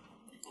room.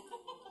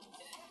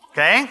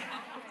 Okay?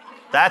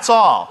 That's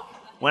all.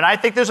 When I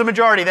think there's a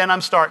majority, then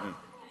I'm starting.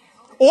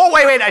 Or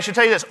wait, I should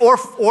tell you this. Or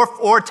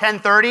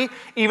 10:30,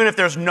 even if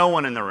there's no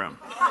one in the room.